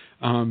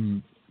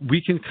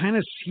 we can kind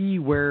of see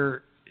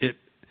where it...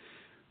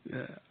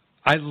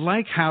 I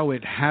like how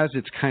it has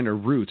its kind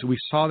of roots. We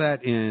saw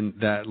that in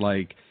that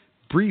like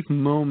brief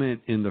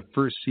moment in the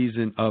first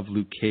season of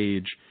Luke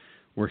Cage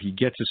where he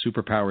gets his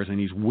superpowers and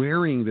he's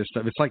wearing this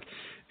stuff. It's like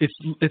it's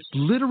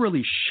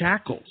literally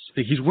shackles.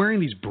 He's wearing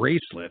these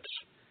bracelets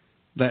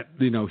that,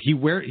 you know,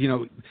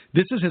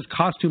 this is his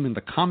costume in the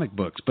comic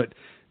books, but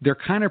they're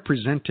kind of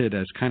presented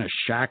as kind of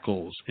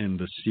shackles in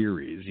the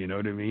series. You know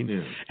what I mean?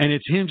 Yeah. And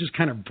it's him just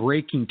kind of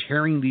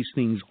tearing these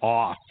things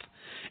off,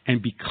 and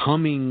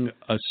becoming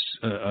a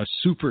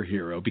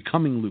superhero,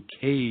 becoming Luke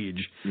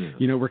Cage. Yeah.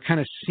 You know, we're kind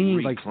of seeing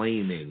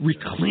reclaiming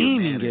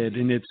it,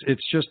 and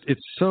it's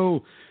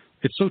so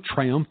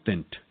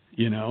triumphant.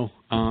 You know,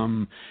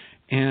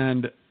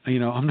 and you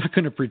know, I'm not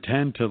going to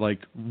pretend to like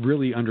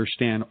really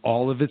understand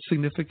all of its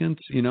significance.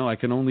 You know,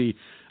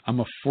 I'm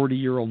a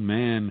 40-year-old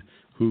man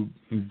who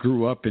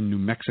grew up in New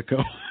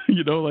Mexico.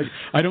 You know, like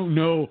I don't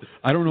know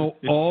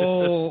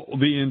all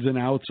the ins and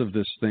outs of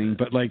this thing,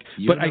 but like,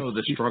 I know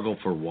the struggle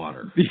for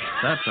water. Yeah,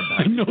 That's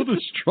about I know the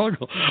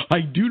struggle.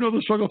 I do know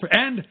the struggle for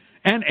and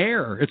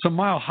air. It's a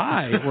mile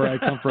high where I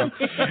come from,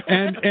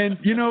 and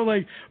you know,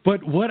 like,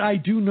 but what I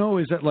do know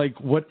is that like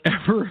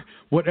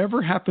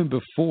whatever happened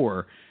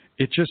before,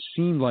 it just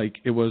seemed like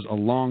it was a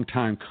long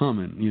time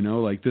coming. You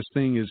know, like this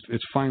thing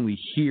it's finally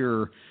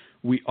here.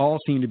 We all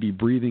seem to be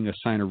breathing a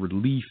sign of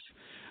relief.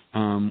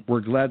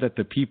 We're glad that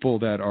the people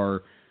that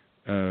are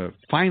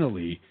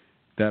finally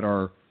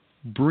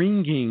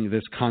bringing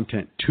this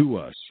content to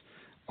us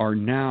are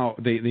now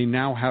they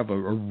now have a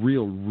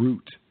real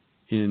root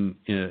in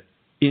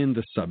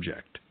the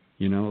subject.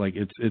 You know, like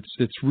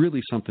it's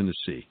really something to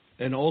see.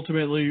 And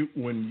ultimately,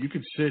 when you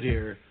could sit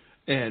here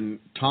and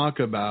talk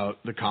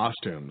about the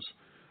costumes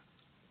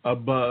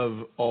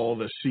above all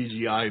the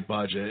CGI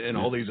budget and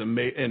all these and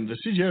the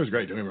CGI was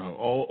great. Don't get me wrong.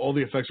 All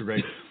the effects were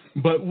great.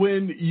 But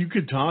when you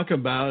could talk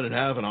about and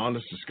have an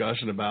honest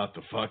discussion about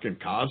the fucking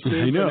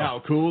costumes and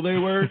how cool they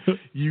were,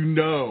 you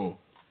know,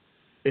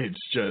 it's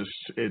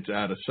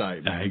out of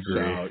sight. I agree.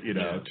 So, you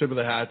know, tip of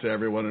the hat to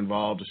everyone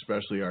involved,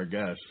 especially our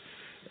guests.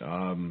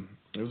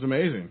 It was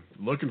amazing.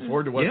 Looking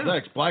forward to what's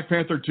next. Black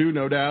Panther 2,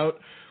 no doubt.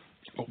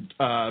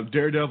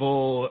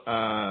 Daredevil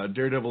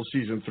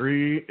season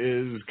 3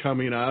 is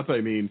coming up.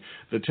 I mean,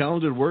 the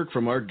talented work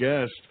from our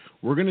guest.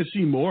 We're going to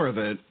see more of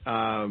it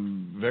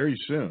very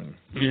soon.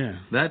 Yeah,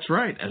 that's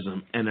right. As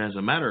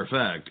a matter of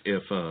fact,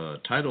 if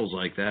titles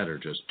like that are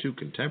just too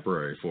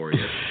contemporary for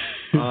you,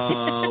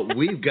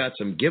 we've got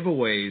some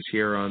giveaways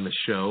here on the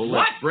show. What?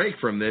 Let's break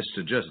from this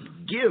to just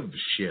give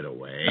shit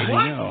away.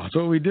 I know. That's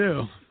what we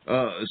do.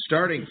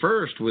 Starting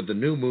first with the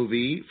new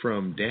movie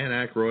from Dan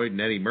Aykroyd and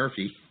Eddie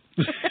Murphy.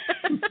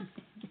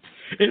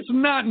 It's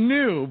not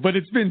new, but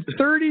it's been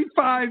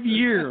 35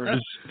 years.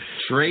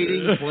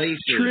 Trading Places.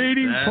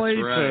 Trading That's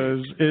Places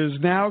right. is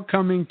now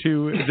coming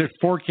to, is it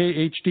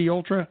 4K HD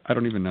Ultra? I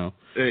don't even know.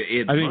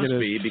 It must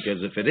be,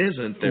 because if it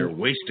isn't, they're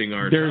wasting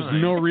our time.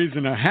 There's no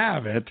reason to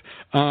have it.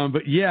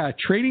 But yeah,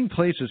 Trading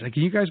Places.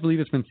 Can you guys believe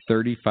it's been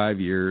 35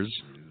 years?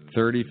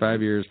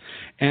 35 years.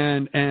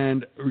 And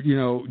you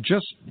know,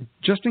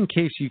 just in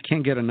case you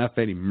can't get enough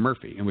Eddie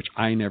Murphy, in which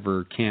I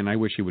never can, I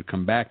wish he would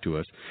come back to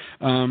us.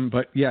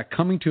 But yeah,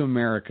 Coming to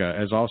America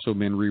has also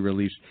been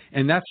re-released,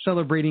 and that's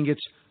celebrating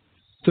its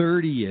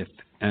 30th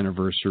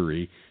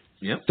anniversary.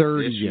 Yep,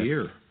 30th. this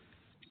year.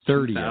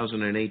 30th.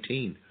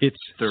 2018. It's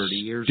 30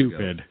 years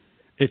stupid. ago.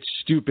 It's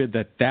stupid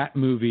that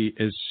movie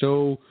is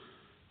so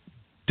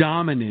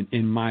dominant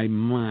in my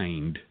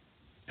mind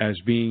as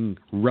being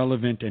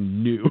relevant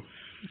and new.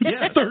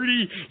 Yeah,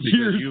 30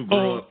 years you grew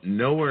old. up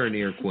nowhere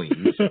near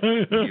Queens.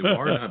 You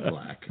are not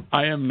black.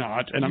 I am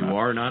not. And you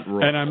are not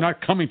rural. And I'm not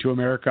coming to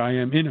America. I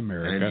am in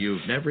America. And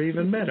you've never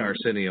even met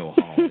Arsenio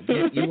Hall.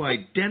 Yet you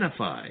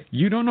identify.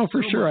 You don't know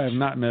for so sure much. I have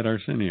not met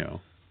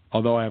Arsenio.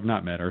 Although I have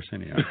not met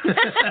Arsenio.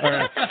 All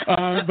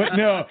right. But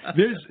no,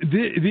 there's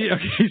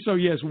okay, so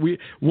yes,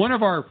 one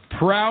of our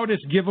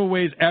proudest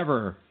giveaways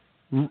ever.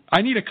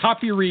 I need a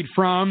copy read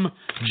from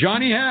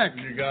Johnny Heck.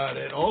 You got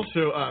it.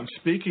 Also,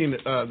 speaking,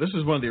 this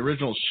is one of the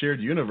original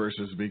shared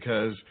universes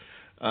because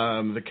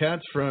the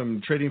cats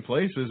from Trading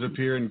Places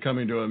appear in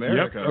Coming to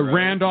America. Yep, right?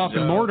 Randolph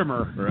and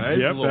Mortimer. Right?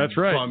 Yep, that's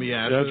right. Bummy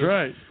asses. That's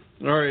right.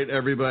 All right,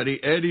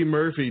 everybody. Eddie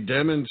Murphy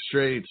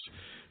demonstrates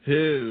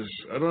his.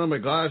 I don't have my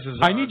glasses.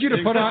 I need you to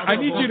put on. I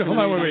need you to hold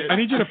on. Wait. I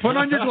need you to put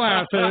on your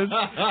glasses,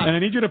 and I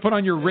need you to put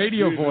on your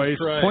radio Jesus voice.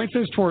 Christ. Point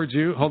this towards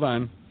you. Hold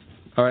on.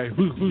 All right.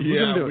 Who's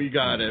gonna do it? We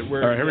got it. All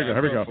right.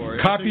 Here we go.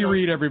 Copy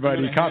read,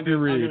 everybody. Copy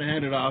read. I'm going to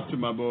hand it off to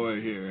my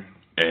boy here.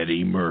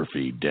 Eddie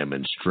Murphy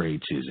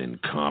demonstrates his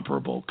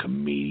incomparable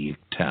comedic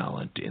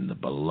talent in the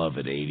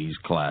beloved 80s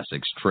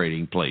classics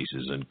Trading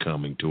Places and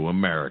Coming to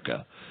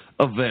America.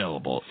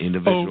 Available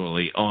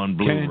individually on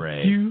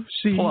Blu-ray. You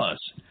see, plus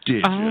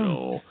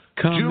digital.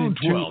 June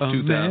 12,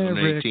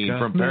 2018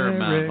 from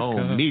Paramount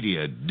Home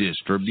Media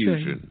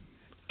Distribution.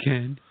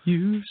 Can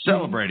you see?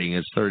 Celebrating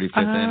its 35th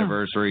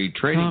anniversary,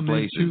 Trading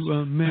Places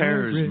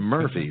pairs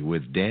Murphy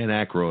with Dan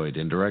Aykroyd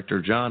and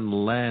director John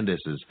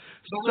Landis's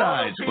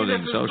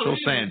side-splitting social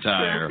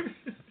satire.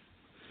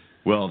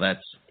 Well,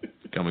 that's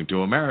Coming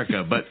to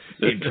America, but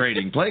in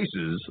Trading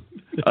Places,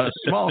 a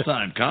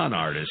small-time con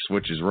artist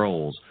switches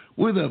roles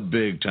with a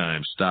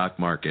big-time stock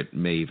market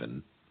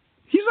maven.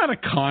 He's not a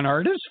con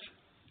artist.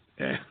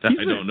 I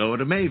don't know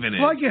what a maven is.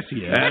 Well, I guess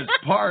he is. As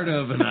part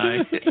of an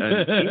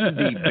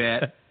indie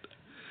bet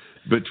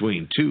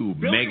between two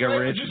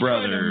mega-rich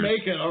brothers.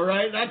 Make it, all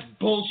right? That's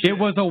bullshit. It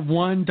was a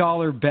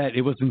 $1 bet.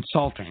 It was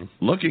insulting.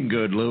 Looking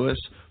good, Lewis.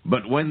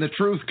 But when the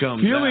truth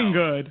comes Feeling out,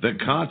 good. the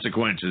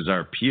consequences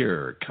are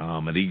pure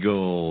comedy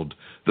gold.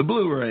 The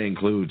Blu-ray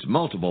includes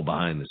multiple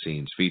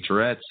behind-the-scenes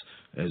featurettes,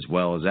 as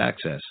well as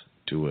access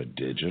to a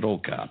digital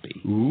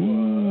copy.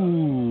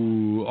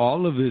 Ooh,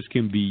 all of this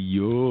can be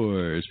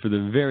yours for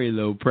the very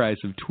low price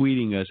of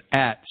tweeting us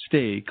at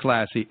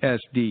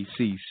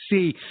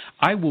StayClassySDCC.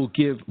 I will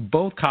give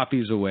both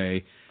copies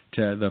away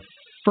to the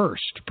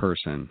first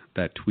person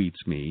that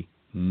tweets me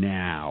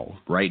now.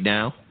 Right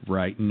now?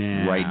 Right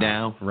now. Right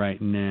now? Right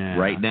now.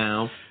 Right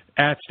now?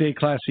 At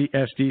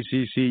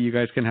StayClassySDCC, you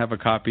guys can have a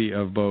copy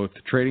of both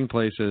Trading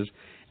Places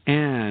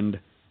and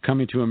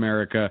Coming to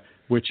America,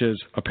 which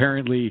is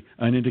apparently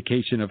an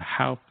indication of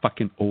how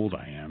fucking old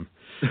I am.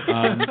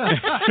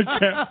 I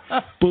can't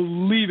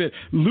believe it.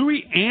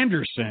 Louis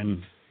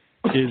Anderson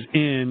is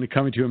in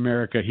Coming to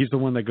America. He's the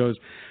one that goes,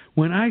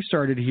 when I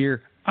started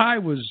here, I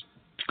was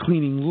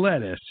cleaning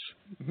lettuce.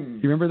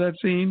 You remember that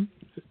scene?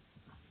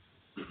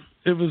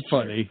 It was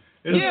funny.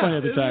 It was funny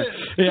at the time.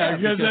 Yeah,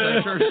 because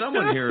I'm sure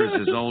someone here is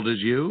as old as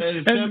you.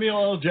 And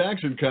Samuel L.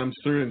 Jackson comes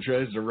through and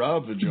tries to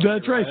rob the joint.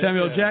 That's right.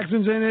 Samuel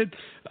Jackson's in it.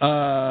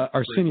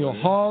 Arsenio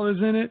Hall is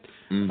in it.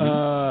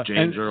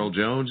 James Earl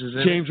Jones is in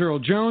it. James Earl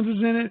Jones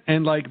is in it.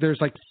 And there's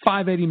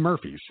 5 Eddie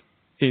Murphys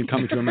in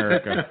Coming to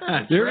America.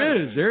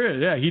 There is.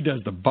 Yeah, he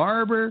does the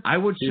barber. I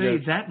would say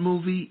that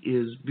movie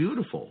is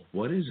beautiful.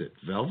 What is it?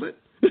 Velvet?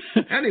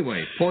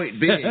 Anyway, point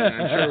being,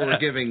 I'm sure we're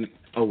giving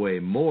away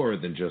more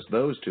than just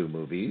those two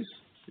movies.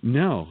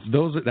 No,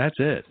 that's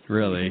it,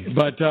 really.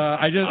 But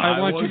I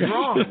want you guys.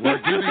 Wrong. We're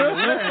giving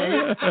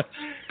away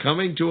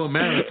Coming to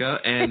America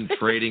and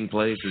Trading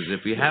Places.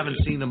 If you haven't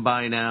seen them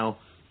by now,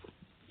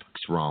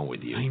 what's wrong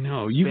with you? I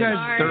know. You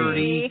guys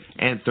 30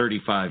 and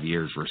 35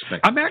 years,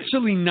 respectively. I'm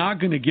actually not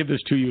going to give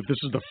this to you if this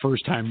is the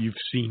first time you've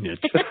seen it.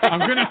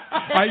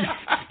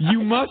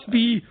 You must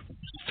be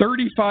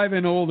 35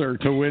 and older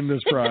to win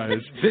this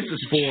prize. This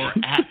is for,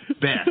 at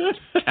best,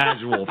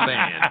 casual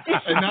fans.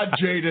 And not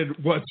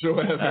jaded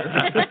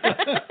whatsoever.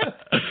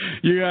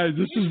 You guys,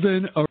 this has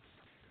been a